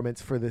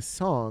performance for this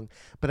song,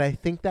 but I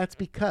think that's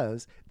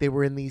because they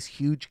were in these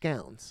huge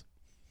gowns.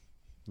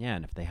 Yeah,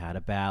 and if they had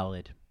a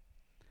ballad,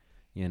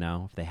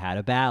 if they had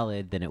a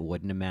ballad, then it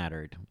wouldn't have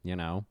mattered,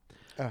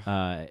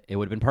 It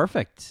would have been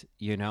perfect,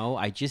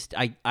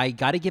 I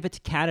got to give it to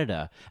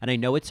Canada. And I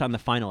know it's on the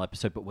final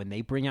episode, but when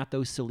they bring out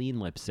those Celine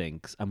lip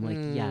syncs, I'm like,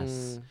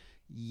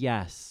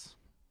 yes.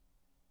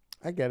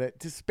 I get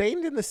it.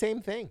 Spain did the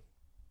same thing.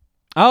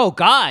 Oh,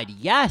 God,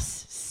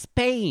 yes,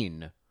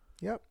 Spain.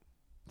 Yep.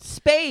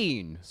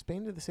 Spain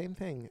did the same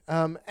thing.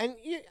 And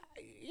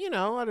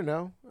I don't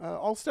know.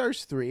 All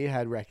Stars 3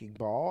 had Wrecking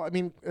Ball. I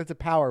mean, it's a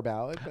power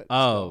ballad, but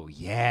oh,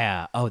 still.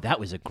 yeah. Oh, that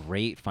was a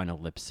great final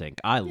lip sync.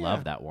 I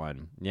love that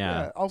one.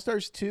 Yeah. All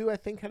Stars 2, I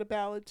think, had a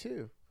ballad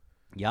too.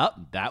 Yep,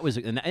 that was,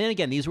 and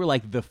again, these were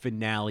like the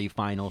finale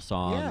final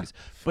songs.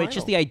 But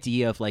just the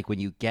idea of like when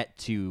you get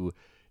to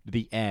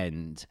the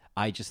end,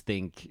 I just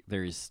think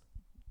there's.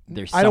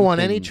 I don't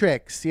want any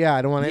tricks. Yeah,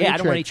 I don't want any. Yeah, I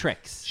don't want any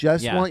tricks.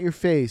 Just want your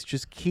face.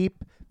 Just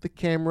keep the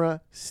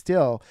camera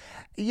still.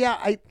 Yeah,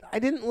 I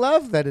didn't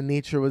love that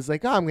Anitra was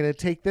like, oh, I'm going to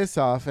take this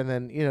off and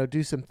then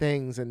do some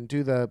things and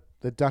do the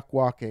duck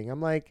walking.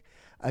 I'm like,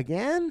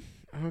 again?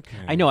 Okay.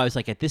 I know. I was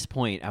like, at this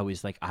point, I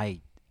was like,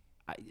 I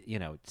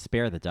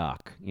spare the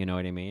duck. You know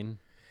what I mean?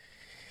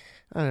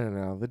 I don't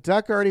know. The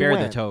duck already spare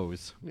went. the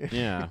toes.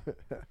 Yeah.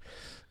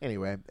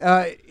 Anyway,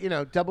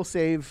 double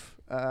save.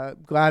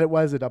 Glad it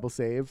was a double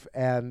save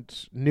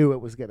and knew it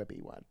was going to be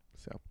one.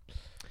 So,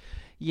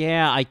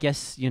 yeah, I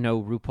guess,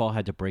 RuPaul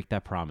had to break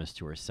that promise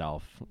to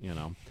herself,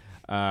 you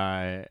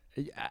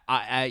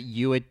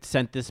had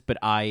sent this, but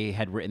I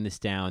had written this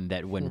down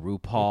that when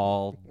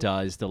RuPaul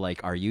does the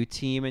are you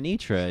team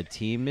Anitra,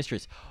 team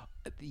mistress,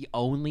 the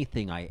only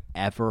thing I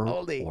ever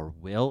or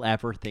will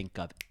ever think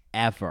of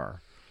ever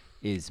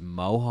is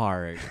Mo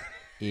Hart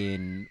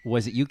in,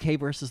 was it UK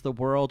versus the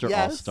World or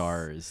All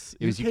Stars?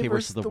 It was UK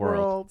versus the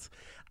World.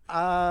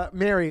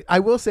 Mary, I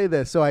will say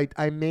this. So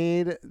I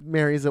made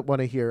Mary's at one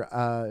of here.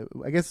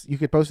 I guess you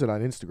could post it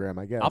on Instagram,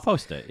 I guess. I'll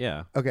post it,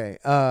 yeah. Okay.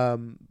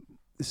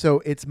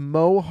 So it's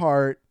Mo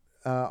Hart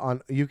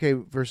on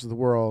UK versus the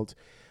World.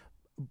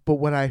 But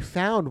what I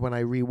found when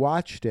I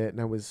rewatched it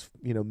and I was,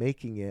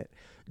 making it,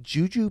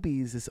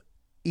 Jujubes is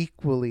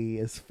equally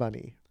as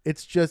funny.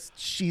 It's just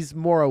she's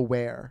more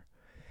aware.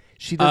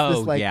 She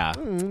does this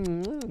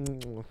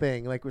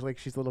thing, like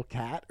she's a little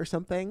cat or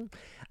something.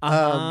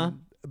 And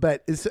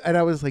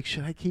I was like,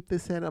 should I keep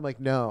this in? I'm like,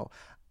 no,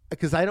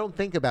 because I don't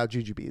think about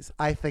Jujubes.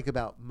 I think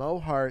about Mo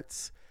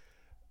Hart's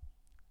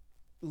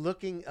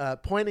looking,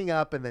 pointing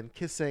up and then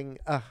kissing.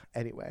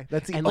 Anyway,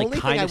 that's the only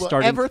thing I will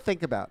ever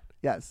think about.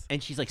 Yes.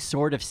 And she's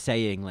sort of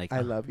saying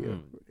I love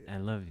you. I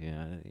love you.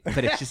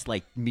 But it's just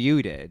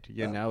muted,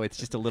 it's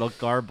just a little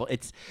garble.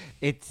 It's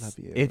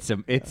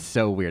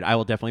so weird. I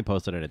will definitely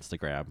post it on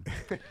Instagram.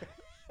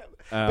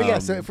 But yeah,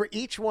 so for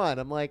each one,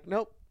 I'm like,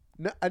 nope.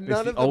 None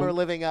of them are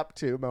living up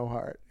to Mo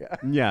Hart. Yeah.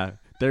 Yeah,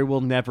 there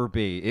will never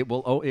be. It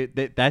will.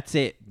 That's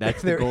it.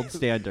 That's the gold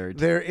standard.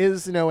 There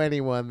is no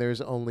anyone.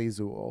 There's only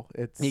Zool.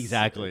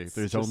 Exactly.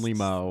 There's just, only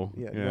Mo.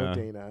 Yeah, no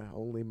Dana.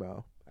 Only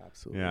Mo.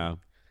 Absolutely. Yeah.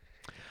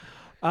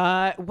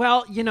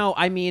 Well,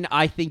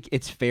 I think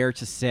it's fair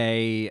to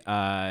say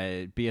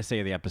BSA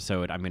of the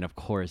episode. I mean, of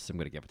course, I'm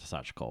going to give it to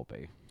Sasha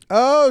Colby.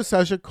 Oh,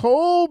 Sasha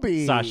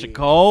Colby. Sasha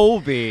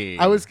Colby.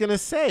 I was going to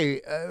say,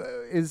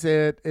 is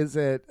it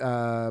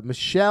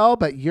Michelle?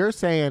 But you're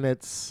saying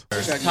it's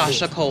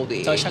Sasha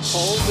Colby. Sasha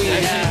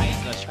Colby.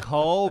 Sasha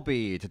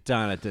Colby.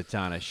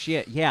 Donna.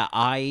 Shit. Yeah,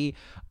 I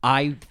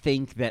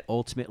think that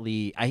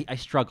ultimately I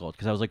struggled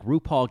because I was like,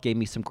 RuPaul gave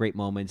me some great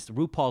moments.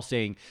 RuPaul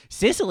saying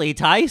Cicely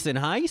Tyson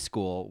High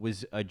School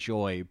was a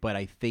joy, but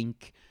I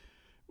think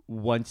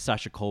once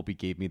Sasha Colby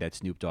gave me that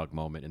Snoop Dogg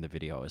moment in the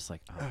video, I was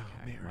like,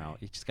 okay, well,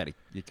 you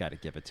gotta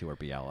give it to her,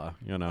 Biella.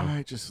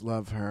 I just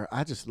love her.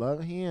 I just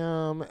love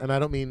him, and I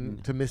don't mean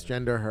to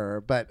misgender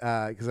her, but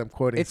because I'm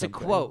quoting. It's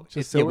something. A quote.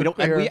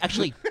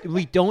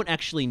 We don't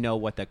actually know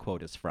what that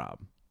quote is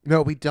from.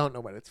 No, we don't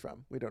know what it's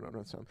from.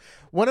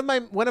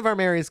 One of our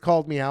Marys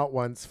called me out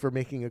once for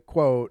making a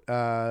quote.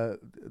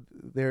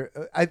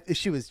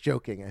 She was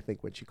joking, I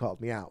think, when she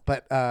called me out.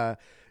 But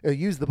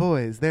use the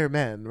boys, they're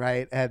men,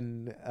 right?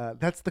 And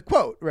that's the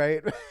quote,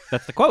 right?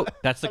 That's the quote.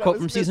 That's the quote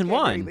from season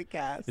 1. The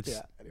cast.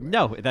 Anyway.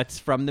 No, that's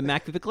from the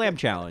Mac the Glam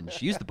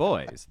Challenge. Use the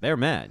boys, they're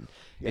men.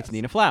 Yes. It's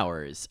Nina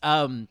Flowers.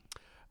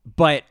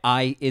 But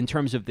in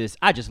terms of this,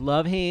 I just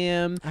love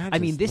him.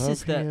 This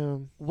is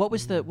him. What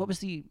was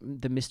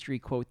the mystery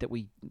quote that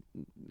we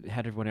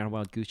had everyone on a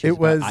wild goose chase? It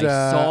was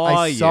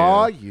I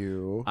saw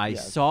you. I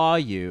saw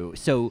you.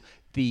 So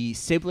the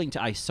sibling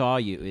to I saw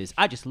you is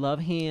I just love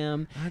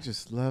him. I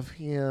just love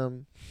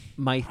him.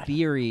 My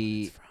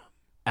theory,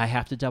 I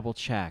have to double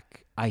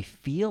check. I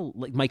feel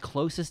like my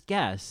closest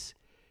guess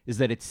is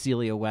that it's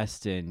Celia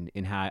Weston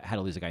in How to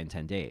Lose a Guy in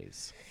 10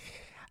 Days.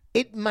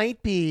 It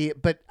might be,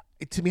 but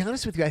to be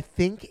honest with you, I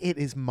think it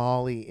is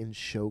Molly in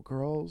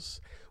Showgirls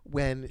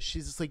when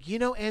she's just like,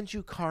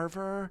 Andrew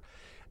Carver?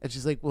 And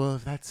she's like, well,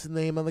 if that's the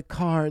name on the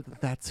card,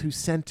 that's who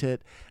sent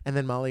it. And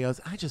then Molly goes,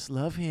 I just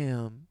love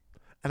him.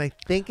 And I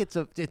think it's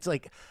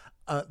like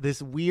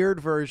this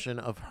weird version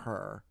of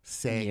her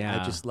saying,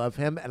 I just love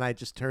him. And I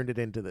just turned it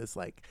into this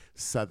like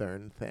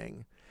Southern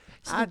thing.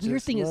 So I the weird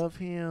just thing love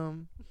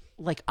him.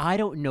 Like, I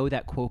don't know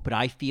that quote, but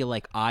I feel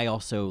like I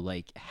also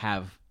like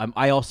have I'm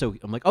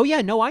like, oh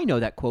yeah, no, I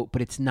know that quote,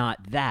 but it's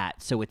not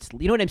that. So it's,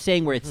 you know what I'm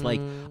saying, where it's like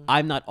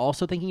I'm not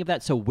also thinking of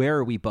that. So where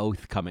are we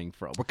both coming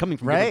from? We're coming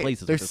from different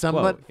places. There's with this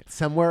quote.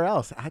 somewhere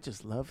else. I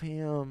just love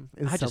him.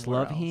 I just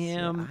love else.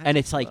 him, Yeah, and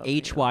it's like love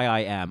him.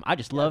 HYIM. I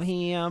just love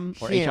him,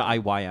 or Him.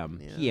 HIYM.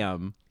 Yeah.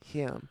 Him.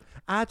 Him.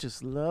 I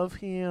just love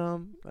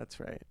him. That's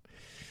right.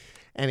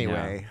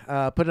 Anyway,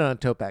 put it on a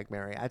tote bag,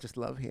 Mary. I just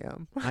love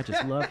him. I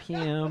just love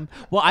him.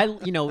 Well,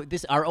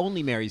 our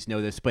only Marys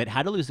know this, but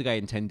How to Lose a Guy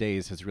in 10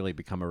 Days has really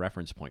become a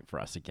reference point for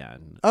us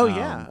again. Oh,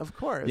 yeah, of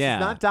course. Yeah,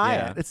 It's not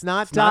diet. yeah. It's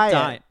not It's not diet.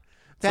 diet.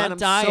 It's Ben, not I'm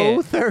diet.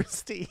 so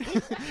thirsty.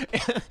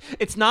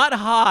 It's not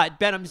hot,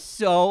 Ben. I'm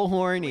so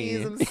horny.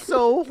 Please, I'm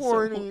so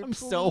horny. I'm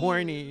so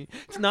horny.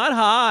 It's not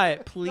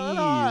hot. Please. Not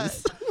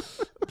hot.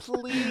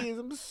 Please,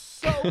 I'm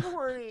so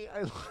horny.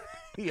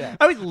 Yeah.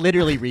 I would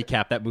literally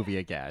recap that movie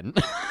again.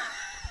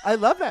 I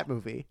love that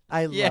movie.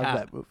 I love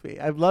that movie.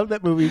 I've loved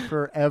that movie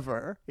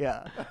forever.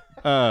 Yeah.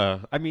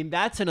 I mean,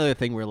 that's another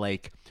thing where,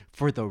 like,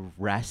 for the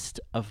rest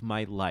of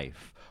my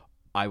life,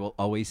 I will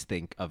always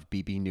think of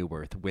Bebe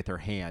Neuwirth with her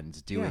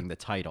hands doing the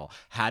title,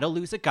 How to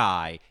Lose a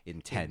Guy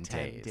in 10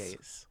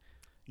 Days.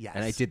 Yes.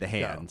 And I did the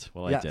hand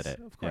while I did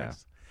it. Of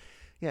course.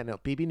 Yeah, no,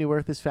 Bebe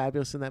Neuwirth is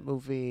fabulous in that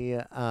movie.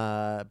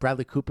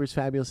 Bradley Cooper's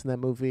fabulous in that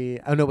movie.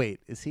 Oh, no, wait.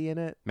 Is he in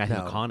it? Matthew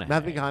No. McConaughey.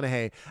 Matthew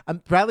McConaughey.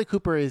 Bradley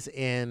Cooper is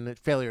in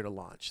Failure to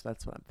Launch.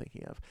 That's what I'm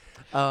thinking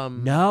of.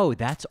 No,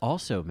 that's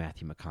also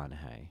Matthew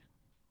McConaughey.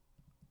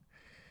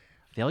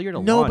 Failure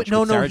to No, Launch but no,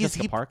 with no. Sarah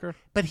Jessica Parker?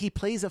 But he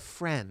plays a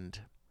friend.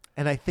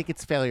 And I think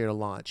it's Failure to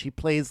Launch. He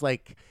plays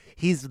like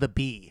he's the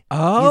bee.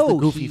 Oh, he's the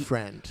goofy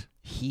friend.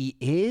 He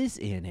is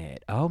in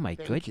it. Oh, my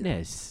Thank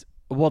goodness.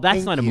 Well, that's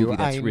Thank not a you. movie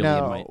that's I really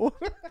know.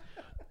 in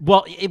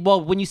my...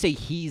 Well, when you say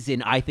he's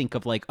in, I think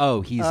of like,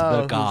 oh, he's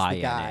the guy, Who's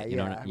the guy in it. You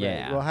know, right.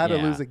 yeah. Well, How to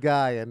yeah. Lose a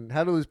Guy and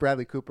How to Lose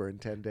Bradley Cooper in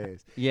 10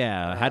 Days.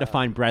 Yeah, How to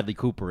Find Bradley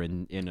Cooper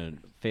in a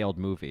failed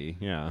movie.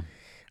 Yeah.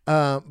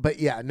 But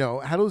yeah, no,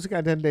 How to Lose a Guy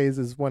in 10 Days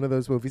is one of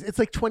those movies. It's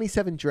like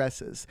 27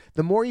 Dresses.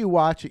 The more you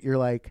watch it, you're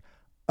like,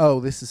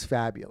 oh, this is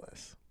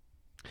fabulous.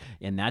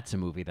 And that's a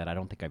movie that I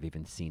don't think I've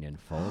even seen in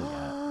full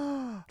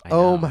yet.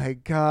 Oh my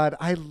God.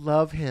 I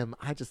love him.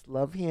 I just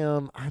love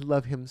him. I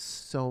love him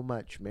so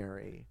much,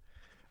 Mary.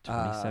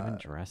 27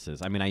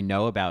 Dresses. I mean, I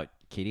know about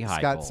Katie Heigl.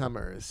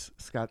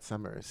 Scott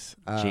Summers.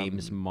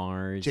 James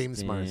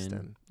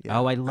Marsden. Yeah,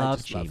 oh, I love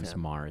just love James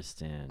him.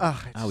 Marsden.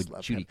 Oh, I just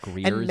love Judy him.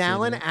 Greer's And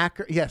Malin in it.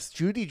 Ackerman. Yes,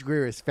 Judy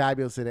Greer is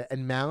fabulous in it.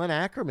 And Malin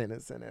Ackerman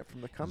is in it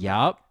from The Comeback.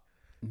 Yup.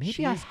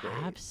 Maybe I She's great.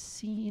 have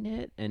seen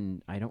it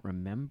and I don't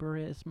remember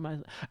it as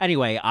much.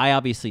 Anyway, I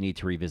obviously need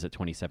to revisit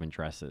 27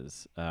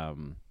 Dresses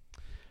from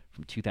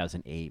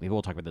 2008. Maybe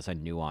we'll talk about this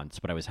on Nuance,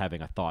 but I was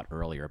having a thought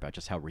earlier about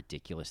just how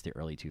ridiculous the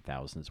early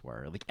 2000s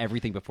were. Like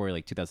everything before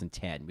like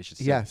 2010 was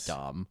just so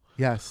dumb.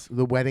 Yes,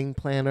 The Wedding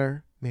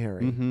Planner,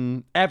 Mary. Mm-hmm.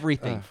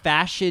 Everything.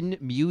 Fashion,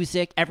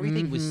 music,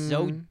 everything was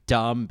so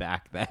dumb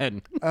back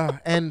then.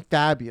 And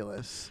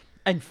fabulous.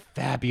 And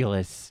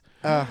fabulous.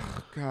 Oh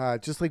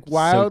God, just like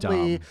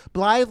wildly, dumb.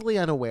 blithely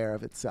unaware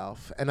of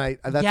itself, and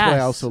that's what I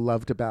Yes. also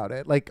loved about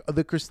it. Like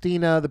the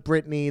Christina, the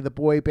Britney, the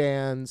boy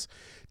bands,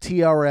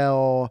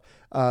 TRL.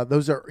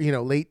 Those are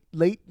late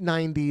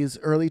 '90s,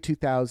 early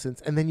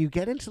 2000s, and then you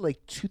get into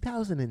like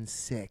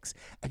 2006,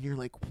 and you're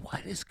like,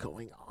 what is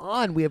going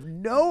on? We have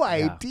no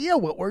idea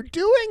what we're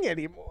doing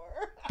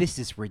anymore. This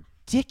is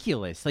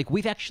ridiculous. Like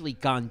we've actually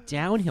gone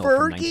downhill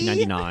Fergie?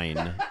 from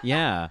 1999.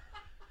 Yeah.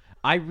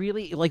 I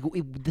really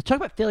talk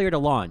about failure to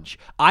launch.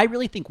 I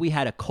really think we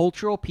had a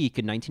cultural peak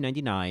in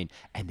 1999,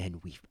 and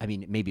then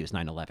maybe it was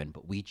 9/11,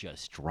 but we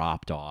just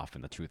dropped off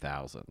in the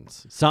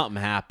 2000s.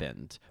 Something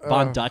happened.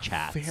 Von Dutch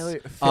hats,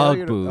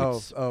 Ugg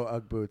boots.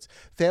 Ugg boots.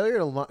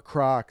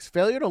 Crocs.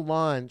 Failure to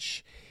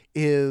launch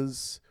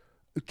is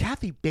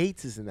Kathy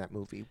Bates is in that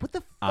movie. What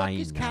the fuck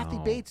is Kathy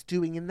Bates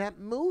doing in that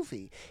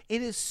movie?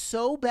 It is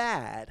so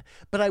bad,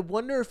 but I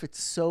wonder if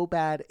it's so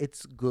bad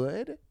it's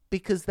good.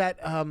 Because that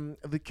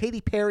the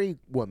Katy Perry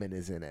woman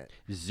is in it.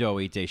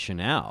 Zooey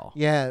Deschanel.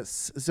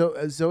 Yes,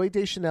 Zooey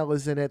Deschanel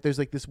is in it. There's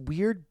like this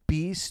weird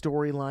B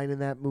storyline in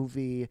that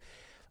movie.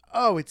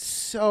 Oh, it's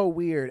so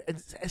weird. And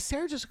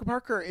Sarah Jessica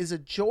Parker is a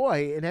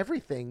joy in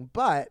everything,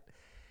 but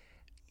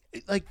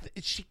like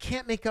she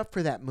can't make up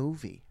for that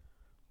movie.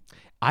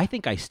 I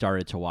think I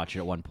started to watch it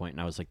at one point,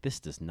 and I was like, "This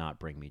does not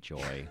bring me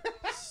joy."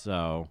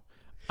 So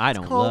I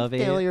don't love it.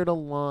 Failure to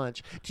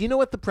launch. Do you know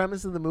what the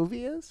premise of the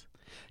movie is?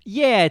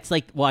 Yeah, it's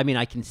like, well, I mean,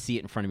 I can see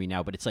it in front of me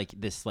now, but it's like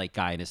this like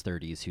guy in his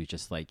 30s who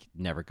just like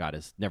never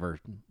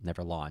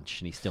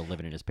launched, and he's still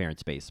living in his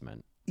parents'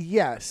 basement.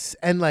 Yes,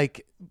 and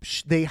like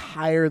they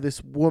hire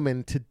this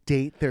woman to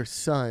date their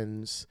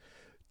sons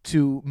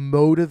to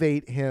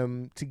motivate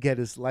him to get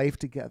his life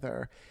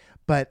together.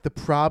 But the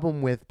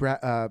problem with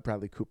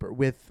Bradley Cooper,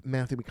 with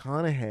Matthew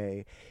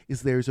McConaughey,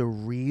 is there's a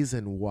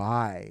reason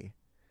why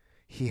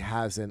he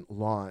hasn't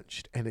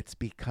launched, and it's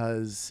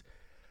because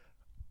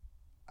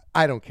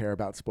I don't care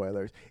about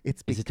spoilers.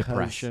 It's because Is it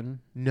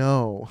depression?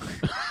 No.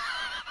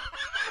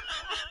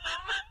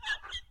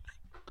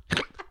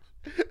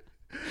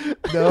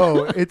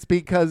 No, it's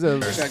because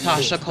of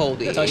Tasha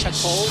Colby.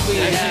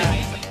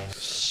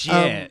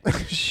 Shit.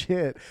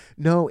 shit.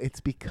 No, it's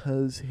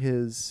because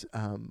his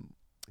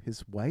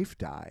wife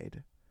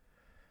died.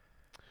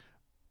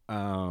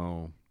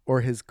 Oh.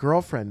 Or his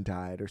girlfriend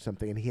died or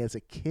something, and he has a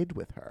kid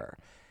with her.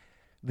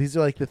 These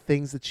are like the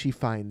things that she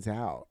finds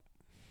out.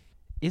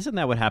 Isn't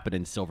that what happened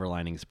in Silver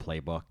Linings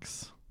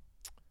Playbooks?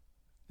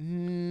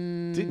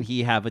 Didn't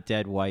he have a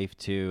dead wife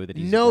too? That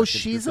he's No, working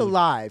she's through?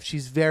 alive.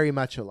 She's very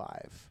much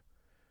alive.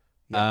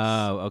 Yes.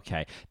 Oh,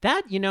 okay.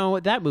 That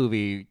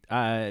movie,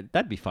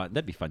 that'd be fun.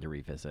 That'd be fun to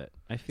revisit.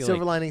 I feel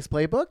Silver like, Linings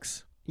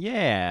Playbooks?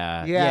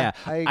 Yeah.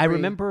 I agree.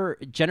 remember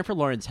Jennifer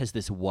Lawrence has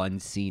this one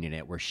scene in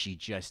it where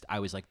I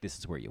was like, this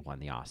is where you won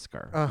the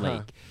Oscar.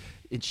 Like,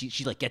 and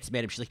she like gets mad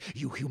at him. She's like,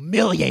 you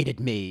humiliated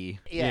me.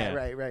 Yeah,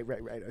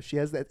 right. She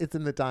has that. It's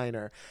in the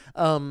diner.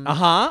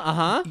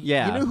 Yeah.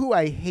 You know who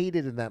I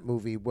hated in that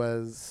movie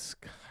was,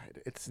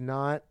 God, it's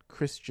not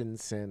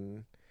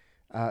Christensen.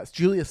 It's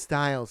Julia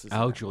Stiles. Is in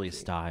that Julia movie.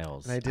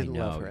 Stiles. And I didn't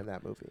know. love her in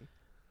that movie.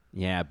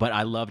 Yeah, but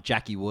I love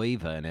Jackie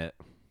Weaver in it.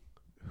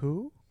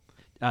 Who?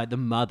 The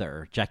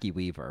mother, Jackie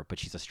Weaver, but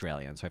she's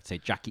Australian, so I have to say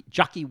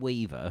Jackie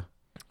Weaver.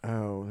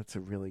 Oh, that's a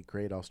really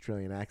great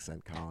Australian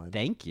accent, Colin.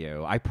 Thank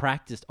you. I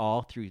practiced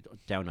all through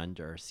Down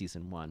Under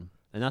season 1,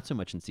 and not so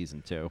much in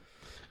season 2.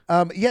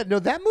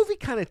 That movie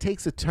kind of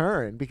takes a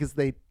turn because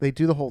they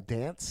do the whole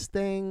dance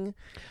thing.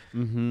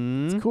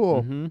 Mm-hmm. It's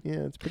cool. Mm-hmm.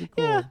 Yeah, it's pretty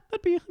cool. Yeah,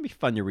 that'd be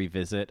fun to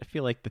revisit. I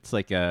feel like it's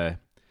like a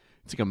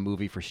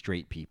movie for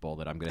straight people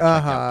that I'm gonna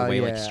check out. The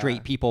way like yeah.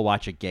 straight people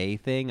watch a gay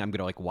thing, I'm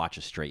gonna like watch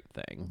a straight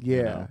thing. Yeah,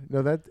 you know?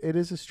 no, that it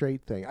is a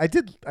straight thing. I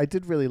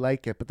did really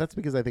like it, but that's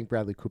because I think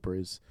Bradley Cooper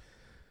is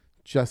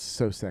just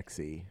so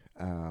sexy.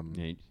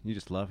 Yeah, you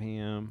just love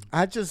him.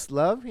 I just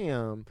love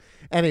him.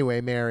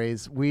 Anyway,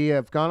 Marys, we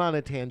have gone on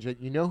a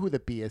tangent. You know who the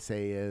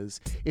BSA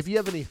is. If you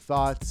have any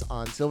thoughts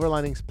on Silver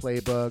Linings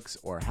Playbooks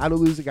or How to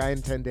Lose a Guy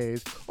in 10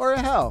 Days, or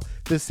hell,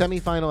 the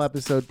semifinal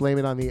episode, Blame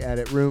It on the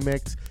Edit Room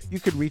Mix, you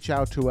could reach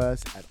out to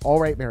us at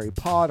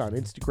AllRightMaryPod on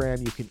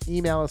Instagram. You can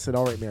email us at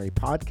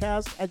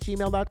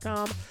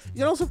allrightmarypodcast@gmail.com. You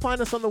can also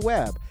find us on the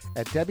web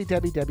at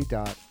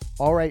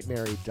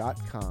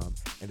www.allrightmary.com.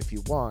 And if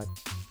you want,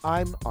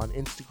 I'm on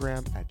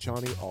Instagram at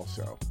Johnny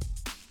also.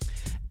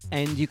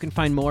 And you can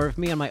find more of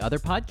me on my other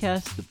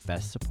podcast, The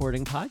Best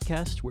Supporting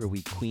Podcast, where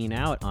we queen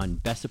out on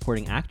Best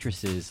Supporting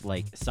Actresses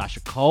like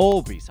Sasha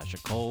Colby,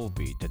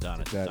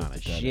 Tadana,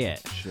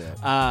 shit.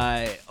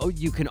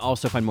 You can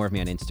also find more of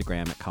me on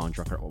Instagram at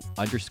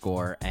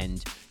ColinDrucker_,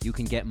 and you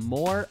can get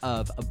more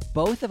of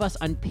both of us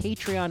on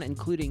Patreon,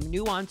 including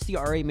Nuance, the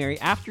R.A. Mary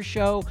After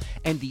Show,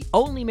 and the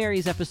Only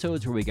Mary's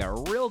episodes where we get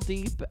real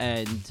deep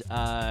and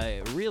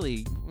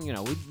really,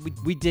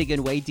 we dig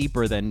in way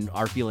deeper than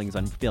our feelings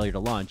on failure to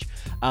launch.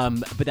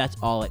 But that's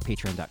all at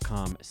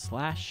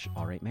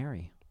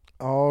patreon.com/allrightmary.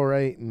 All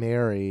right,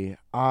 Mary.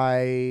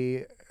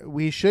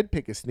 We should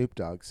pick a Snoop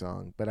Dogg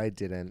song, but I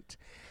didn't.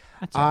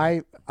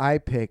 I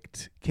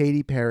picked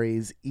Katy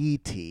Perry's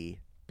E.T.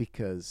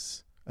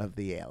 because of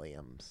the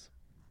aliens.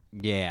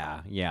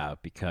 Yeah,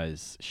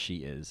 because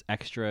she is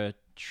extra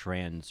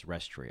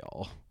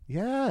transrestrial.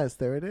 Yes,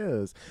 there it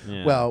is.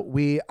 Yeah. Well,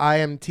 I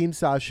am Team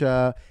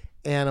Sasha,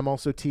 and I'm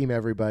also Team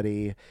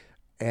Everybody.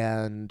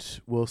 And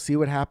we'll see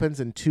what happens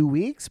in 2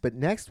 weeks. But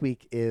next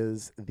week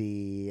is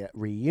the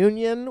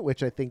reunion,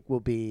 which I think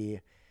will be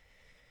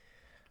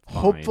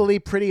hopefully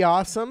pretty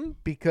awesome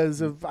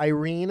because of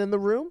Irene in the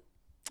room.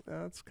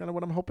 That's kind of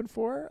what I'm hoping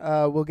for.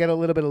 We'll get a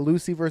little bit of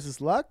Lucy versus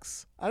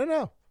Lux. I don't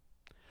know.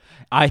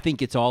 I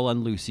think it's all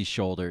on Lucy's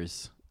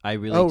shoulders. I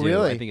really do.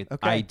 Really? I think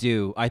Okay. I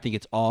do. I think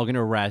it's all going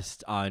to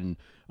rest on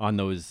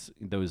those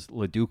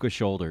LaDuca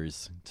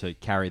shoulders to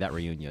carry that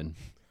reunion.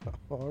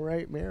 All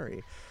right,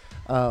 Mary.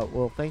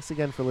 Well, thanks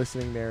again for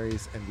listening,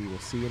 Marys, and we will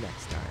see you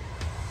next time.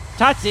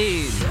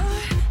 Tootsies!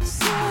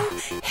 So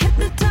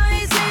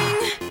hypnotizing.